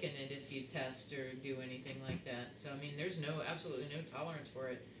of making it if you test or do anything like that. So I mean, there's absolutely no tolerance for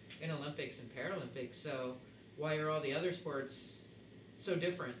it in Olympics and Paralympics. So why are all the other sports so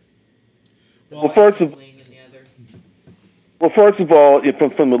different? Well, first of all,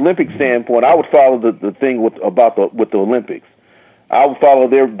 from the Olympic standpoint, I would follow the thing with the Olympics. I would follow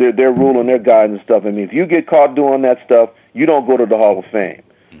their rule and their guidance and stuff. I mean, if you get caught doing that stuff, you don't go to the Hall of Fame.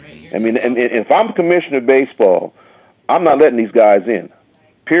 I mean, and if I'm commissioner of baseball, I'm not letting these guys in.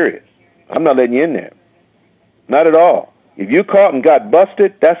 Period. I'm not letting you in there. Not at all. If you caught and got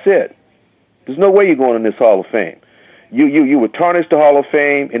busted, that's it. There's no way you're going in this Hall of Fame. You would tarnish the Hall of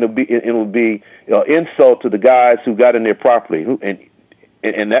Fame, and it'll be insult to the guys who got in there properly.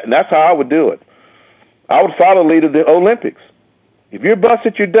 And that's how I would do it. I would follow the lead of the Olympics. If you're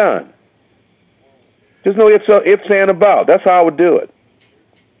busted, you're done. There's no ifs, and about. That's how I would do it.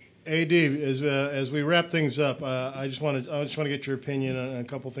 AD, as we wrap things up, I just want to get your opinion on a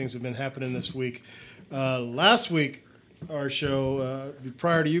couple things that have been happening this week. Last week, our show,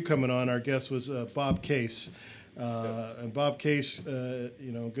 prior to you coming on, our guest was Bob Case. And Bob Case,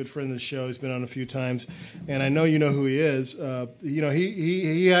 good friend of the show. He's been on a few times, and I know you know who he is.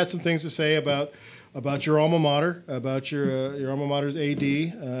 He had some things to say about your alma mater, about your alma mater's AD,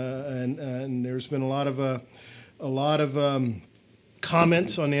 and there's been a lot of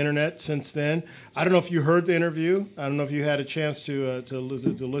comments on the internet since then. I don't know if you heard the interview. I don't know if you had a chance to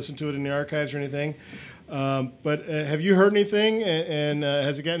listen to it in the archives or anything. But have you heard anything? And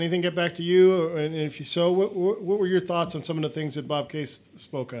has it got anything get back to you? And if so, what were your thoughts on some of the things that Bob Case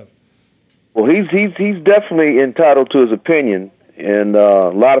spoke of? Well, he's definitely entitled to his opinion, and a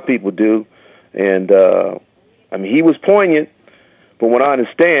lot of people do. And I mean, he was poignant, from what I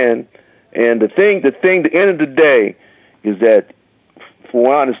understand. And the end of the day is that, from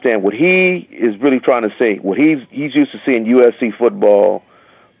what I understand, what he is really trying to say, what he's used to seeing USC football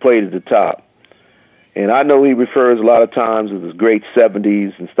played at the top. And I know he refers a lot of times to the great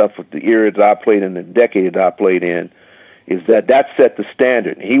 70s and stuff with the era that I played in, the decade that I played in, is that set the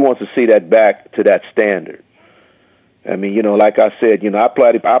standard. He wants to see that back to that standard. I mean, like I said, I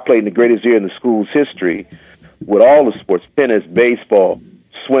played in the greatest year in the school's history with all the sports, tennis, baseball,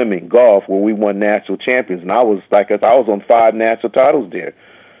 swimming, golf, where we won national champions. And I was on 5 national titles there,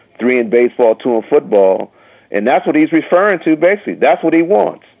 3 in baseball, 2 in football. And that's what he's referring to, basically. That's what he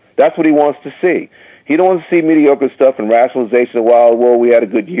wants. That's what he wants to see. He don't want to see mediocre stuff and rationalization. Well, we had a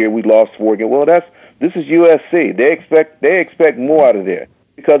good year, we lost 4 again. Well, this is USC. They expect more out of there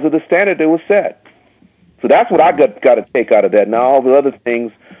because of the standard that was set. So that's what I got to take out of that. Now all the other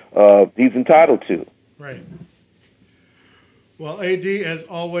things he's entitled to. Right. Well, AD, as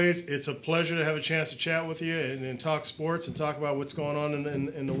always, it's a pleasure to have a chance to chat with you and talk sports and talk about what's going on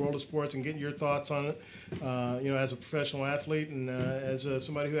in the world of sports and get your thoughts on it. As a professional athlete and as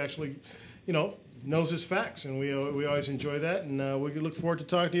somebody who actually, knows his facts, and we always enjoy that. And we look forward to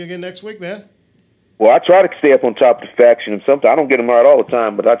talking to you again next week, man. Well, I try to stay up on top of the faction, and sometimes I don't get them right all the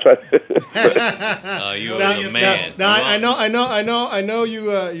time, but I try to. You're the man. Now, I know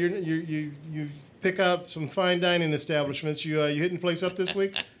you pick out some fine dining establishments. You hitting place up this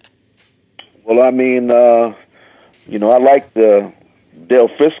week? Well, I mean, I like the Del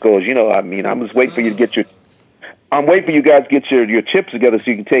Frisco's. I'm just waiting for you to get your. I'm waiting for you guys to get your chips together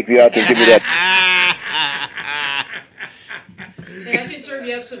so you can take me out there and give me that. Hey, I can serve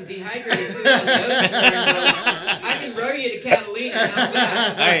you up some dehydrated food on those. I can row you to Catalina. How's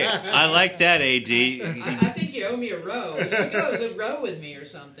that? Hey, I like that, AD. I think think you owe me a row. You should go to the row with me or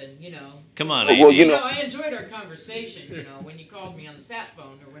something, you know. Come on, Well, Andy. you know- I enjoyed our conversation, you know, when you called me on the sat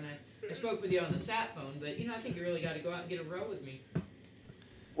phone or when I spoke with you on the sat phone. But, you know, I think you really got to go out and get a row with me.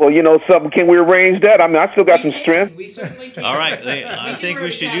 Well, you know something. Can we arrange that? I mean, I still got some strength. We certainly can. All right, I think we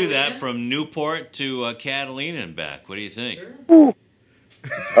row should do that Catalina. from Newport to Catalina and back. What do you think? Oh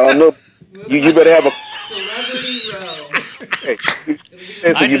no, you better have a. Celebrity row. Hey,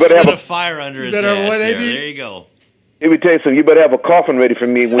 I you just better lit have a fire under his better have ass what, there. Andy? There you go. Let me tell you something. You better have a coffin ready for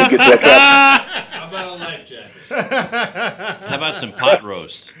me when we get to that. How about a life jacket? How about some pot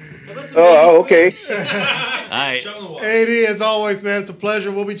roast? Oh, okay. All right. AD, as always, man, it's a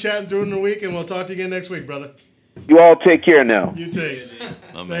pleasure. We'll be chatting through in the week, and we'll talk to you again next week, brother. You all take care now. You take.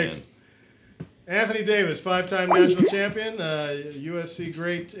 Oh, Thanks. man. Anthony Davis, 5-time national champion, USC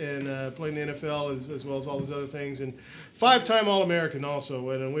great, and played in the NFL as well as all those other things, and 5-time All-American also.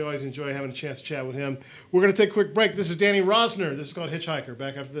 And we always enjoy having a chance to chat with him. We're going to take a quick break. This is Danny Rosner. This is called Hitchhiker.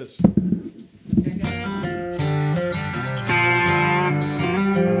 Back after this.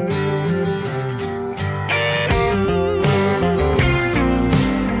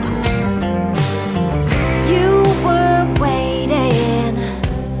 You were waiting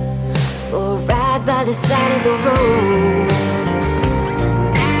for a ride by the side of the road.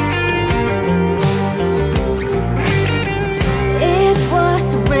 It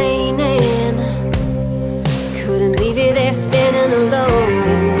was raining, couldn't leave you there standing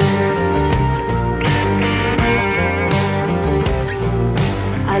alone.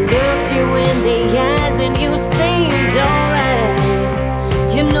 I looked you in the eyes and you seemed alright.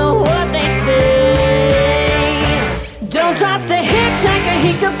 You know what they say. Don't trust a hitchhiker,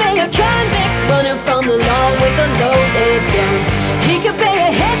 he could be a convict running from the law with a loaded gun. He could be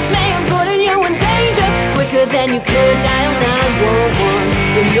a hitman putting you in danger quicker than you could dial 911.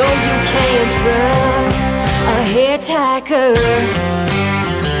 You know you can't trust a hitchhiker.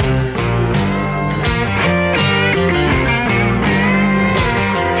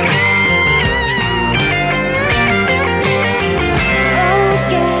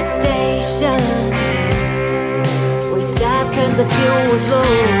 Cause the fuel was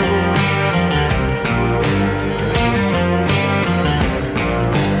low.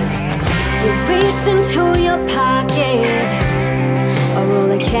 You reached into your pocket, a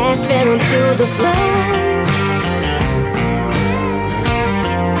roll of cash fell onto the floor.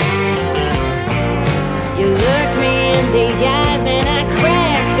 You looked me in the eyes and I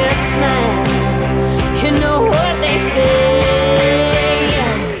cracked a smile. You know what they say.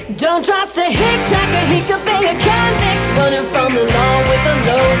 Don't trust a hitchhiker, he could be a convict running from the law with a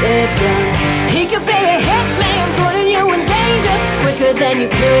loaded gun. He could be a hitman putting you in danger quicker than you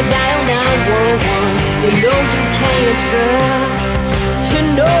could dial 911. You know you can't trust. You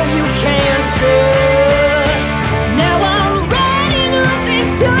know you can't trust. Now I'm riding up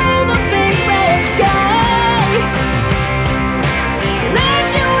into the big red sky.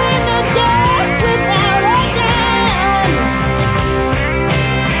 Left you in the dust without a dime.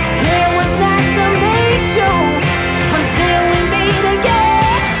 It was nice to meet you until we meet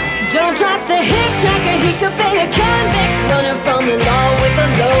again. Don't trust a hitchhiker, he could be a convict running from the law with a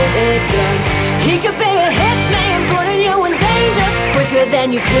loaded gun. He could be a hitman putting you in danger quicker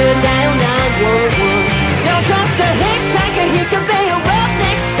than you could dial 911. Don't trust a hitchhiker, he could be a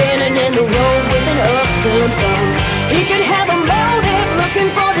roughneck standing in the road with an up-tempo. He could have a motive looking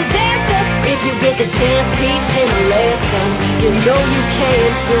for disaster. If you get the chance, teach him a lesson. You know you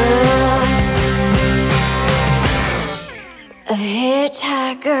can't trust a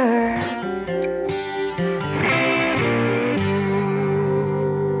hitchhiker.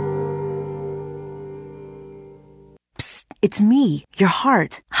 It's me, your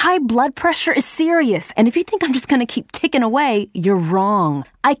heart. High blood pressure is serious, and if you think I'm just gonna keep ticking away, you're wrong.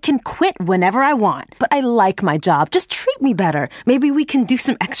 I can quit whenever I want, but I like my job. Just treat me better. Maybe we can do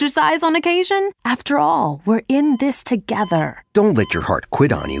some exercise on occasion? After all, we're in this together. Don't let your heart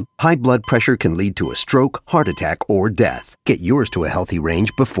quit on you. High blood pressure can lead to a stroke, heart attack, or death. Get yours to a healthy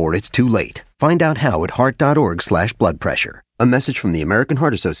range before it's too late. Find out how at heart.org/blood pressure. A message from the American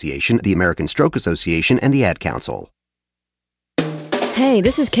Heart Association, the American Stroke Association, and the Ad Council. Hey,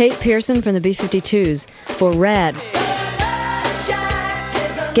 this is Kate Pearson from the B-52s for RAD.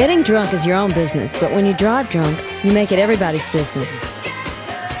 Getting drunk is your own business, but when you drive drunk, you make it everybody's business.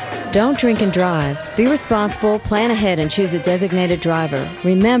 Don't drink and drive. Be responsible, plan ahead, and choose a designated driver.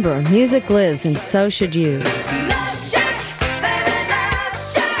 Remember, music lives, and so should you.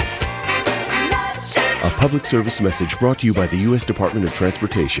 A public service message brought to you by the U.S. Department of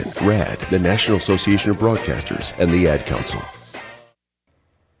Transportation, RAD, the National Association of Broadcasters, and the Ad Council.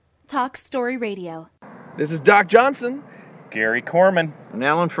 Talk Story Radio. This is Doc Johnson. Gary Corman. And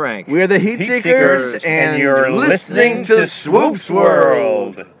Alan Frank. We're the Heat Seekers, and you're listening to Swoop's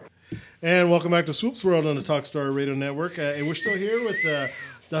World. And welcome back to Swoop's World on the Talk Story Radio Network. And we're still here with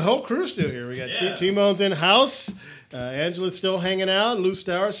the whole crew still here. We got T-Mone's in house. Angela's still hanging out. Lou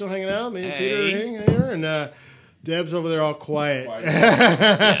Stower's still hanging out. Me and Peter are hanging here. And Deb's over there all quiet.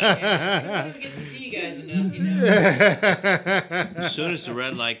 I don't get to see you guys enough, you know. As soon as the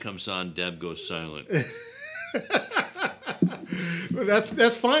red light comes on, Deb goes silent. Well,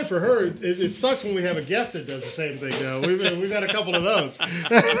 that's fine for her. It sucks when we have a guest that does the same thing, though. We've had a couple of those. I'm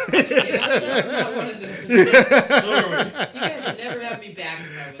not one of those. You guys have never had me back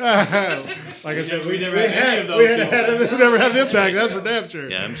if I was. Like I said, we never never have them back. That's for damn sure.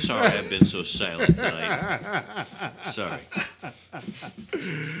 Yeah, I'm sorry I've been so silent tonight. Sorry.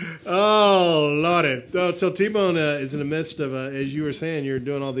 Oh, Lordy. So T-Bone is in the midst of, as you were saying, you're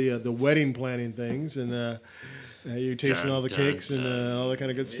doing all the wedding planning things, and you're tasting all the cakes and all that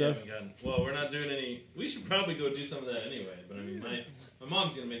kind of good stuff. Well, we're not doing any. We should probably go do some of that anyway. But I mean, my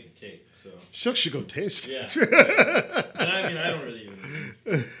mom's gonna make the cake, so. She should go taste it. Yeah. And I mean, I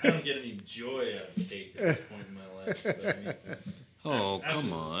don't get any joy out of cake at this point in my life. But I mean, oh, Ash come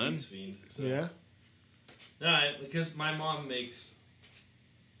is a on. sweets fiend, so. Yeah. No, because my mom makes.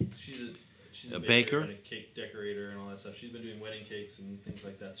 She's a baker, and a cake decorator, and all that stuff. She's been doing wedding cakes and things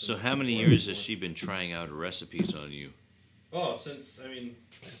like that. So how many years has she been trying out recipes on you? Oh, since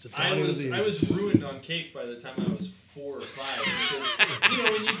I was ruined on cake by the time I was 4 or 5.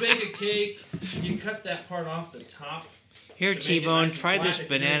 Because when you bake a cake, you cut that part off the top. Here, T-Bone, try this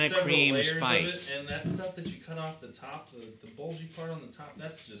banana cream spice. And that stuff that you cut off the top, the bulgy part on the top,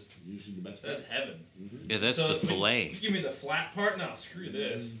 that's just usually the best. That's heaven. Yeah, that's the fillet. Give me the flat part. No, screw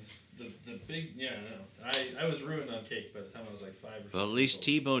this. The big, no. I was ruined on cake by the time I was like 5 or 6. Well, at least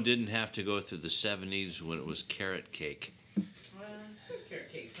T-Bone didn't have to go through the 70s when it was carrot cake. Well, it's still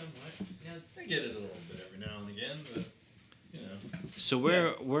carrot cake somewhat. I get it a little bit every now and again, but, So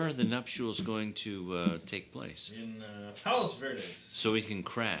where are the nuptials going to take place? In Palos Verdes. So we can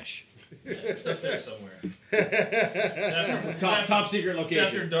crash. It's up there somewhere. Top secret location.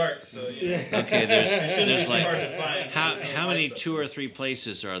 It's after dark, so Okay, there's like hard to find. how many 2 or 3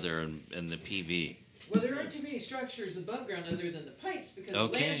 places are there in the PV? Well, there aren't too many structures above ground other than the pipes because the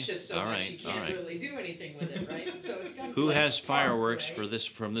land shifts so much you can't really do anything with it, right? So it's got Who has fireworks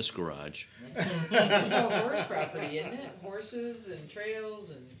from this garage? It's all horse property, isn't it? Horses and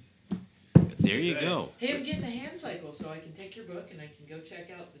trails and. There you go. Hey, I'm getting a hand cycle, so I can take your book and I can go check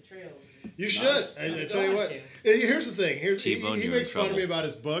out the trails. You should. I tell you what. Here's the thing. He makes fun of me about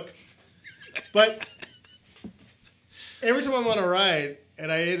his book, but every time I'm on a ride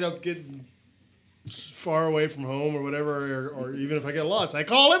and I end up getting far away from home or whatever, or even if I get lost, I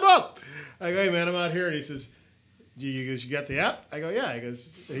call him up. I go, hey man, I'm out here, and he says, he goes, you got the app? I go, yeah. He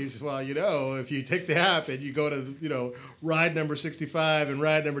says, well, if you take the app and you go to, ride number 65 and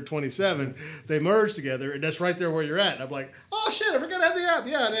ride number 27, they merge together, and that's right there where you're at. And I'm like, oh shit, I forgot to have the app.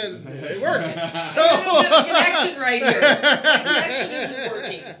 Yeah, it works. So the connection right here. The connection isn't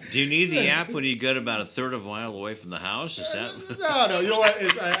working. Do you need the app when you get about a third of a mile away from the house? Is that? No. You know what?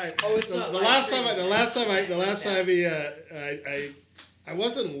 It's not the last time I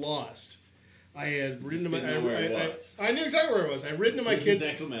wasn't lost. I had ridden to my. I knew exactly where it was. I had ridden to my kids.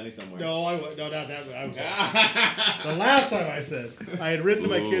 Central Manny somewhere. No, not that. I was the last time I said I had ridden to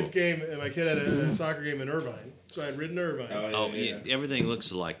my kid's game, and my kid had a soccer game in Irvine, so I had ridden to Irvine. Yeah. Everything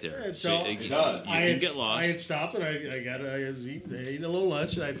looks alike there. So you can get lost. I had stopped and I was eating a little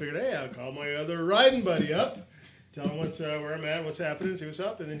lunch, and I figured, hey, I'll call my other riding buddy up, tell him where I'm at, what's happening, see what's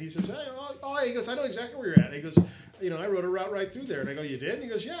up, and then he says, hey, he goes, I know exactly where you're at. He goes, I rode a route right through there. And I go, you did? And he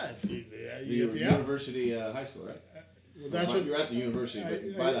goes, yeah. You get the University High School, right? Well, that's what you're at the university,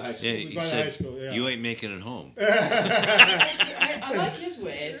 but by the high school. Yeah, he by said, the high school, yeah. You ain't making it home. I like his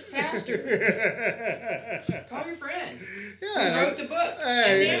way. It's faster. Call your friend. Yeah, who wrote the book.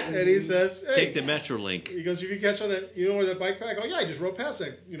 And he says, hey, take the Metrolink. He goes, if you catch on that, you know where that bike path? I go, yeah, I just rode past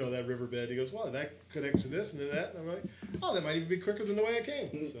that, that riverbed. He goes, well, that connects to this and to that. And I'm like, oh, that might even be quicker than the way I came.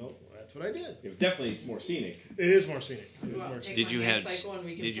 So that's what I did. It definitely is more scenic. It is more scenic. Did you have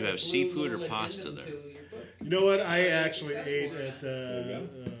seafood or pasta there? You know what? I actually ate at.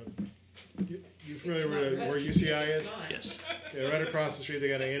 You familiar with where UCI is? Yes. Okay, right across the street, they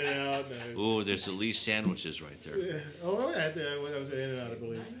got an In-N-Out. Oh, there's the Lee sandwiches right there. I was at In-N-Out, I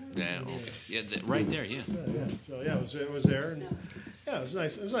believe. Yeah, okay. Yeah, right there, yeah. So it was there, and it was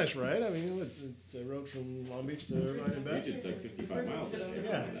nice. It was a nice ride. I mean, I rode from Long Beach to Irvine and back. You did like 55 miles. Yeah.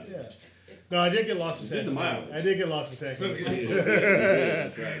 No, I did get lost in San the Diego. mileage. I did get lost in San Diego.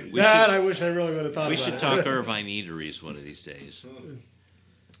 That's right. That I wish I really would have thought We about should it. talk Irvine eateries one of these days.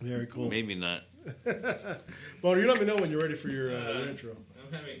 Very cool. Maybe not. Well, you let me know when you're ready for your intro.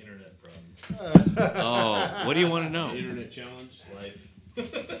 I'm having internet problems. Oh, what do you want to know? Internet challenge. Life.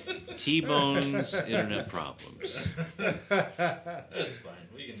 T-Bone's internet problems. That's fine.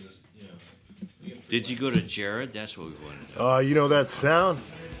 We can just, Did you go to Jared? That's what we wanted to know. You know that sound?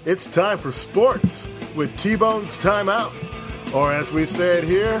 It's time for sports with T-Bone's Timeout. Or as we say it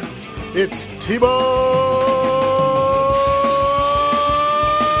here, it's T-Bone's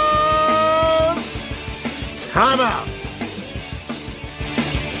Timeout.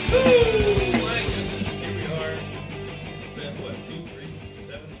 Here we are. It's been,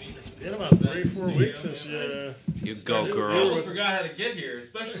 7 weeks? It's been about 3 or 4 weeks since you... You go, I girl. almost forgot how to get here,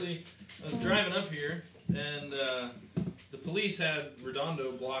 especially I was driving up here, and the police had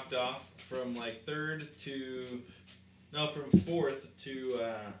Redondo blocked off from like 4th to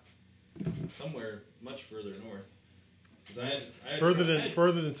somewhere much further north. 'Cause I had Further than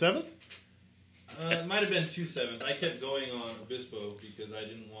 7th? It might have been 2/7. I kept going on Obispo because I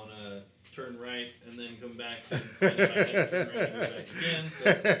didn't want to turn right and then come back to turn right and go back again. So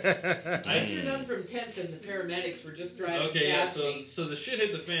I turned on from 10th and the paramedics were just driving past me. So the shit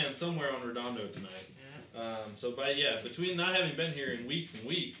hit the fan somewhere on Redondo tonight. Between not having been here in weeks and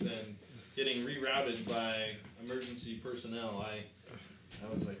weeks and getting rerouted by emergency personnel, I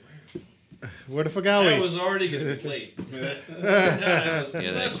was like, where the fuck are we? I was already going to be late.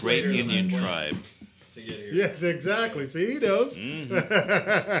 That great Indian tribe. To get here. Yes, exactly. See, he knows.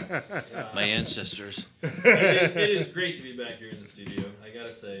 My ancestors. It is great to be back here in the studio. I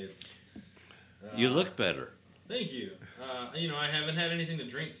gotta say, it's. You look better. Thank you. I haven't had anything to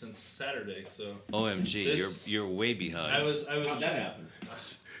drink since Saturday, so. OMG, you're way behind. How'd that happen?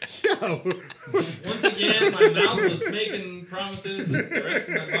 Yo. Once again, my mouth was making promises that the rest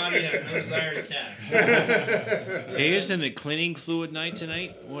of my body had no desire to catch. Hey, isn't it cleaning fluid night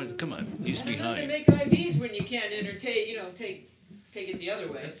tonight? What? Come on, he's They behind. make IVs when you can't entertain, take it the other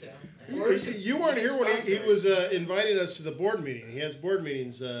way. So. You weren't here when he was inviting us to the board meeting. He has board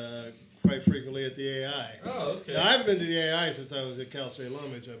meetings quite frequently at the AI. Oh, okay. Now, I haven't been to the AI since I was at Cal State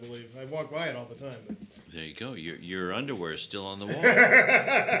Lumage, I believe. I walk by it all the time. But. There you go. Your underwear is still on the wall.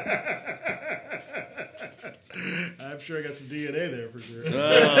 I'm sure I got some DNA there for sure.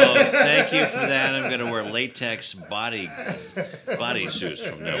 Oh, thank you for that. I'm going to wear latex body suits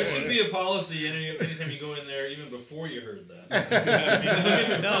from now on. There should be a policy anytime you go in there, even before you heard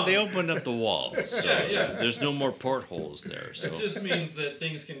that. No, they opened up the wall, so Yeah. there's no more portholes there. So It just means that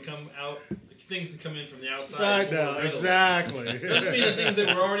things can come out. Things can come in from the outside. Exactly. It doesn't mean that things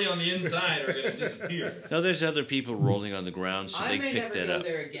that were already on the inside are going to disappear. No, there's other people rolling on the ground, so I they may pick never that go up.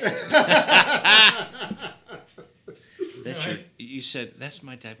 there again. That's you said that's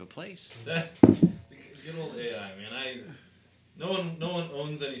my type of place. Good old AI, man. No one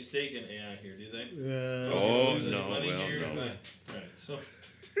owns any stake in AI here, do they? Oh, Owns any no, money well, here? no. Right, so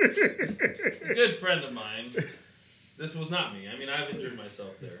a good friend of mine. This was not me. I mean, I've injured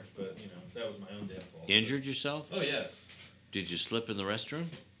myself there, but that was my own damn fault. Injured yourself? Oh yes. Did you slip in the restroom?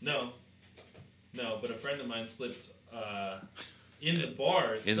 No, but a friend of mine slipped in the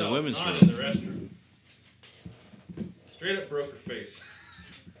bar itself, In the women's not room. in the restroom. Straight up broke her face.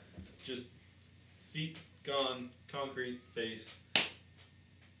 Just feet gone, concrete face.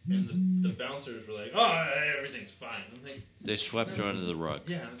 And the bouncers were like, "Oh, everything's fine." I'm like, They swept her under the rug.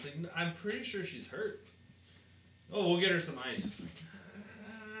 yeah, I was like, I'm pretty sure she's hurt. Oh, we'll get her some ice.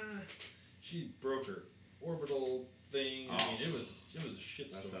 She broke her orbital thing. I mean, it was a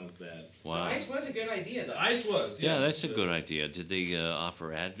shitstorm. That sounds bad. Wow. The ice was a good idea, though. The ice was, Yeah, that's a good idea. Did they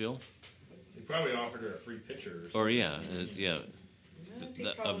offer Advil? They probably offered her a free pitcher.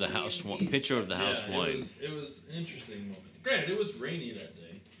 Of the house pitcher of the house wine. It was an interesting moment. Granted, it was rainy that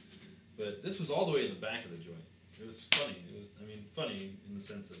day, but this was all the way in the back of the joint. It was funny. Funny in the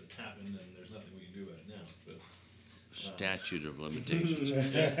sense that it happened and there's nothing we can do about it now. But Statute of limitations.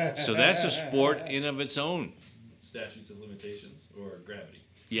 So that's a sport in of its own. Statutes of limitations or gravity.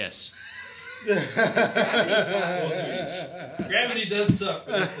 Yes. Gravity does suck,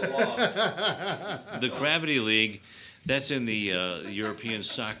 but it's the law. The Gravity League, that's in the European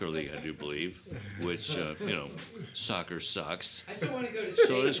Soccer League, I do believe, which, soccer sucks. I still want to go to space.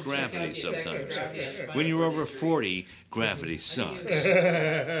 So does and check out gravity the effects of sometimes. gravity on spinal When you're cord over injury. 40, gravity sucks.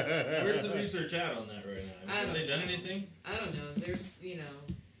 Where's the research at on that right now? Have they done anything? I don't know. There's,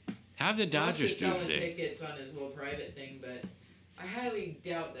 How did the Dodgers do selling today? tickets on his little private thing, but I highly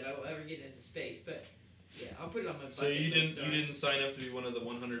doubt that I will ever get into space. But Yeah, I'll put it on my bucket So you list, didn't sign up to be one of the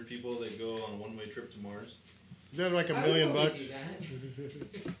 100 people that go on a one-way trip to Mars? Is that like $1 million bucks?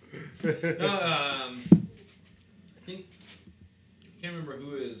 No, I think I can't remember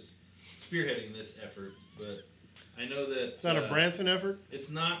who is spearheading this effort, but I know that It's not a Branson effort? It's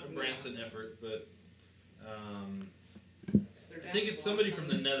not a Branson effort, but I think it's somebody from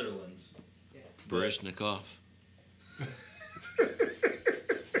the Netherlands. Baryshnikov.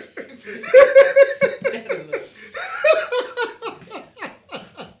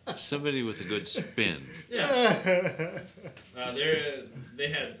 Somebody with a good spin. Yeah. They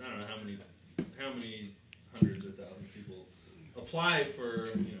had I don't know how many hundreds or thousands of people apply for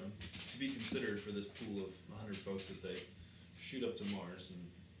to be considered for this pool of 100 folks that they shoot up to Mars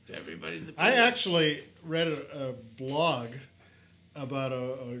and everybody. In the I actually read a blog about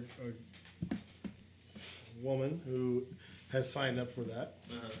a woman who has signed up for that,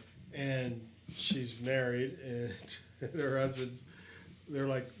 and she's married, and her husband's. They're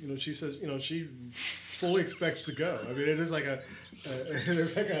like, she says, she fully expects to go. I mean, it is like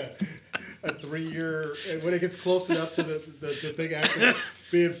there's like a 3-year, and when it gets close enough to the thing actually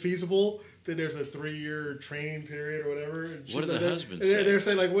being feasible, then there's a 3-year training period or whatever. And what did the husband say? say? They're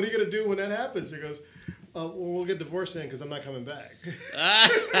saying, like, what are you going to do when that happens? He goes, well, we'll get divorced then because I'm not coming back.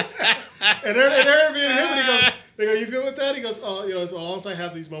 and they're interviewing him, and he goes, they go, you good with that? He goes, oh, as long as I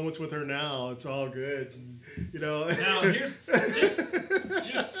have these moments with her now, it's all good. And, Now, here's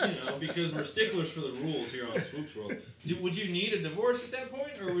just because we're sticklers for the rules here on Swoop's World, would you need a divorce at that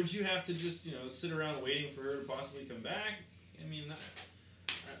point, or would you have to just, sit around waiting for her to possibly come back? I mean,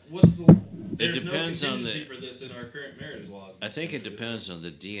 there's no contingency for this in our current marriage laws. I think it depends on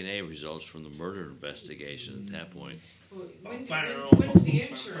the DNA results from the murder investigation at that point. When's the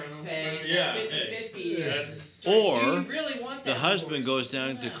insurance pay? Yeah, 50-50. Or do you really want that the husband divorce? goes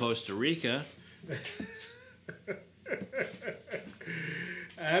down to Costa Rica.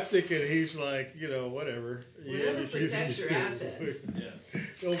 I'm thinking he's like, whatever. Whatever protects your assets. Yeah.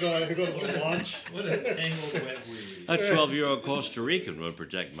 He'll go to the launch. What a tangled web weed. A 12-year-old Costa Rican would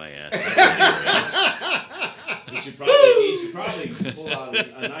protect my assets. He should probably pull out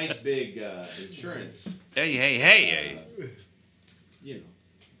a nice big insurance. Hey.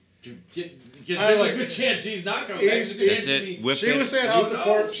 There's a good chance he's not coming back. She was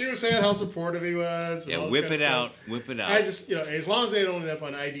saying how supportive he was. Yeah, whip it out. I just, as long as they don't end up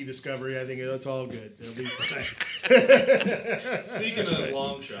on ID Discovery, I think that's all good. It'll be fine. Speaking of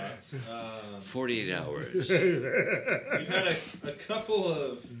long shots, 48 hours. We've had a couple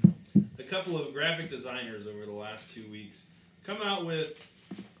of graphic designers over the last 2 weeks come out with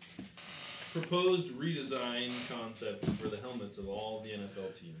proposed redesign concept for the helmets of all the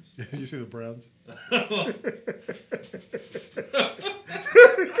NFL teams. Did you see the Browns?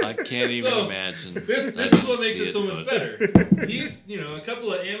 I can't even imagine. This is what makes it so much better. These, a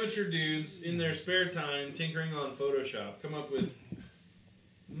couple of amateur dudes in their spare time tinkering on Photoshop come up with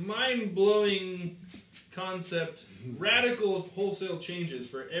mind-blowing concept, radical wholesale changes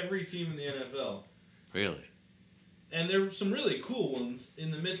for every team in the NFL. Really? And there were some really cool ones in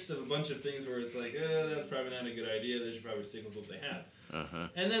the midst of a bunch of things where it's like, that's probably not a good idea. They should probably stick with what they have. Uh-huh.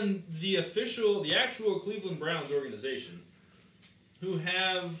 And then the actual Cleveland Browns organization, who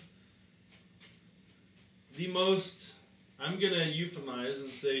have the most, I'm going to euphemize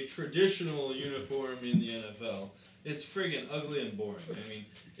and say, traditional uniform in the NFL. It's friggin' ugly and boring. I mean,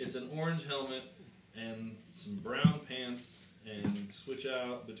 it's an orange helmet and some brown pants and switch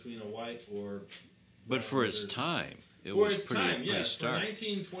out between a white or... But for its time, it was pretty stark. For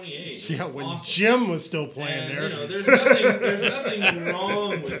 1928. Yeah, when awesome. Jim was still playing there. There's nothing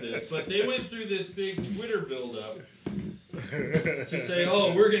wrong with it. But they went through this big Twitter build-up to say,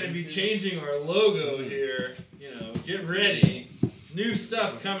 we're going to be changing our logo here. Get ready. New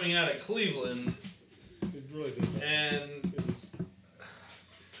stuff coming out of Cleveland. It really did. And...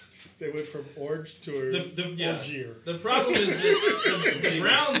 They went from orange to orangier. The problem is that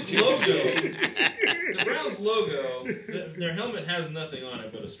the Browns logo, their helmet has nothing on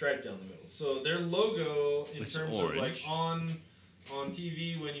it but a stripe down the middle. So their logo, in terms of like on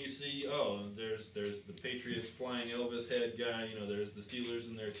TV, when you see there's the Patriots flying Elvis head guy, there's the Steelers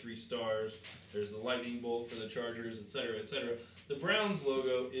and their 3 stars, there's the lightning bolt for the Chargers, etc., etc. The Browns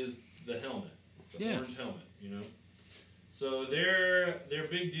logo is the helmet, the orange helmet, So their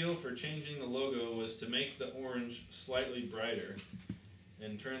big deal for changing the logo was to make the orange slightly brighter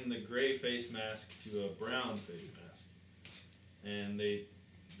and turn the gray face mask to a brown face mask. And they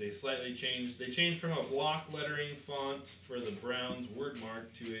slightly changed. They changed from a block lettering font for the Browns word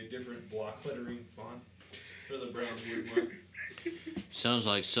mark to a different block lettering font. for the Browns word mark. Sounds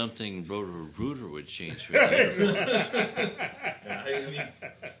like something Roto-Rooter would change for the uniforms. Yeah, I mean,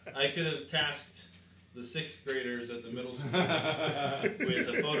 I could have tasked the 6th graders at the middle school with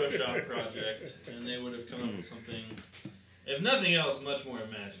a Photoshop project, and they would have come up with something, if nothing else, much more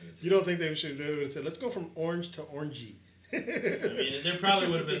imaginative. You don't think they would have said, let's go from orange to orangey? I mean, there probably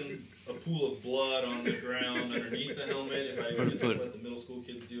would have been a pool of blood on the ground underneath the helmet if I could let the middle school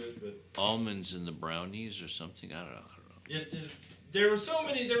kids do it. But almonds in the brownies or something. I don't know. Yeah, there was so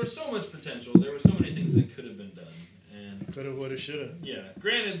much potential. There were so many things that could have been done. And could have, would have, should have. Yeah.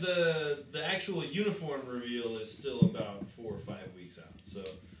 Granted, the actual uniform reveal is still about 4 or 5 weeks out. So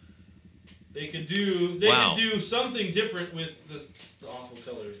they could do something different with the awful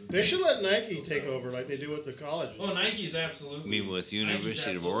colors. They should let Nike take over like they do with the colleges. Oh, Nike's absolutely. You mean with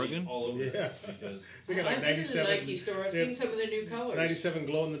University of Oregon? All over this because they got like I've been in the 97. Nike store. I've seen some of the new colors. 97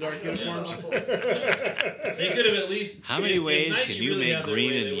 glow in the dark uniforms. They could have at least. How many ways can you really make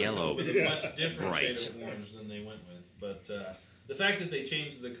green and yellow with a much different bright? shade of orange than they went with, but the fact that they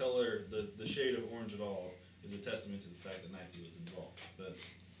changed the color, the shade of orange at all, is a testament to the fact that Nike was involved. But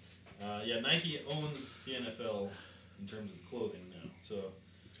yeah, Nike owns the NFL in terms of clothing now, so.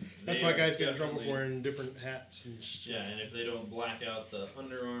 That's why guys get in trouble for wearing different hats and shit. Yeah, and if they don't black out the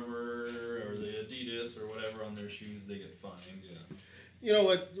Under Armour or the Adidas or whatever on their shoes, they get fined. Yeah. You know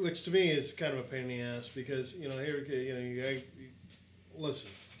what? Which to me is kind of a pain in the ass because you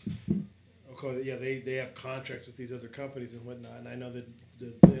listen. Okay, yeah, they have contracts with these other companies and whatnot, and I know that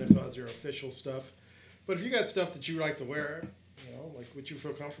the NFL has their official stuff. But if you got stuff that you like to wear, like what you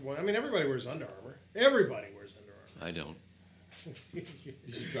feel comfortable in. I mean, everybody wears Under Armour. Everybody wears Under Armour. I don't. You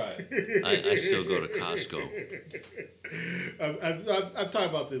should try it. I still go to Costco. I'm talking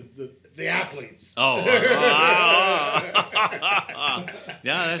about the athletes. Oh.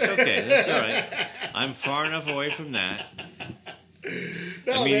 Yeah, that's okay. That's all right. I'm far enough away from that.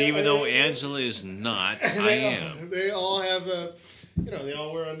 No, even though Angela is not, I am. They all have they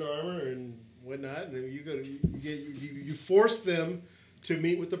all wear Under Armour and whatnot, and you force them to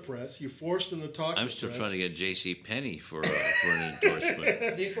meet with the press. You forced them to talk to the press. I'm still trying to get J.C. Penney for an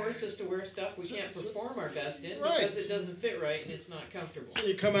endorsement. They force us to wear stuff we can't perform our best in Right. because it doesn't fit right and it's not comfortable. So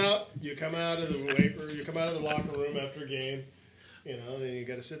you come out of the vapor, you come out of the locker room after a game, and you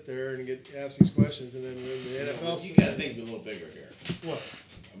got to sit there and get asked these questions, and then the NFL. You got to think a little bigger here. What?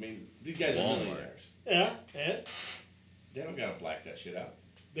 I mean, these guys are millionaires. Yeah, and they don't got to black that shit out.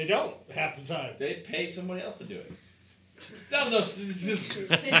 They don't half the time. They pay somebody else to do it. It's not enough. It's just.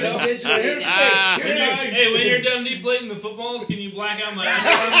 Hey, when you're done deflating the footballs, can you black out my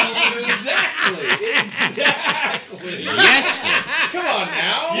underarm? Exactly. Yes, sir. Come on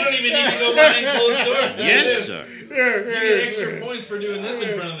now. You don't even need to go behind closed doors. Yes, sir. You get extra points for doing this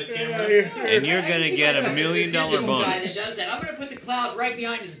in front of the camera. And you're going to get $1 million Guy that bonus. does that. I'm going to put the cloud right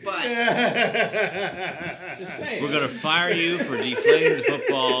behind his butt. Just saying. We're going to fire you for deflating the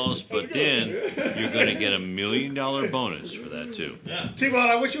footballs, but then you're going to get $1 million bonus for that too. Yeah. T-Bone,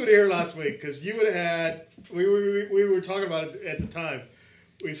 I wish you would have here last week because you would have had. We were talking about it at the time.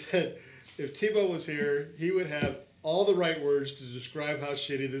 We said if T-Bone was here, he would have all the right words to describe how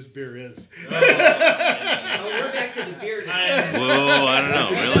shitty this beer is. Oh, we're back to the beer now. Whoa, I don't know.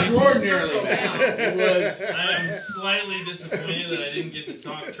 Really? Extraordinarily bad. It was. I am slightly disappointed that I didn't get to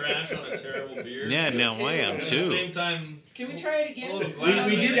talk trash on a terrible beer. Yeah, now I am At the too. same time, Can we try it again?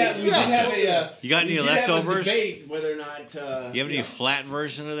 We did have a. You got any we did leftovers? Have a debate whether or not. You have any flat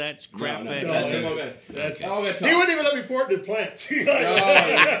version of that crap back there? He wouldn't even let me pour it in plants. my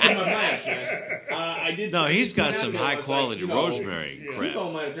plants, man. I did. No, he's got some high quality rosemary crap.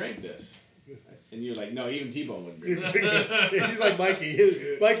 T-Bone might have drank this. And you're like, no, even T-Bone wouldn't drink this. He's like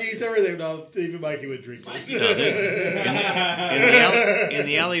Mikey. Mikey eats everything. No, even Mikey would drink this. In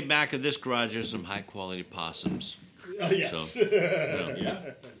the alley back of this garage, there's some high quality possums. Oh, yes. So,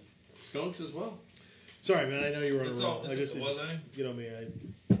 yeah. Skunks as well. Sorry, man. I know you were on a It's roll. all- I just, was I? you know me.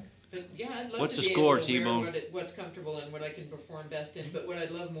 But yeah, I'd love What's to the be score, able to wear T-Bone? what's comfortable and what I can perform best in. But what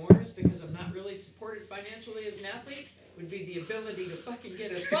I'd love more is because I'm not really supported financially as an athlete, would be the ability to fucking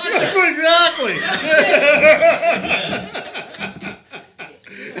get a sponsor. Exactly.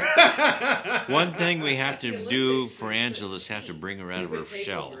 One thing we have to do for Angela is have to bring her out of her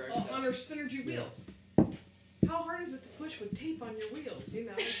shell. On her Spinergy wheels. How hard is it to push with tape on your wheels?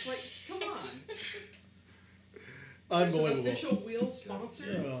 It's like, come on. Unbelievable. There's an official wheel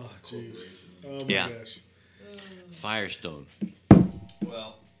sponsor. Oh, jeez. Oh, my Yeah. gosh. Firestone.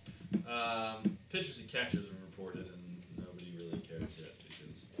 well, pitchers and catchers are reported, and nobody really cares yet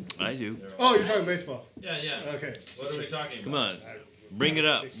because I do. Oh, you're talking baseball. Yeah. Okay. What are we talking Come about? on. Bring it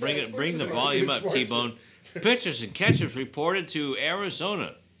up. Bring the volume up, T-Bone. Pitchers and catchers reported to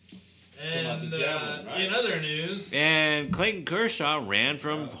Arizona. And in other news, and Clayton Kershaw ran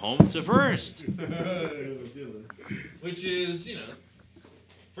from home to first, which is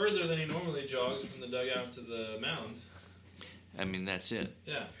further than he normally jogs from the dugout to the mound. I mean, that's it.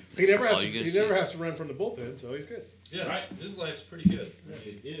 Yeah, he never has to run from the bullpen, so he's good. Yeah, right. His life's pretty good.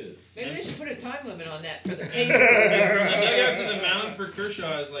 It is. Maybe they should put a time limit on that for the pace. From the dugout to the mound for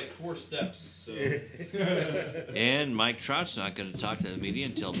Kershaw is like 4 steps. So. And Mike Trout's not going to talk to the media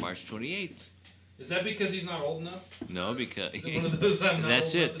until March 28th. Is that because he's not old enough? No, because is it one of those I'm not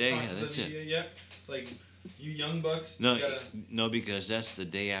that's old it. enough to talk to That's the it. media yet? It's like you young bucks. No, you gotta... no, because that's the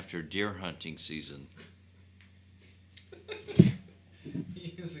day after deer hunting season.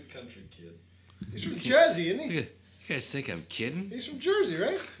 He is a country kid. He's from Jersey, isn't he? You guys think I'm kidding? He's from Jersey,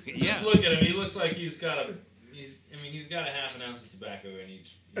 right? Yeah. Just look at him. He looks like he's got a half an ounce of tobacco in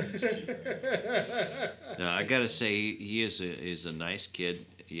each cheek. No, I gotta say he is a nice kid.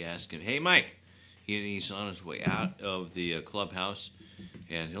 You ask him, "Hey, Mike," he's on his way out of the clubhouse,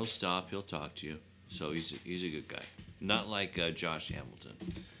 and he'll stop. He'll talk to you. So he's a good guy. Not like Josh Hamilton.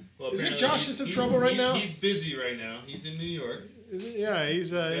 Well, is it Josh that's in trouble right now? He's busy right now. He's in New York. Is it? Yeah, he's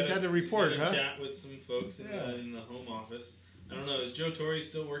had to report, huh? Chat with some folks in the home office. I don't know. Is Joe Torre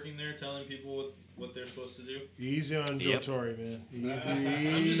still working there, telling people what they're supposed to do? Easy on Joe Torre, man.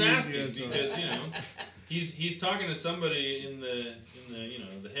 I'm just asking because he's talking to somebody in the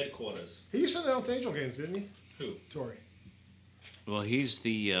the headquarters. He used to announce Angel games, didn't he? Who? Torre. Well, he's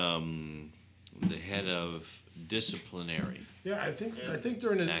the head of disciplinary. Yeah, I think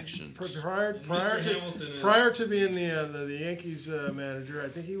during his actions. prior to being the Yankees manager, I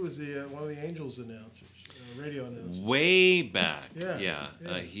think he was one of the Angels announcers, radio announcers. Way back, yeah.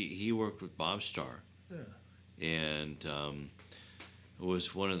 He worked with Bob Starr, and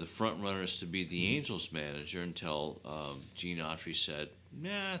was one of the front runners to be the Angels manager until Gene Autry said,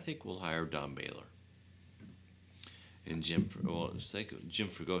 "Nah, I think we'll hire Don Baylor." And Jim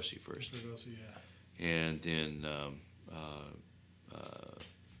Fregosi first. Fregosi, yeah. And then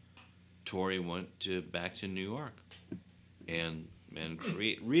Torre went back to New York, and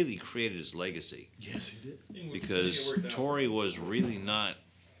really created his legacy. Yes, he did. Because Torre was really not,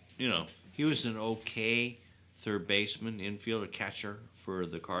 he was an okay third baseman, infielder, catcher for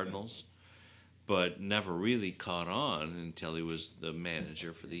the Cardinals, but never really caught on until he was the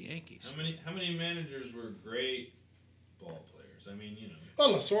manager for the Yankees. How many managers were great ball players? I mean,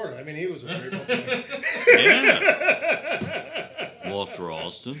 Well, Lasorda. I mean, he was a great ball player. Yeah. Walter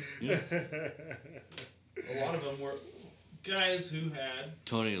Alston. Yeah. A lot of them were guys who had...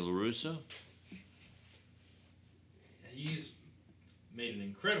 Tony La Russa. He's made an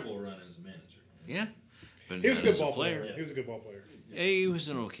incredible run as a manager. Yeah. But he was a good ball player. player. He was a good ball player. Yeah, he was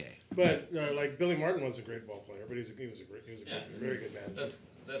an okay. But like Billy Martin was a great ball player, but he was a very good manager.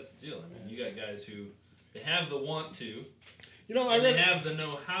 That's the deal. I mean, you got guys who they have the want to. They have the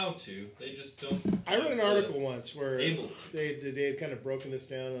know-how to. They just don't. I read an article once where they had kind of broken this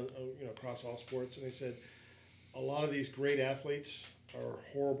down, across all sports, and they said a lot of these great athletes are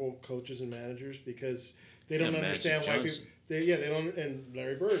horrible coaches and managers because they don't understand why people. They don't, and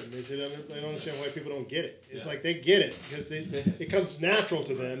Larry Bird. They say they don't understand why people don't get it. It's like they get it because it comes natural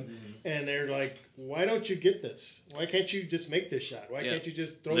to them, and they're like, "Why don't you get this? Why can't you just make this shot? Why can't you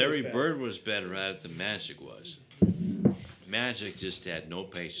just throw Larry this pass?" Bird was better at it than Magic was. Magic just had no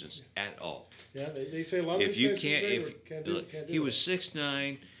patience at all. Yeah, they say a lot of if these you guys can't, do he was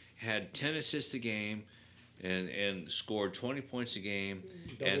 6'9", had 10 assists a game, and scored 20 points a game,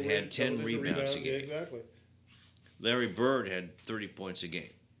 and had 10 rebounds a game. Yeah, exactly. Larry Bird had 30 points a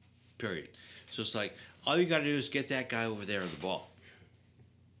game, period. So it's like, all you got to do is get that guy over there on the ball.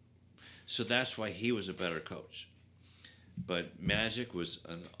 So that's why he was a better coach. But Magic was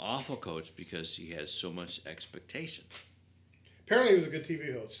an awful coach because he had so much expectation. Apparently he was a good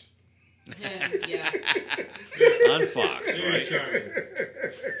TV host. Yeah. On Fox, right?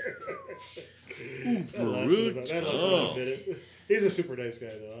 He's a super nice guy,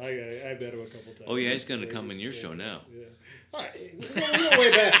 though. I met him a couple times. Oh, yeah, he's going to come in your show now. Yeah. We're going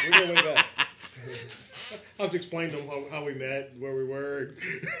way back. I'll have to explain to him how we met, where we were.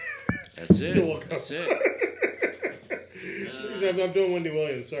 That's it. That's it. I'm doing Wendy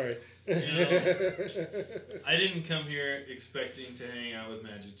Williams, sorry. I didn't come here expecting to hang out with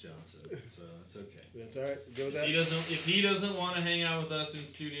Magic Johnson, so it's okay. That's all right. Go with that. If he doesn't want to hang out with us in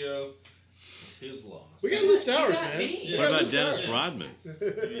studio, it's his loss. We got Lou Stowers, man. Yeah. What about Dennis Rodman?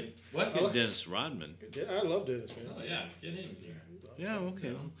 What? Dennis Rodman. I love Dennis, man. Oh yeah, get him here. Yeah,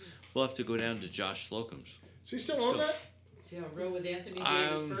 okay. We'll have to go down to Josh Slocum's. Is he still on that? See, I'll row with Anthony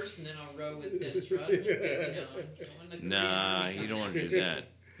Davis first, and then I'll row with Dennis Rodman. Nah, you don't want to do that.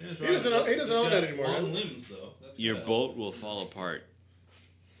 He doesn't own that anymore. Long limbs, though. Your boat will fall apart.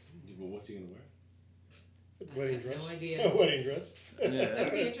 Well, what's he gonna wear? Wedding dress. No idea. Wedding dress. That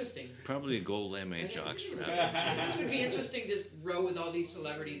would be interesting. Probably a gold lame jockstrap. This would be interesting to row with all these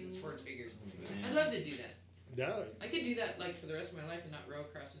celebrities and sports figures. I'd love to do that. Yeah. I could do that like for the rest of my life and not row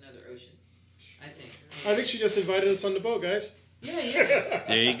across another ocean. I think she just invited us on the boat, guys. Yeah.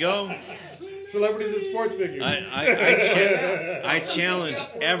 There you go. Celebrities and sports figures. I challenge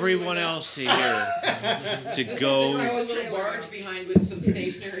everyone else to here to go. Throw a little barge behind with some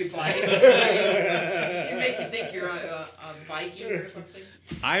stationary bikes. You make you think you're a Viking or something.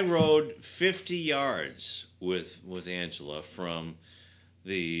 I rode 50 yards with Angela from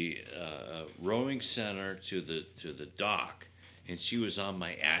the rowing center to the dock. And she was on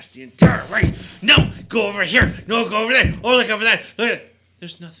my ass the entire way. No, go over here. No, go over there. Oh, look over there. Look.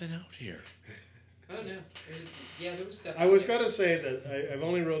 There's nothing out here. Oh, no. Yeah, there was stuff. I was going to say that I've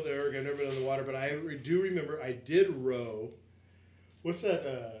only rowed the Oregon. I've never been on the water, but I do remember I did row. What's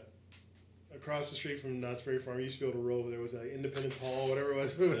that? Across the street from Knott's Berry Farm, you used to be able to row over there. Was Independence Hall, whatever it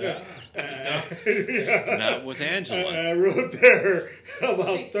was. Yeah. Not with Angela. I rode there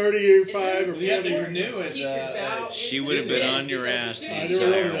about 35 or 40 years. She would have been on your ass the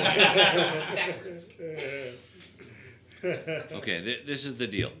entire way. Okay, this is the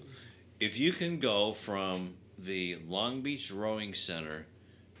deal. If you can go from the Long Beach Rowing Center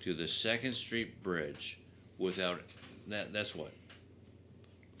to the 2nd Street Bridge without that's what?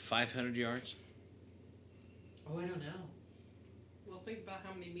 500 yards? Oh, I don't know. Well, think about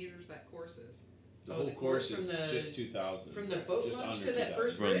how many meters that course is. The whole course is just 2,000. From the boat just launch under to that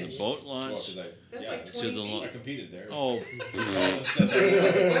first bridge? From the boat launch That's like 20 to the feet. I competed there. Oh.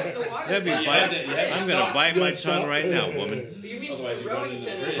 That'd be I'm going to bite my tongue right now, woman. You mean from the rowing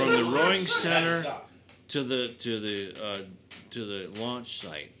center? From the rowing center to the launch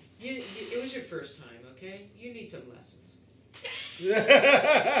site. It was your first time, okay? You need some lessons. You need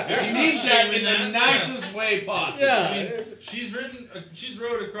that in the nicest way possible. Yeah. I mean, she's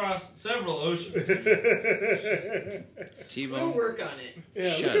rowed across several oceans. T-Bone. We'll work on it. Yeah,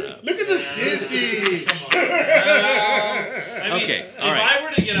 Shut up. Look at the sissy. I mean, Okay, if all right. I were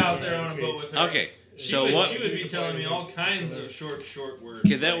to get out there on a boat with her, Okay, she so would, what? She would be telling me all kinds of short words.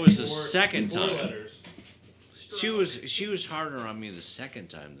 Okay, that was the Four- second four time. letters. She was harder on me the second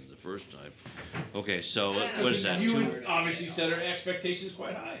time than the first time. Okay, so what is that? You obviously set her expectations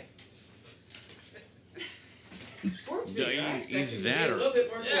quite high. Sports No, figure, I either expected to be that a or- little bit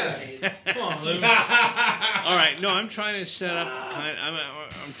more coordinated. Come on, Lou. All right, no, I'm trying to set up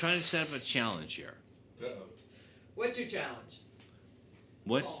I'm trying to set up a challenge here. What's your challenge?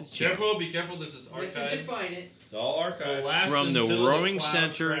 What's the challenge? Careful, be careful. This is Once you archived. define it. It's all archived. So last From the until rowing cloud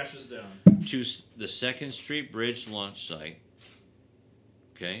center crashes down. to the 2nd Street Bridge launch site.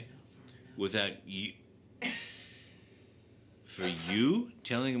 Okay, without you, for you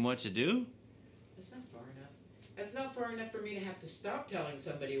telling him what to do. That's not far enough. That's not far enough for me to have to stop telling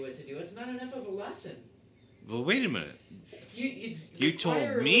somebody what to do. It's not enough of a lesson. Well, wait a minute. You told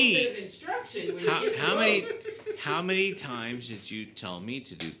require a me- little bit of instruction when you get How many times did you tell me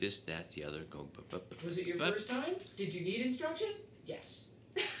to do this, that, the other? Go. Was it your first time? Did you need instruction? Yes.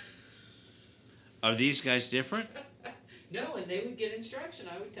 Are these guys different? No, and they would get instruction.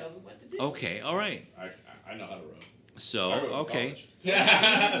 I would tell them what to do. Okay, all right. I know how to row. So, I rowed in okay. college.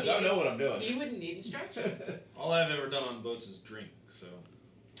 Yeah, so I know what I'm doing. You wouldn't need instruction. All I've ever done on boats is drink. So.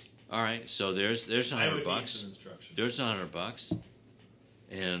 All right, so there's I would need $100. some instruction. There's $100,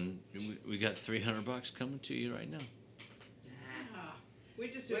 and we got $300 coming to you right now. We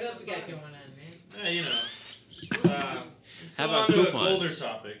just do What it else for we got fun. going on, man? Yeah, you know. Let's How go about on to a coupons? colder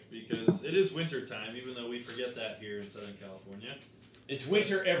topic because it is winter time, even though we forget that here in Southern California. It's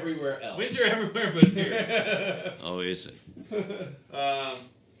winter everywhere else. Winter everywhere but here. Oh, is it?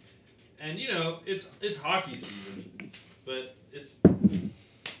 And you know, it's hockey season, but it's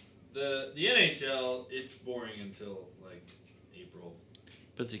the NHL. It's boring until like April.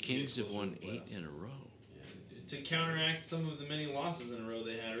 But the Kings have won 8 in a row. To counteract some of the many losses in a row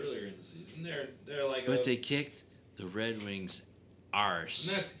they had earlier in the season, they're like. But they kicked the Red Wings' arse.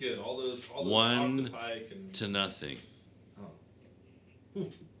 And that's good. All those 1-0. Oh.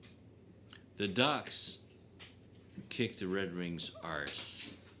 The Ducks kicked the Red Wings' arse.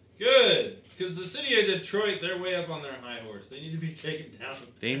 Good, because the city of Detroit, they're way up on their high horse. They need to be taken down.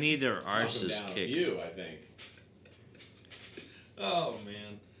 They need their arses kicked. You, I think. Oh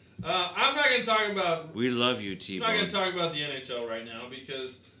man, I'm not going to talk about. We love you, I'm T-Bone. not going to talk about the NHL right now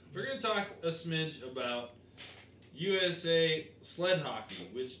because we're going to talk a smidge about USA sled hockey,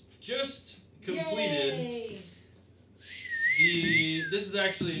 which just completed. Yay. This is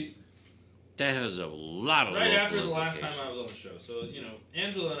actually That has a lot of right local after the last time implications. I was on the show. So,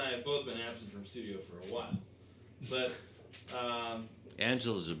 Angela and I have both been absent from studio for a while. But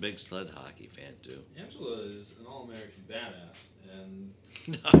Angela's a big sled hockey fan, too. Angela is an all-American badass, and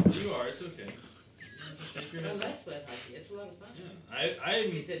No. you are. It's okay. Just shake your I head. like sled hockey. It's a lot of fun. Yeah, I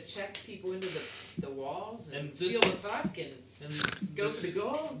You get to check people into the walls and And steal this- the puck and go for the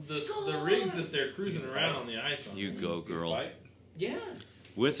goals. the rigs that they're cruising around on the ice on. You go, girl. Yeah.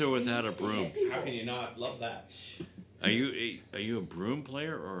 With or without a broom. How can you not love that? Are you a broom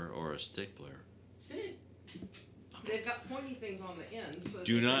player or a stick player? Stick. They've got pointy things on the end. So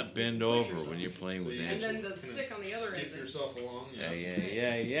Do they not can bend push over yourself. when you're playing with And Angela. then the stick on the other end. Skiff yourself along. Yeah.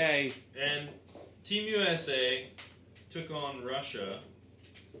 Yay. And Team USA took on Russia.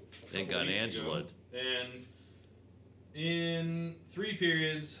 They got Angela. And in 3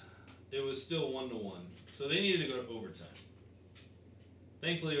 periods, it was still 1-1. So they needed to go to overtime.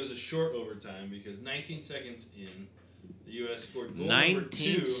 Thankfully, it was a short overtime because 19 seconds in, the U.S. scored goal number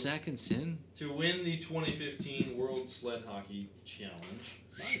 19 2 seconds in? to win the 2015 World Sled Hockey Challenge.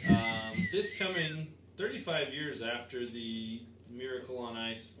 This coming 35 years after the Miracle on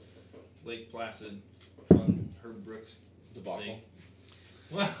Ice, Lake Placid, from Herb Brooks debacle.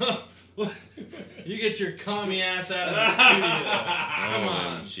 Well, you get your commie ass out of the studio. Come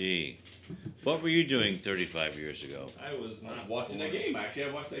on. Gee. What were you doing 35 years ago? I was not watching born. that game. Actually,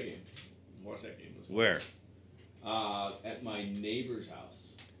 I watched that game. Where? At my neighbor's house.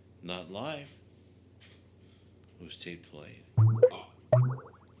 Not live. It was tape played.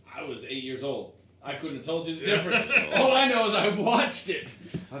 I was 8 years old. I couldn't have told you the difference. All I know is I watched it.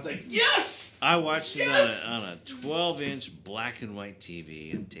 I was like, yes! I watched it Yes! on a 12-inch black and white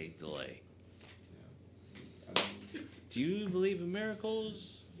TV and tape delay. Do you believe in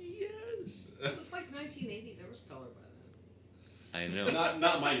miracles? Yes. It was like 1980. There was color by then. I know.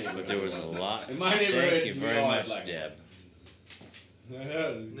 Not my neighborhood. But there was a lot. In my neighborhood, Thank you we very all had much, black and Deb.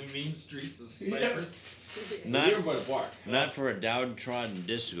 The mean streets of Cyprus. Not, were by the park. not for a downtrodden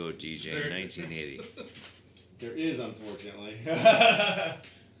disco DJ in 1980. There is, unfortunately.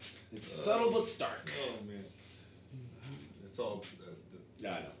 It's subtle but stark. Oh, man. It's all...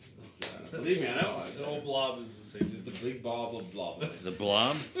 Yeah, I know. Believe me, I know. The old blob is the same. It's just the big blob of blob. The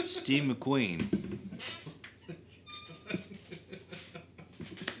Blob? Steve McQueen.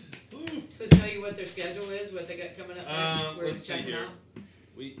 So tell you what their schedule is, what they got coming up next. We're Let's see checking here. out.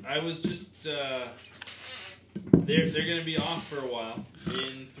 I was just... They're going to be off for a while.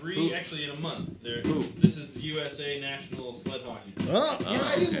 In a month. This is the USA National Sled Hockey Team. Oh, yeah,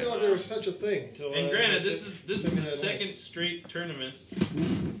 I didn't know there was such a thing. Until, And granted, this is the second straight tournament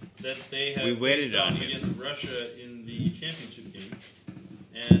that they have We waited faced off on him. against Russia in the championship game,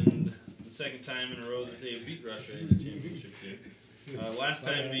 and the second time in a row that they have beat Russia in the championship game. Last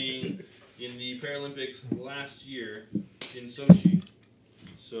time being in the Paralympics last year in Sochi.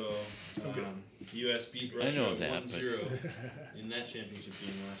 So, U.S. beat I Russia know that, 1-0 in that championship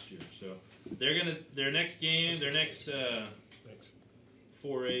game last year. So, their next game, their next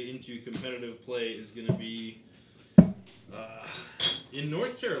foray into competitive play is going to be in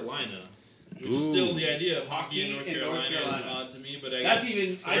North Carolina. Which is still the idea of hockey in North Carolina is odd to me, but I That's guess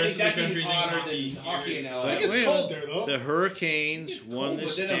even. the I rest think of the that's country even thinks odder hockey than hockey in here LA. It gets cold there, though. The Hurricanes won the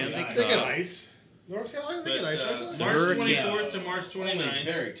but they don't Stanley get Cup. They get ice. North Carolina, they get ice. Right? March Hurricane- 24th to March 29th.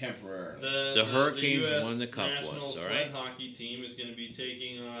 Very temporary. The Hurricanes US won the cup national once, all sled right? hockey team is going to be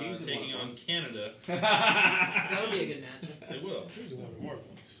taking Kings have won on once. Canada. That would be a good match. They will. These are one more.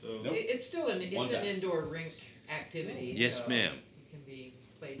 So It's still an indoor rink activity. Yes, so ma'am. It can be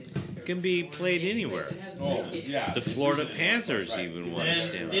played in. It can be played anywhere. It has a nice game. yeah. The Florida Panthers even won the and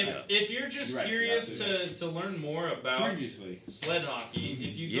Stanley Cup. if you're just Right, curious yeah, to learn more about Previously. sled hockey,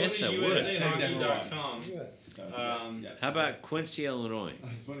 if you Yes, go I to would. usahockey.com, How about Quincy, Illinois?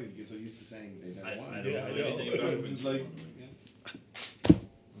 It's funny you get so used to saying they've had one. I don't know anything about it. It's like,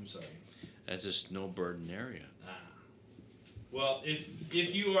 I'm sorry. That's a snow burden area. Well,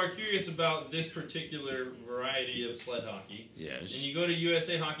 if you are curious about this particular variety of sled hockey, Yes. and you go to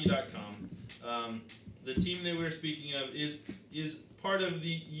usahockey.com, the team that we're speaking of is part of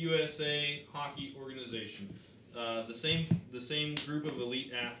the USA Hockey Organization, the same group of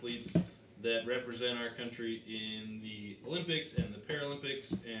elite athletes that represent our country in the Olympics and the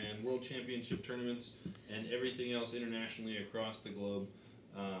Paralympics and World Championship tournaments and everything else internationally across the globe.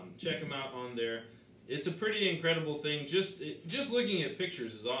 Check them out on there. It's a pretty incredible thing. Just looking at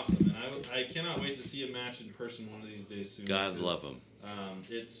pictures is awesome, and I cannot wait to see a match in person one of these days soon. God because, love them.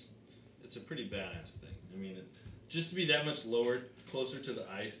 It's a pretty badass thing. I mean, just to be that much lower, closer to the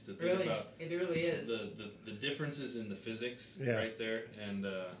ice, to think Really? about It really is. the differences in the physics right there, and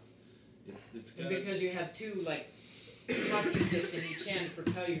it's And got because you have two like hockey sticks in each hand to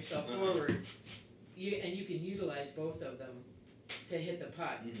propel yourself forward, you can utilize both of them to hit the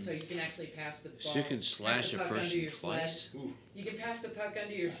puck. So you can actually pass the ball. So you can slash a person twice? You can pass the puck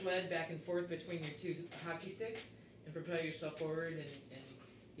under your sled back and forth between your two hockey sticks and propel yourself forward, and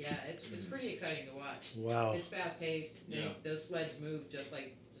yeah, it's pretty exciting to watch. Wow. It's fast paced. Yeah. Those sleds move just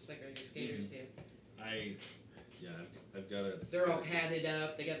like regular skaters do. I've got it. They're all padded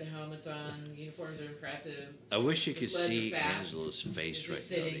up. They got the helmets on. The uniforms are impressive. I wish you The could sleds are see fast. Angela's face They're right just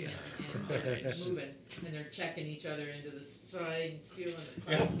sitting now. and moving, and they're checking each other into the side and stealing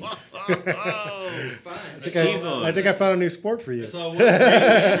the puck. It's fun. I think I found a new sport for you. I saw one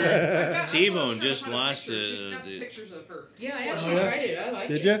picture. T-Bone just lost Pictures of her. Yeah, I actually tried it. I like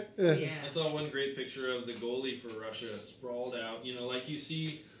it. Did you? Yeah. I saw one great picture of the goalie for Russia sprawled out. You know, like you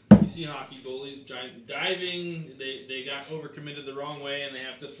see hockey goalies diving. They got overcommitted the wrong way, and they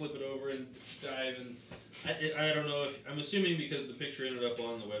have to flip it over and dive. And I don't know if I'm assuming because the picture ended up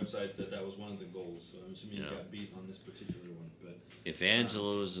on the website that was one of the goals. So I'm assuming he got beat on this particular one. But If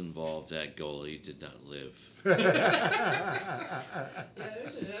Angela was involved, that goalie did not live. Yeah,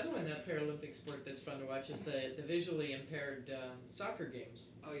 there's another one, that Paralympic sport that's fun to watch is the visually impaired soccer games.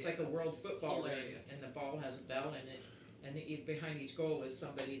 It's like a world football ring, and the ball has a bell in it, and behind each goal is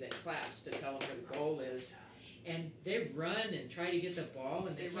somebody that claps to tell them where the goal is. And they run and try to get the ball,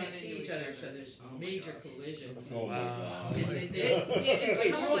 and they can't see each other, so there's major collisions. Oh, wow. And it's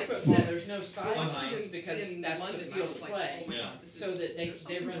like world football. There's no sidelines because that's the field of play. So that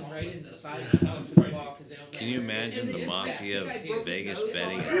they run right into the sidelines for the ball because they don't. Can you imagine the mafia of Vegas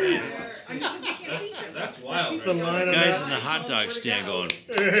betting? That's wild. The line of Guys that- in the hot dog stand going.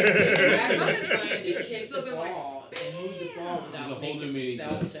 They're trying to kick the ball and move the ball There's a without whole making new the meaning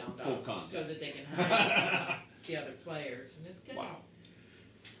bell to sound full off, contact. so that they can hide the other players, and it's kind of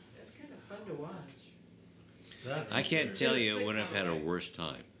fun to watch. I can't tell you when I've had a worse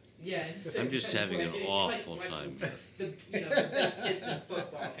time. Yeah, I'm just having an awful time. The best hits in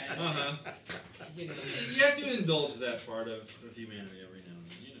football kind of. Uh-huh. You know, You have to indulge that part of humanity every now and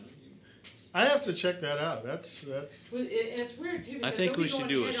then. You know. I have to check that out. That's. Well, it's weird too. I Because think they'll we be should going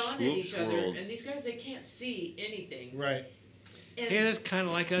do a head on at Swoops each other, World. and these guys, they can't see anything. Right. And Hey, that's kind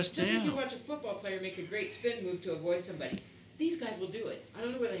of like us just like you now. watch a football player make a great spin move to avoid somebody, these guys will do it. I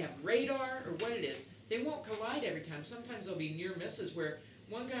don't know whether they have radar or what it is. They won't collide every time. Sometimes there'll be near misses where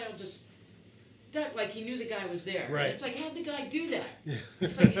one guy will just duck like he knew the guy was there. Right. And it's like, how'd the guy do that?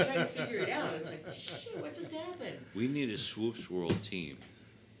 It's like you try to figure it out. It's like, shit, what just happened? We need a Swoops World team.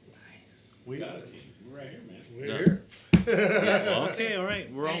 We got a team. We're right here, man. We're No. here. Yeah, okay, all right.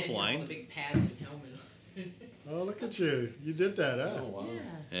 We're all And all the blind. big pads and helmet. Oh, look at you! You did that, huh? Oh, wow.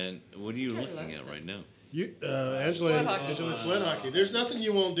 And what are you looking at right now? You, Angela, sled hockey. There's nothing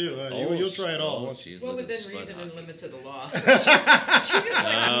you won't do. Huh? You'll try it all. once. She's Well, looking within at sled reason and hockey. limits of the law.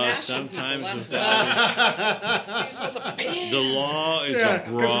 No, sometimes without. The law is Yeah, a 'cause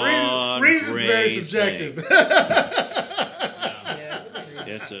broad, reason's gray very thing. subjective.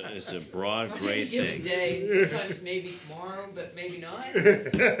 It's a broad, I'll gray give it a thing. day. Sometimes maybe tomorrow, but maybe not.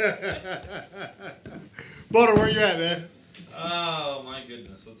 Bodo, where you at, man? Oh my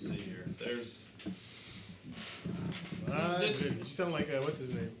goodness! Let's see here. There's. Dude, you sound like what's his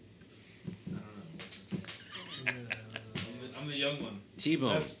name? I'm the young one.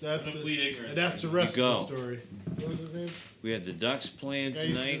 T-Bone. That's Complete ignorance. And that's the rest You of go. the story. What was his name? We had the Ducks playing Guy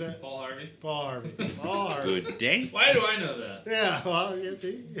used to do tonight. that? Paul Harvey. Paul Harvey. Paul Harvey. Good day. Why do I know that? Yeah, well, you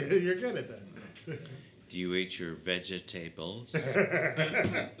see, you're good at that. Do you eat your vegetables?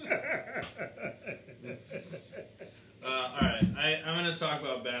 All right, I'm going to talk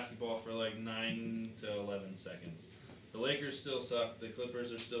about basketball for like 9 to 11 seconds. The Lakers still suck. The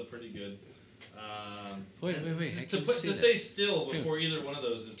Clippers are still pretty good. Wait. I To, can put, see to that. say still before either one of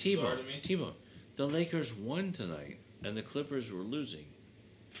those is bizarre to me. T-Bone. The Lakers won tonight, and the Clippers were losing.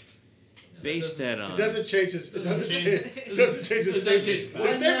 Base that on. It doesn't change his. It doesn't change his statement. One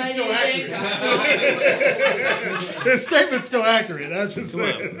His statement's still night accurate. His statement's still accurate. I'm just Come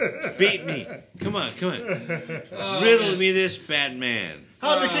saying. on, beat me. Come on. Riddle me this, Batman.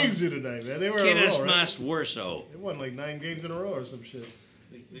 How'd the Kings do tonight, man? They were ¿Quién on a es roll, right? más worso? They won like 9 games in a row or some shit.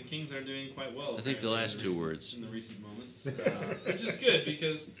 The Kings are doing quite well. I think the last two words. In the recent moments, which is good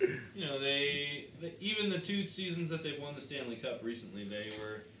because they even the 2 seasons that they've won the Stanley Cup recently, they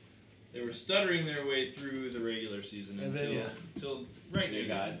were They were stuttering their way through the regular season until right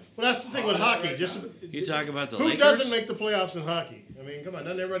now. Well, that's the thing with hockey. Just You talk about the who Lakers? doesn't make the playoffs in hockey? I mean, come on,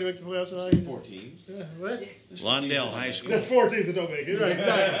 doesn't everybody make the playoffs in hockey? 4 teams. Yeah, what? Lawndale High School. There's 4 teams that don't make it, right?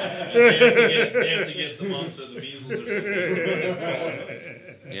 Exactly. They have to get the mumps or the measles or something.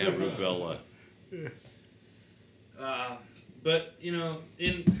 Yeah, rubella. But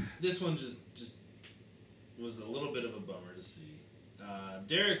in this one just was a little bit of a bummer to see.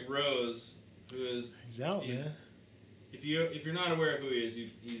 Derrick Rose, who is he's out, man. If you're not aware of who he is,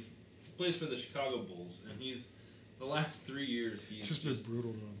 he plays for the Chicago Bulls, and the last 3 years he's just been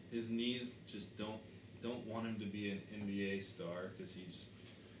brutal to him. His knees just don't want him to be an NBA star because it's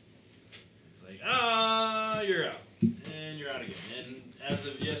like you're out and you're out again. And as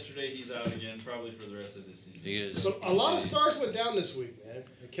of yesterday, he's out again, probably for the rest of this season. So a lot of stars went down this week, man.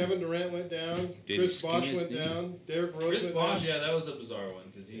 Kevin Durant went down. Chris Bosh went down. Derrick Rose went down. Yeah, that was a bizarre one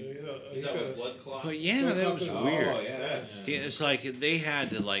because he's out with blood clots. But that was weird. Oh, yeah. It's like they had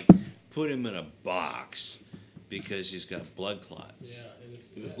to put him in a box because he's got blood clots.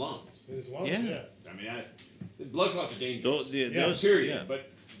 In his lungs. In his lungs, Yeah. I mean, blood clots are dangerous. Those- period. yeah. But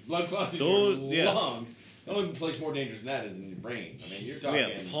blood clots in Those- your yeah. lungs, the only place more dangerous than that is in your brain. I mean, you're talking...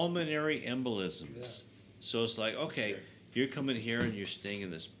 Yeah, pulmonary embolisms. So it's like, okay, you're coming here and you're staying in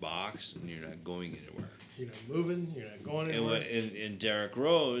this box and you're not going anywhere. You're not moving. You're not going anywhere. And Derrick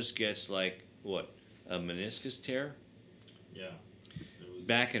Rose gets a meniscus tear? Yeah.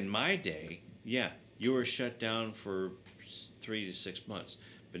 Back in my day, you were shut down for 3 to 6 months.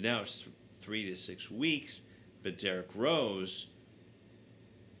 But now it's 3 to 6 weeks. But Derrick Rose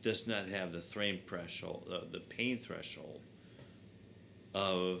does not have the pain threshold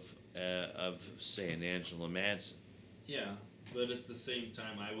of say, an Angela Madsen. Yeah, but at the same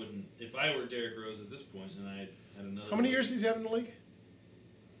time, I wouldn't. If I were Derrick Rose at this point, and I had another. How many years does he have in the league?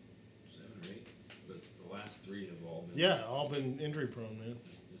 7 or 8, but the last 3 have all been. Yeah, all been injury prone, man.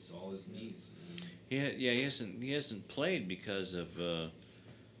 It's all his knees. He hasn't played because of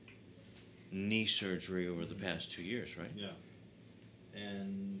knee surgery over the past 2 years, right? Yeah,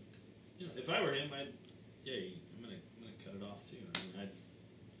 and if I were him, I'm gonna cut it off too.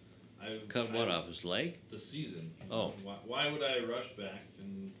 I mean, Cut what off, his leg? The season. Oh. Why would I rush back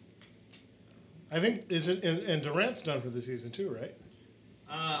and? I think and Durant's done for the season too, right?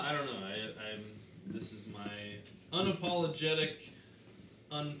 I don't know. This is my unapologetic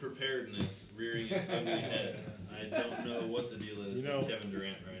unpreparedness rearing its ugly head. I don't know what the deal is with Kevin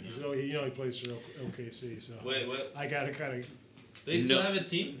Durant right now. He plays for OKC, so wait, what? I gotta kind of. They still have a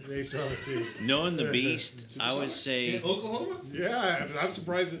team? They still have a team. Knowing the beast, I would say... In Oklahoma? Yeah, I'm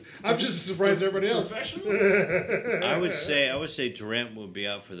surprised. I'm just as surprised as everybody else. Professional? I would say Durant will be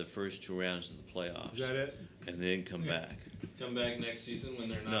out for the first 2 rounds of the playoffs. Is that it? And then come back. Come back next season when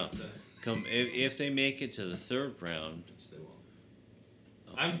they're not... No. If they make it to the 3rd round... They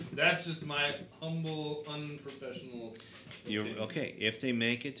won't. That's just my humble, unprofessional... Okay, if they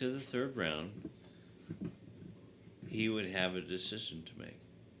make it to the 3rd round... he would have a decision to make.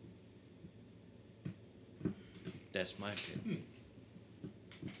 That's my opinion.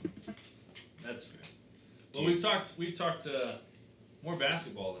 That's fair. Well, we've talked more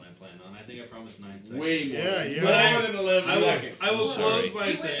basketball than I planned on. I think I promised 9 seconds. Way more. Yeah. But more than 11 seconds. I will close by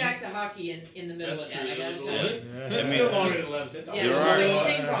He saying... went back to hockey in the middle That's of true. that. I gotta There was tell you. That's still longer than 11 seconds.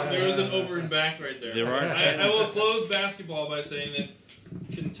 There was an over and back right there. There are I will close basketball by saying that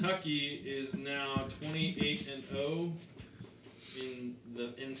Kentucky is now 28-0 in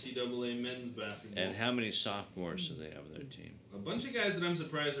the NCAA men's basketball. And how many sophomores do they have on their team? A bunch of guys that I'm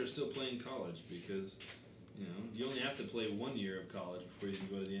surprised are still playing college because, you only have to play 1 year of college before you can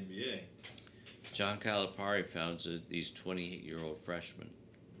go to the NBA. John Calipari founds these 28-year-old freshmen.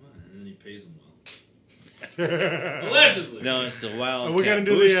 Well, and then he pays them well. Allegedly. No, it's the Wild. Are we going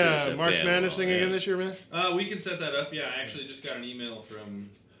to do the March Madness thing again this year, man? We can set that up. Yeah, I actually just got an email from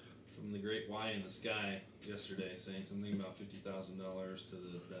the great Y in the Sky yesterday saying something about $50,000 to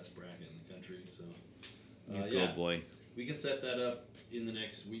the best bracket in the country. So, go, boy. We can set that up in the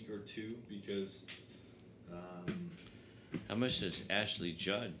next week or two because. How much does Ashley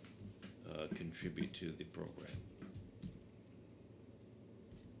Judd contribute to the program?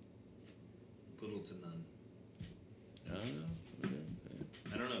 Little to none.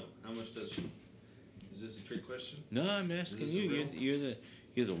 I don't know. How much does she? Is this a trick question? No, I'm asking you.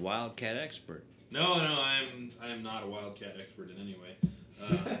 You're the Wildcat expert. No, I am not a Wildcat expert in any way.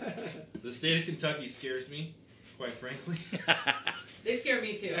 The state of Kentucky scares me, quite frankly. They scare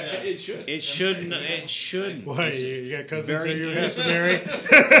me too. It should. It shouldn't. It shouldn't. Why? You got cousins Very that you good. have to marry?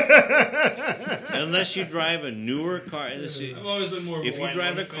 Unless you drive a newer car. I've always been more of a If you Winona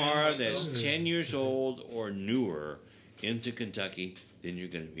drive a fan car myself. that's 10 years old or newer into Kentucky, then you're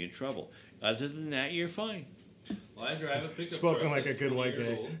going to be in trouble. Other than that, you're fine. Well, I drive a pickup Spoken truck like a that's good 20 white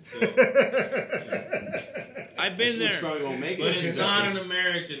years guy. old, I've been Which there. probably won't make it. But it's not an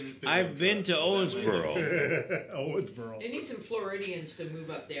American pickup I've been to Owensboro. Owensboro. They need some Floridians to move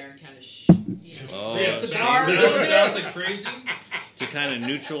up there and kind of, Oh, raise the see, bar a they little don't bit. sound the crazy. To kind of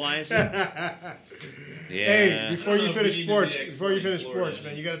neutralize it. Yeah. Hey, before you finish need to sports, be before you finish Florida. sports,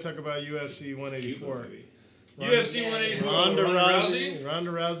 man, you got to talk about UFC 184. UFC 184. Ronda Rousey?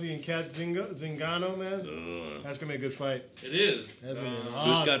 Rousey and Kat Zingano, man. That's gonna be a good fight. It is. That's gonna be an Who's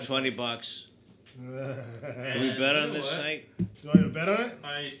awesome. got $20? Can we bet on this night? Do you want to bet on it?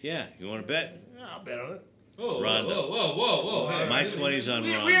 Yeah, you want to bet? Yeah, I'll bet on it. Whoa, Ronda. whoa. Hey, My 20's on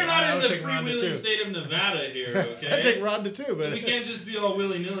Ronda. We're not I in would the take Ronda, freewheeling too. state of Nevada here, okay? I take Ronda too, but we can't just be all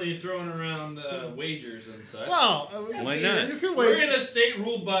willy-nilly throwing around wagers and such. Well, Why not? You can We're wait. in a state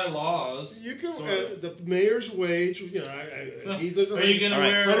ruled by laws. You can sort of. the mayor's wage. You know, he lives. Are you gonna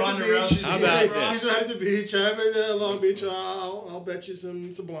wear Ronda Rousey's How about He's this? right at the beach. I'm in Long Beach. I'll bet you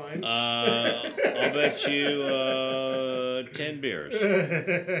some Sublime. I'll bet you 10 beers.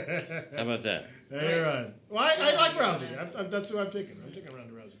 How about that? You're right. Well, I like Rousey. That's who I'm taking. I'm taking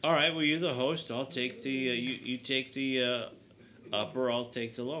Ronda Rousey. All right. Well, you're the host. I'll take the you take the upper. I'll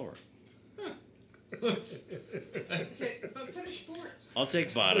take the lower. Okay, but finish sports. I'll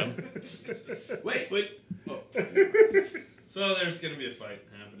take bottom. Wait. Oh. So there's gonna be a fight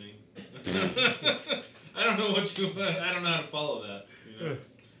happening. I don't know what you. I don't know how to follow that. You know?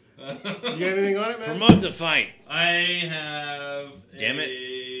 You got anything on it, man? Promote the fight. I have Damn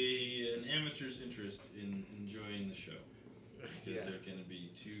an amateur's interest in enjoying the show because there are going to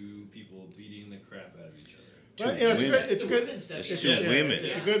be two people beating the crap out of each other. Well, you know, it's a good. It's two women.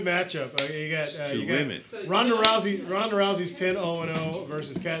 It's a good matchup. You got two women. Ronda Rousey's 10-0-0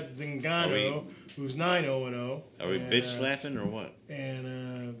 versus Kat Zingano, who's 9-0-0. Are we bitch slapping or what?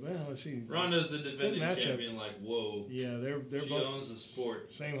 And well, let's see. Ronda's the defending matchup. champion. Like, whoa. Yeah, they're she both owns the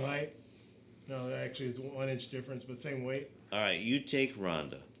sport. Same height. No, actually, it's 1 inch difference, but same weight. All right, you take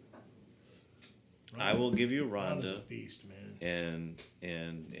Ronda. I will give you Ronda's Ronda. a beast, man.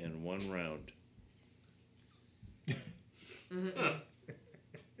 And 1 round.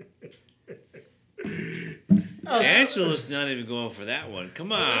 Angela's not even going for that one.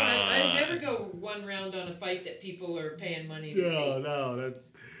 Come on. I never go 1 round on a fight that people are paying money to see. No, that.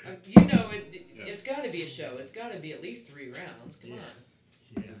 You know, it's got to be a show. It's got to be at least 3 rounds. Come on.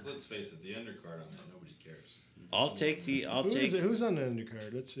 Because let's face it, the undercard on that, nobody cares. I'll take the. Who's on the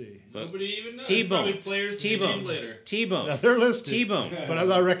undercard? Let's see. Nobody even knows. T-Bone. Probably players to be named later. T-Bone. Now, they're listed. T-Bone. But I'm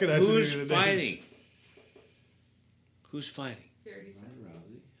not recognizing Who's any of the fighting? names. Who's fighting?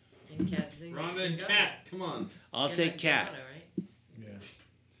 And Kat Zingano. Ronda and Kat, come on. I'll take Kat. Yeah.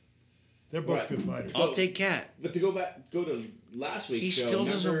 They're both good fighters. I'll take Kat. But to go to last week's He show, still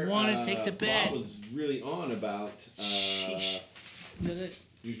doesn't remember, want to take the bet. Bob was really on about. Sheesh.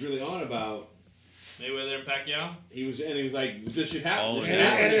 He was really on about. Mayweather and Pacquiao? He was like, this should happen. Oh, this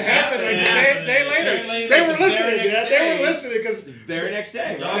yeah. should happen. And it happened like a day later. They were listening, man. They were listening because Very next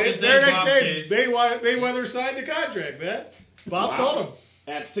day. Very next day, Mayweather signed the contract, man. Bob told him.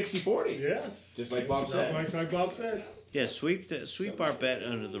 At 60-40. Yes. Just like Bob said. Like Bob said. Yeah, sweep our bet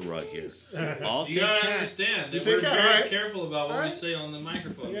under the rug here. I'll You take gotta Kat. understand You that take we're Kat, very alright. careful about what we Alright. say on the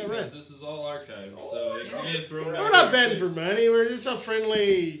microphone Yeah, because right. this is all archived. So if you get thrown We're not betting for money. We're just a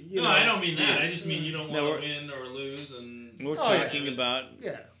friendly. No, I don't mean that. I just mean you don't No, want we're- to win or lose. And We're Oh, yeah. talking about.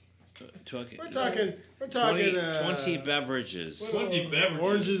 Yeah. Talking. We're talking. 20 beverages. 20 beverages.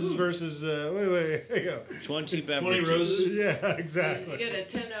 Oranges versus wait. 20 20 beverages. roses. Yeah, exactly. You get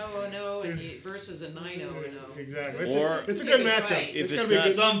a 10-0-0 and versus a 9-0-0. Exactly. Or It's a good matchup. fight. If It's it's gonna be not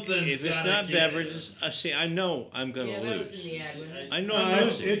good. Something's if it's gotta not kick beverages, I know I'm gonna Yeah, that was in lose. the ad, wasn't it? I know I'm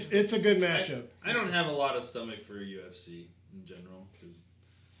losing. It's a good matchup. I don't have a lot of stomach for UFC in general because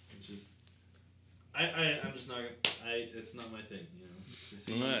it's just I'm just not. It's not my thing. You know, to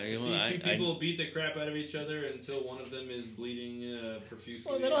see, two people beat the crap out of each other until one of them is bleeding profusely.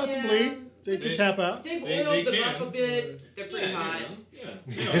 Well, they don't have to bleed. They can tap out. They've They oiled them can. up a bit. They're pretty hot. Yeah.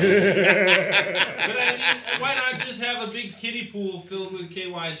 But I mean, why not just have a big kiddie pool filled with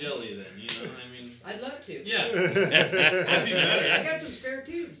KY jelly then? You know, I mean. I'd love to. Yeah. That'd be better. I got some spare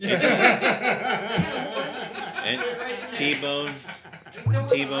tubes. And T-Bone,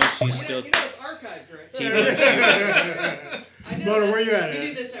 she's still. You know it's archived, right? T-Bone, I know Mona, that. where you at? We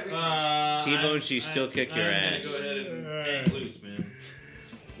do this every time. T-Bone, she still kick your I'm ass. gonna go ahead and hang loose, man.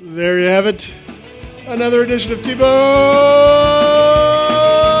 There you have it. Another edition of T-Bones.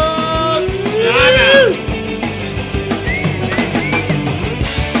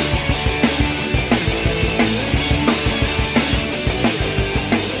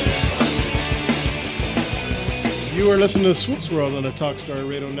 You are listening to Swoop's World on the Talkstar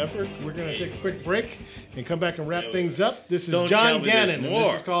Radio Network. We're going to take a quick break and come back and wrap things up. This is John Gannon, and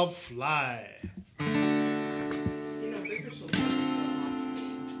this is called Fly.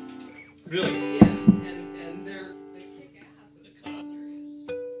 Really? Yeah, and they kick ass.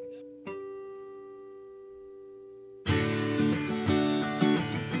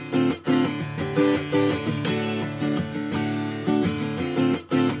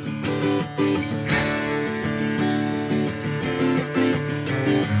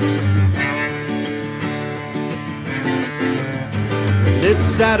 It's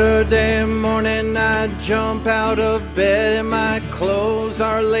Saturday morning, I jump out of bed and my clothes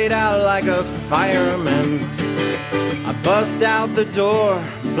are laid out like a fireman. I bust out the door,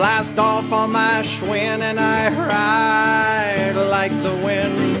 blast off on my Schwinn, and I ride like the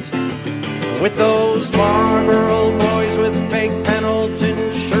wind. With those Marlboro boys with fake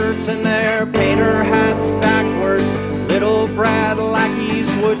Pendleton shirts and their painter hats backwards, little Brad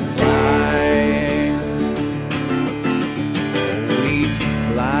lackeys would fly.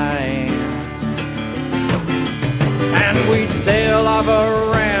 And we'd sail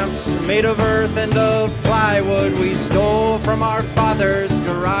over ramps made of earth and of plywood we stole from our fathers'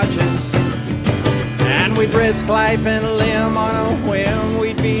 garages. And we'd risk life and limb on a whim.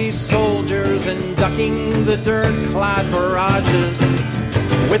 We'd be soldiers and ducking the dirt-clad barrages.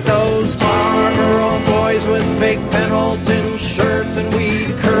 With those Marlboro boys with fake Pendleton shirts, and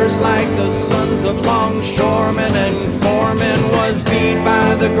we'd curse like the sons of longshoremen. And Foreman was beat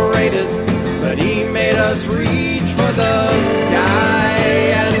by the greatest, but he made us reach for the sky.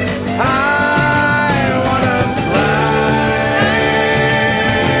 And I wanna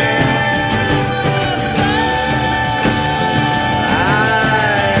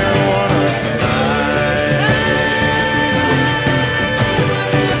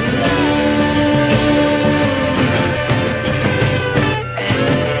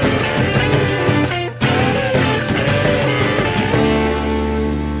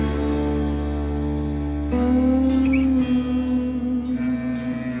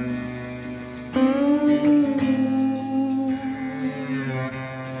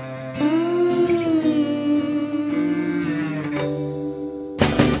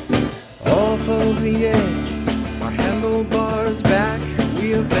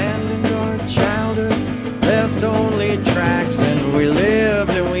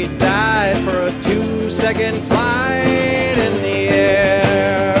flight in the air.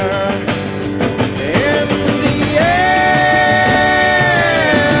 In the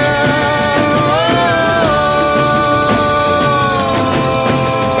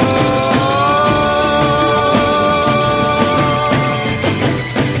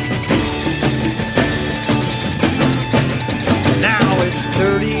Now it's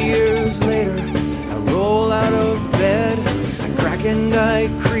 30 years later, I roll out of bed, I crack and I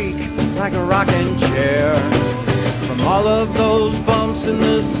creak like a rocking chair. From all of those bumps and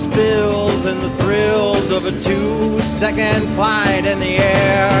the spills and the thrills of a 2-second flight in the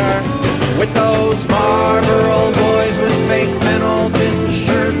air. With those Marlboro boys with fake Pendleton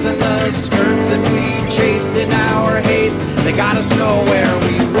shirts and the skirts that we chased in our haste, they got us nowhere.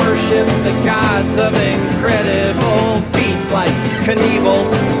 We worship the gods of incredible feats like Knievel,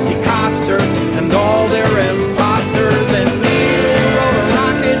 DeCoster, and all their imposters. And Neil rode a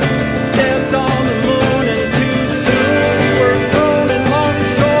rocket, stepped on the moon, and too soon we were thrown in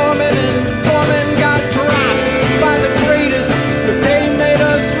longshoremen, and Foreman got dropped by the greatest, but they made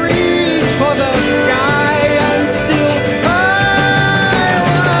us reach for the sky. And still I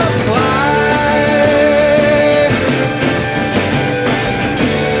wanna fly.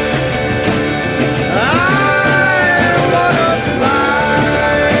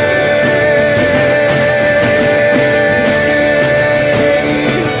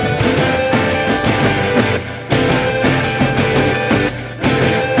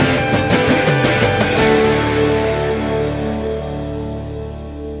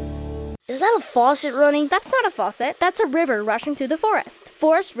 faucet running? That's not a faucet. That's a river rushing through the forest.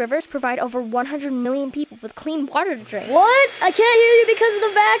 Forest rivers provide over 100 million people with clean water to drink. What? I can't hear you because of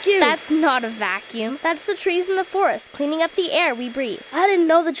the vacuum. That's not a vacuum. That's the trees in the forest cleaning up the air we breathe. I didn't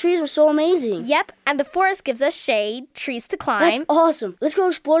know the trees were so amazing. Yep, and the forest gives us shade, trees to climb. That's awesome. Let's go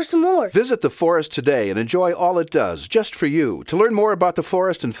explore some more. Visit the forest today and enjoy all it does, just for you. To learn more about the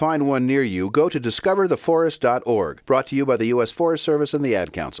forest and find one near you, go to discovertheforest.org. Brought to you by the U.S. Forest Service and the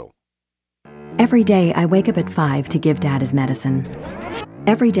Ad Council. Every day I wake up at 5 to give Dad his medicine.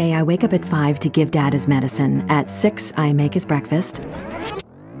 Every day I wake up at 5 to give Dad his medicine. At 6 I make his breakfast.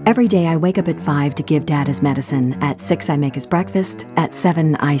 Every day I wake up at 5 to give Dad his medicine. At 6 I make his breakfast. At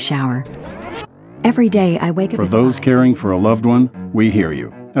 7 I shower. Every day I wake up For at those 5 caring for a loved one, we hear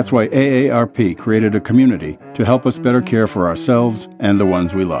you. That's why AARP created a community to help us better care for ourselves and the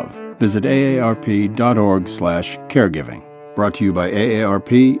ones we love. Visit aarp.org/caregiving. Brought to you by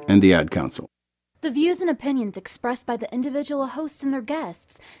AARP and the Ad Council. The views and opinions expressed by the individual hosts and their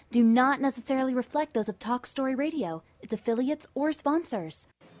guests do not necessarily reflect those of Talk Story Radio, its affiliates, or sponsors.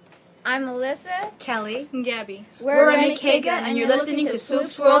 I'm Melissa, Kelly, and Gabby. We're Remy Kaga, and you're listening to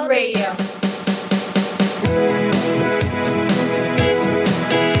Swoop's World Radio.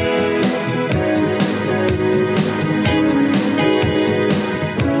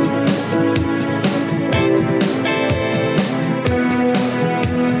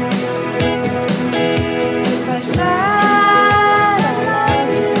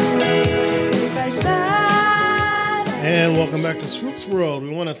 And welcome back to Swoop's World. We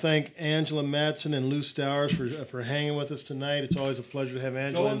want to thank Angela Madsen and Lou Stowers for hanging with us tonight. It's always a pleasure to have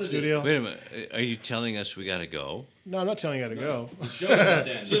Angela in the studio. Wait a minute. Are you telling us we got to go? No, I'm not telling you how to go. The show's about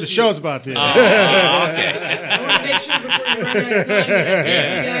to end. But the show's about to end. Oh, okay. I want to make sure before you run out of time that I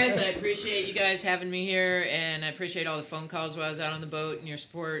thank you guys. I appreciate you guys having me here, and I appreciate all the phone calls while I was out on the boat and your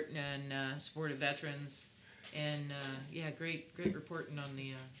support and support of veterans. And great reporting on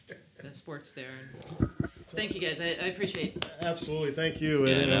the sports there. And thank you guys. I appreciate it. Absolutely, thank you.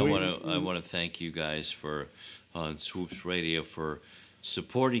 And I want to thank you guys for on Swoops Radio for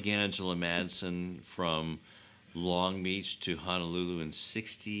supporting Angela Madsen from Long Beach to Honolulu in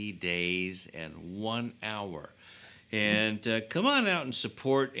 60 days and 1 hour. And come on out and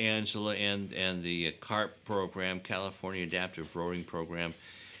support Angela and the CARP program, California Adaptive Rowing Program,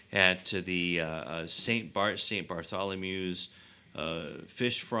 at the St. Bartholomew's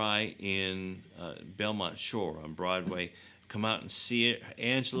Fish Fry in Belmont Shore on Broadway. Come out and see it,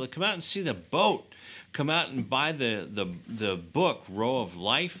 Angela. Come out and see the boat. Come out and buy the book Row of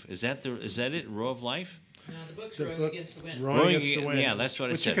Life. Is that it? Row of Life. No, the book's Rowing Against the Wind. Rowing Against the Wind. Yeah, that's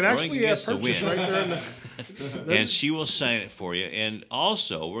what I said. You can actually purchase right there. And she will sign it for you. And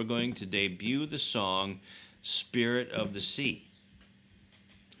also, we're going to debut the song "Spirit of the Sea."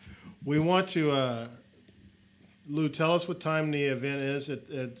 We want to, Lou, tell us what time the event is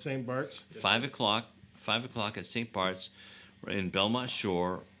at St. Bart's. 5 o'clock. 5 o'clock at St. Bart's in Belmont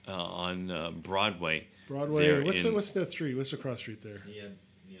Shore on Broadway. Broadway. What's that street? What's the cross street there?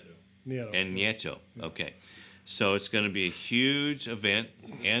 Nieto. And Nieto. Okay. So it's going to be a huge event.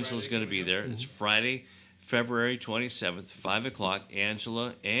 Angela's going to be there. It's Friday, February 27th, 5 o'clock.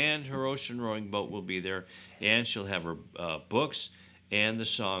 Angela and her ocean rowing boat will be there, and she'll have her books and the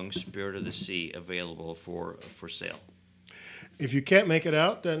song Spirit of the Sea available for sale. If you can't make it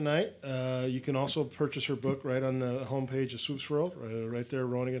out that night, you can also purchase her book right on the homepage of Swoop's World, right there,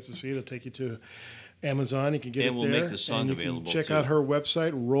 Rowing Against the Sea. It'll take you to Amazon. You can get and it we'll there. Make the song and you available can check too. out her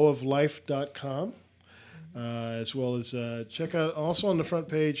website, rowoflife.com, as well as check out also on the front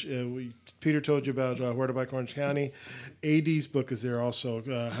page. Peter told you about Where to Bike Orange County. AD's book is there also.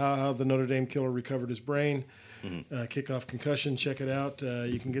 How the Notre Dame killer recovered his brain. Kickoff concussion. Check it out.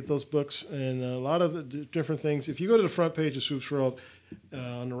 You can get those books and a lot of the different things. If you go to the front page of Swoop's World,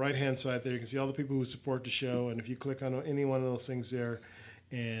 on the right hand side there, you can see all the people who support the show. And if you click on any one of those things there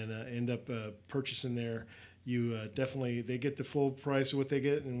and end up purchasing there, you definitely, they get the full price of what they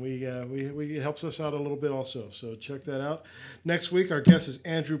get, and we it helps us out a little bit also. So check that out. Next week, our guest is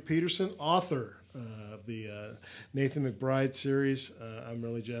Andrew Peterson, author of the Nathan McBride series. I'm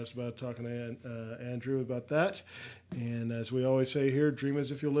really jazzed about talking to Andrew about that. And as we always say here, dream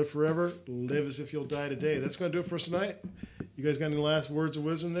as if you'll live forever, live as if you'll die today. That's going to do it for us tonight. You guys got any last words of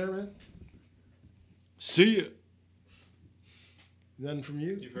wisdom there, man? See ya. Nothing from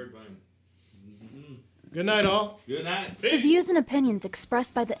you? You've heard mine. Good night, all. Good night. The views and opinions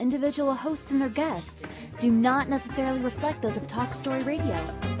expressed by the individual hosts and their guests do not necessarily reflect those of Talk Story Radio,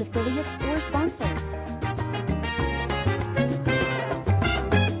 its affiliates, or sponsors.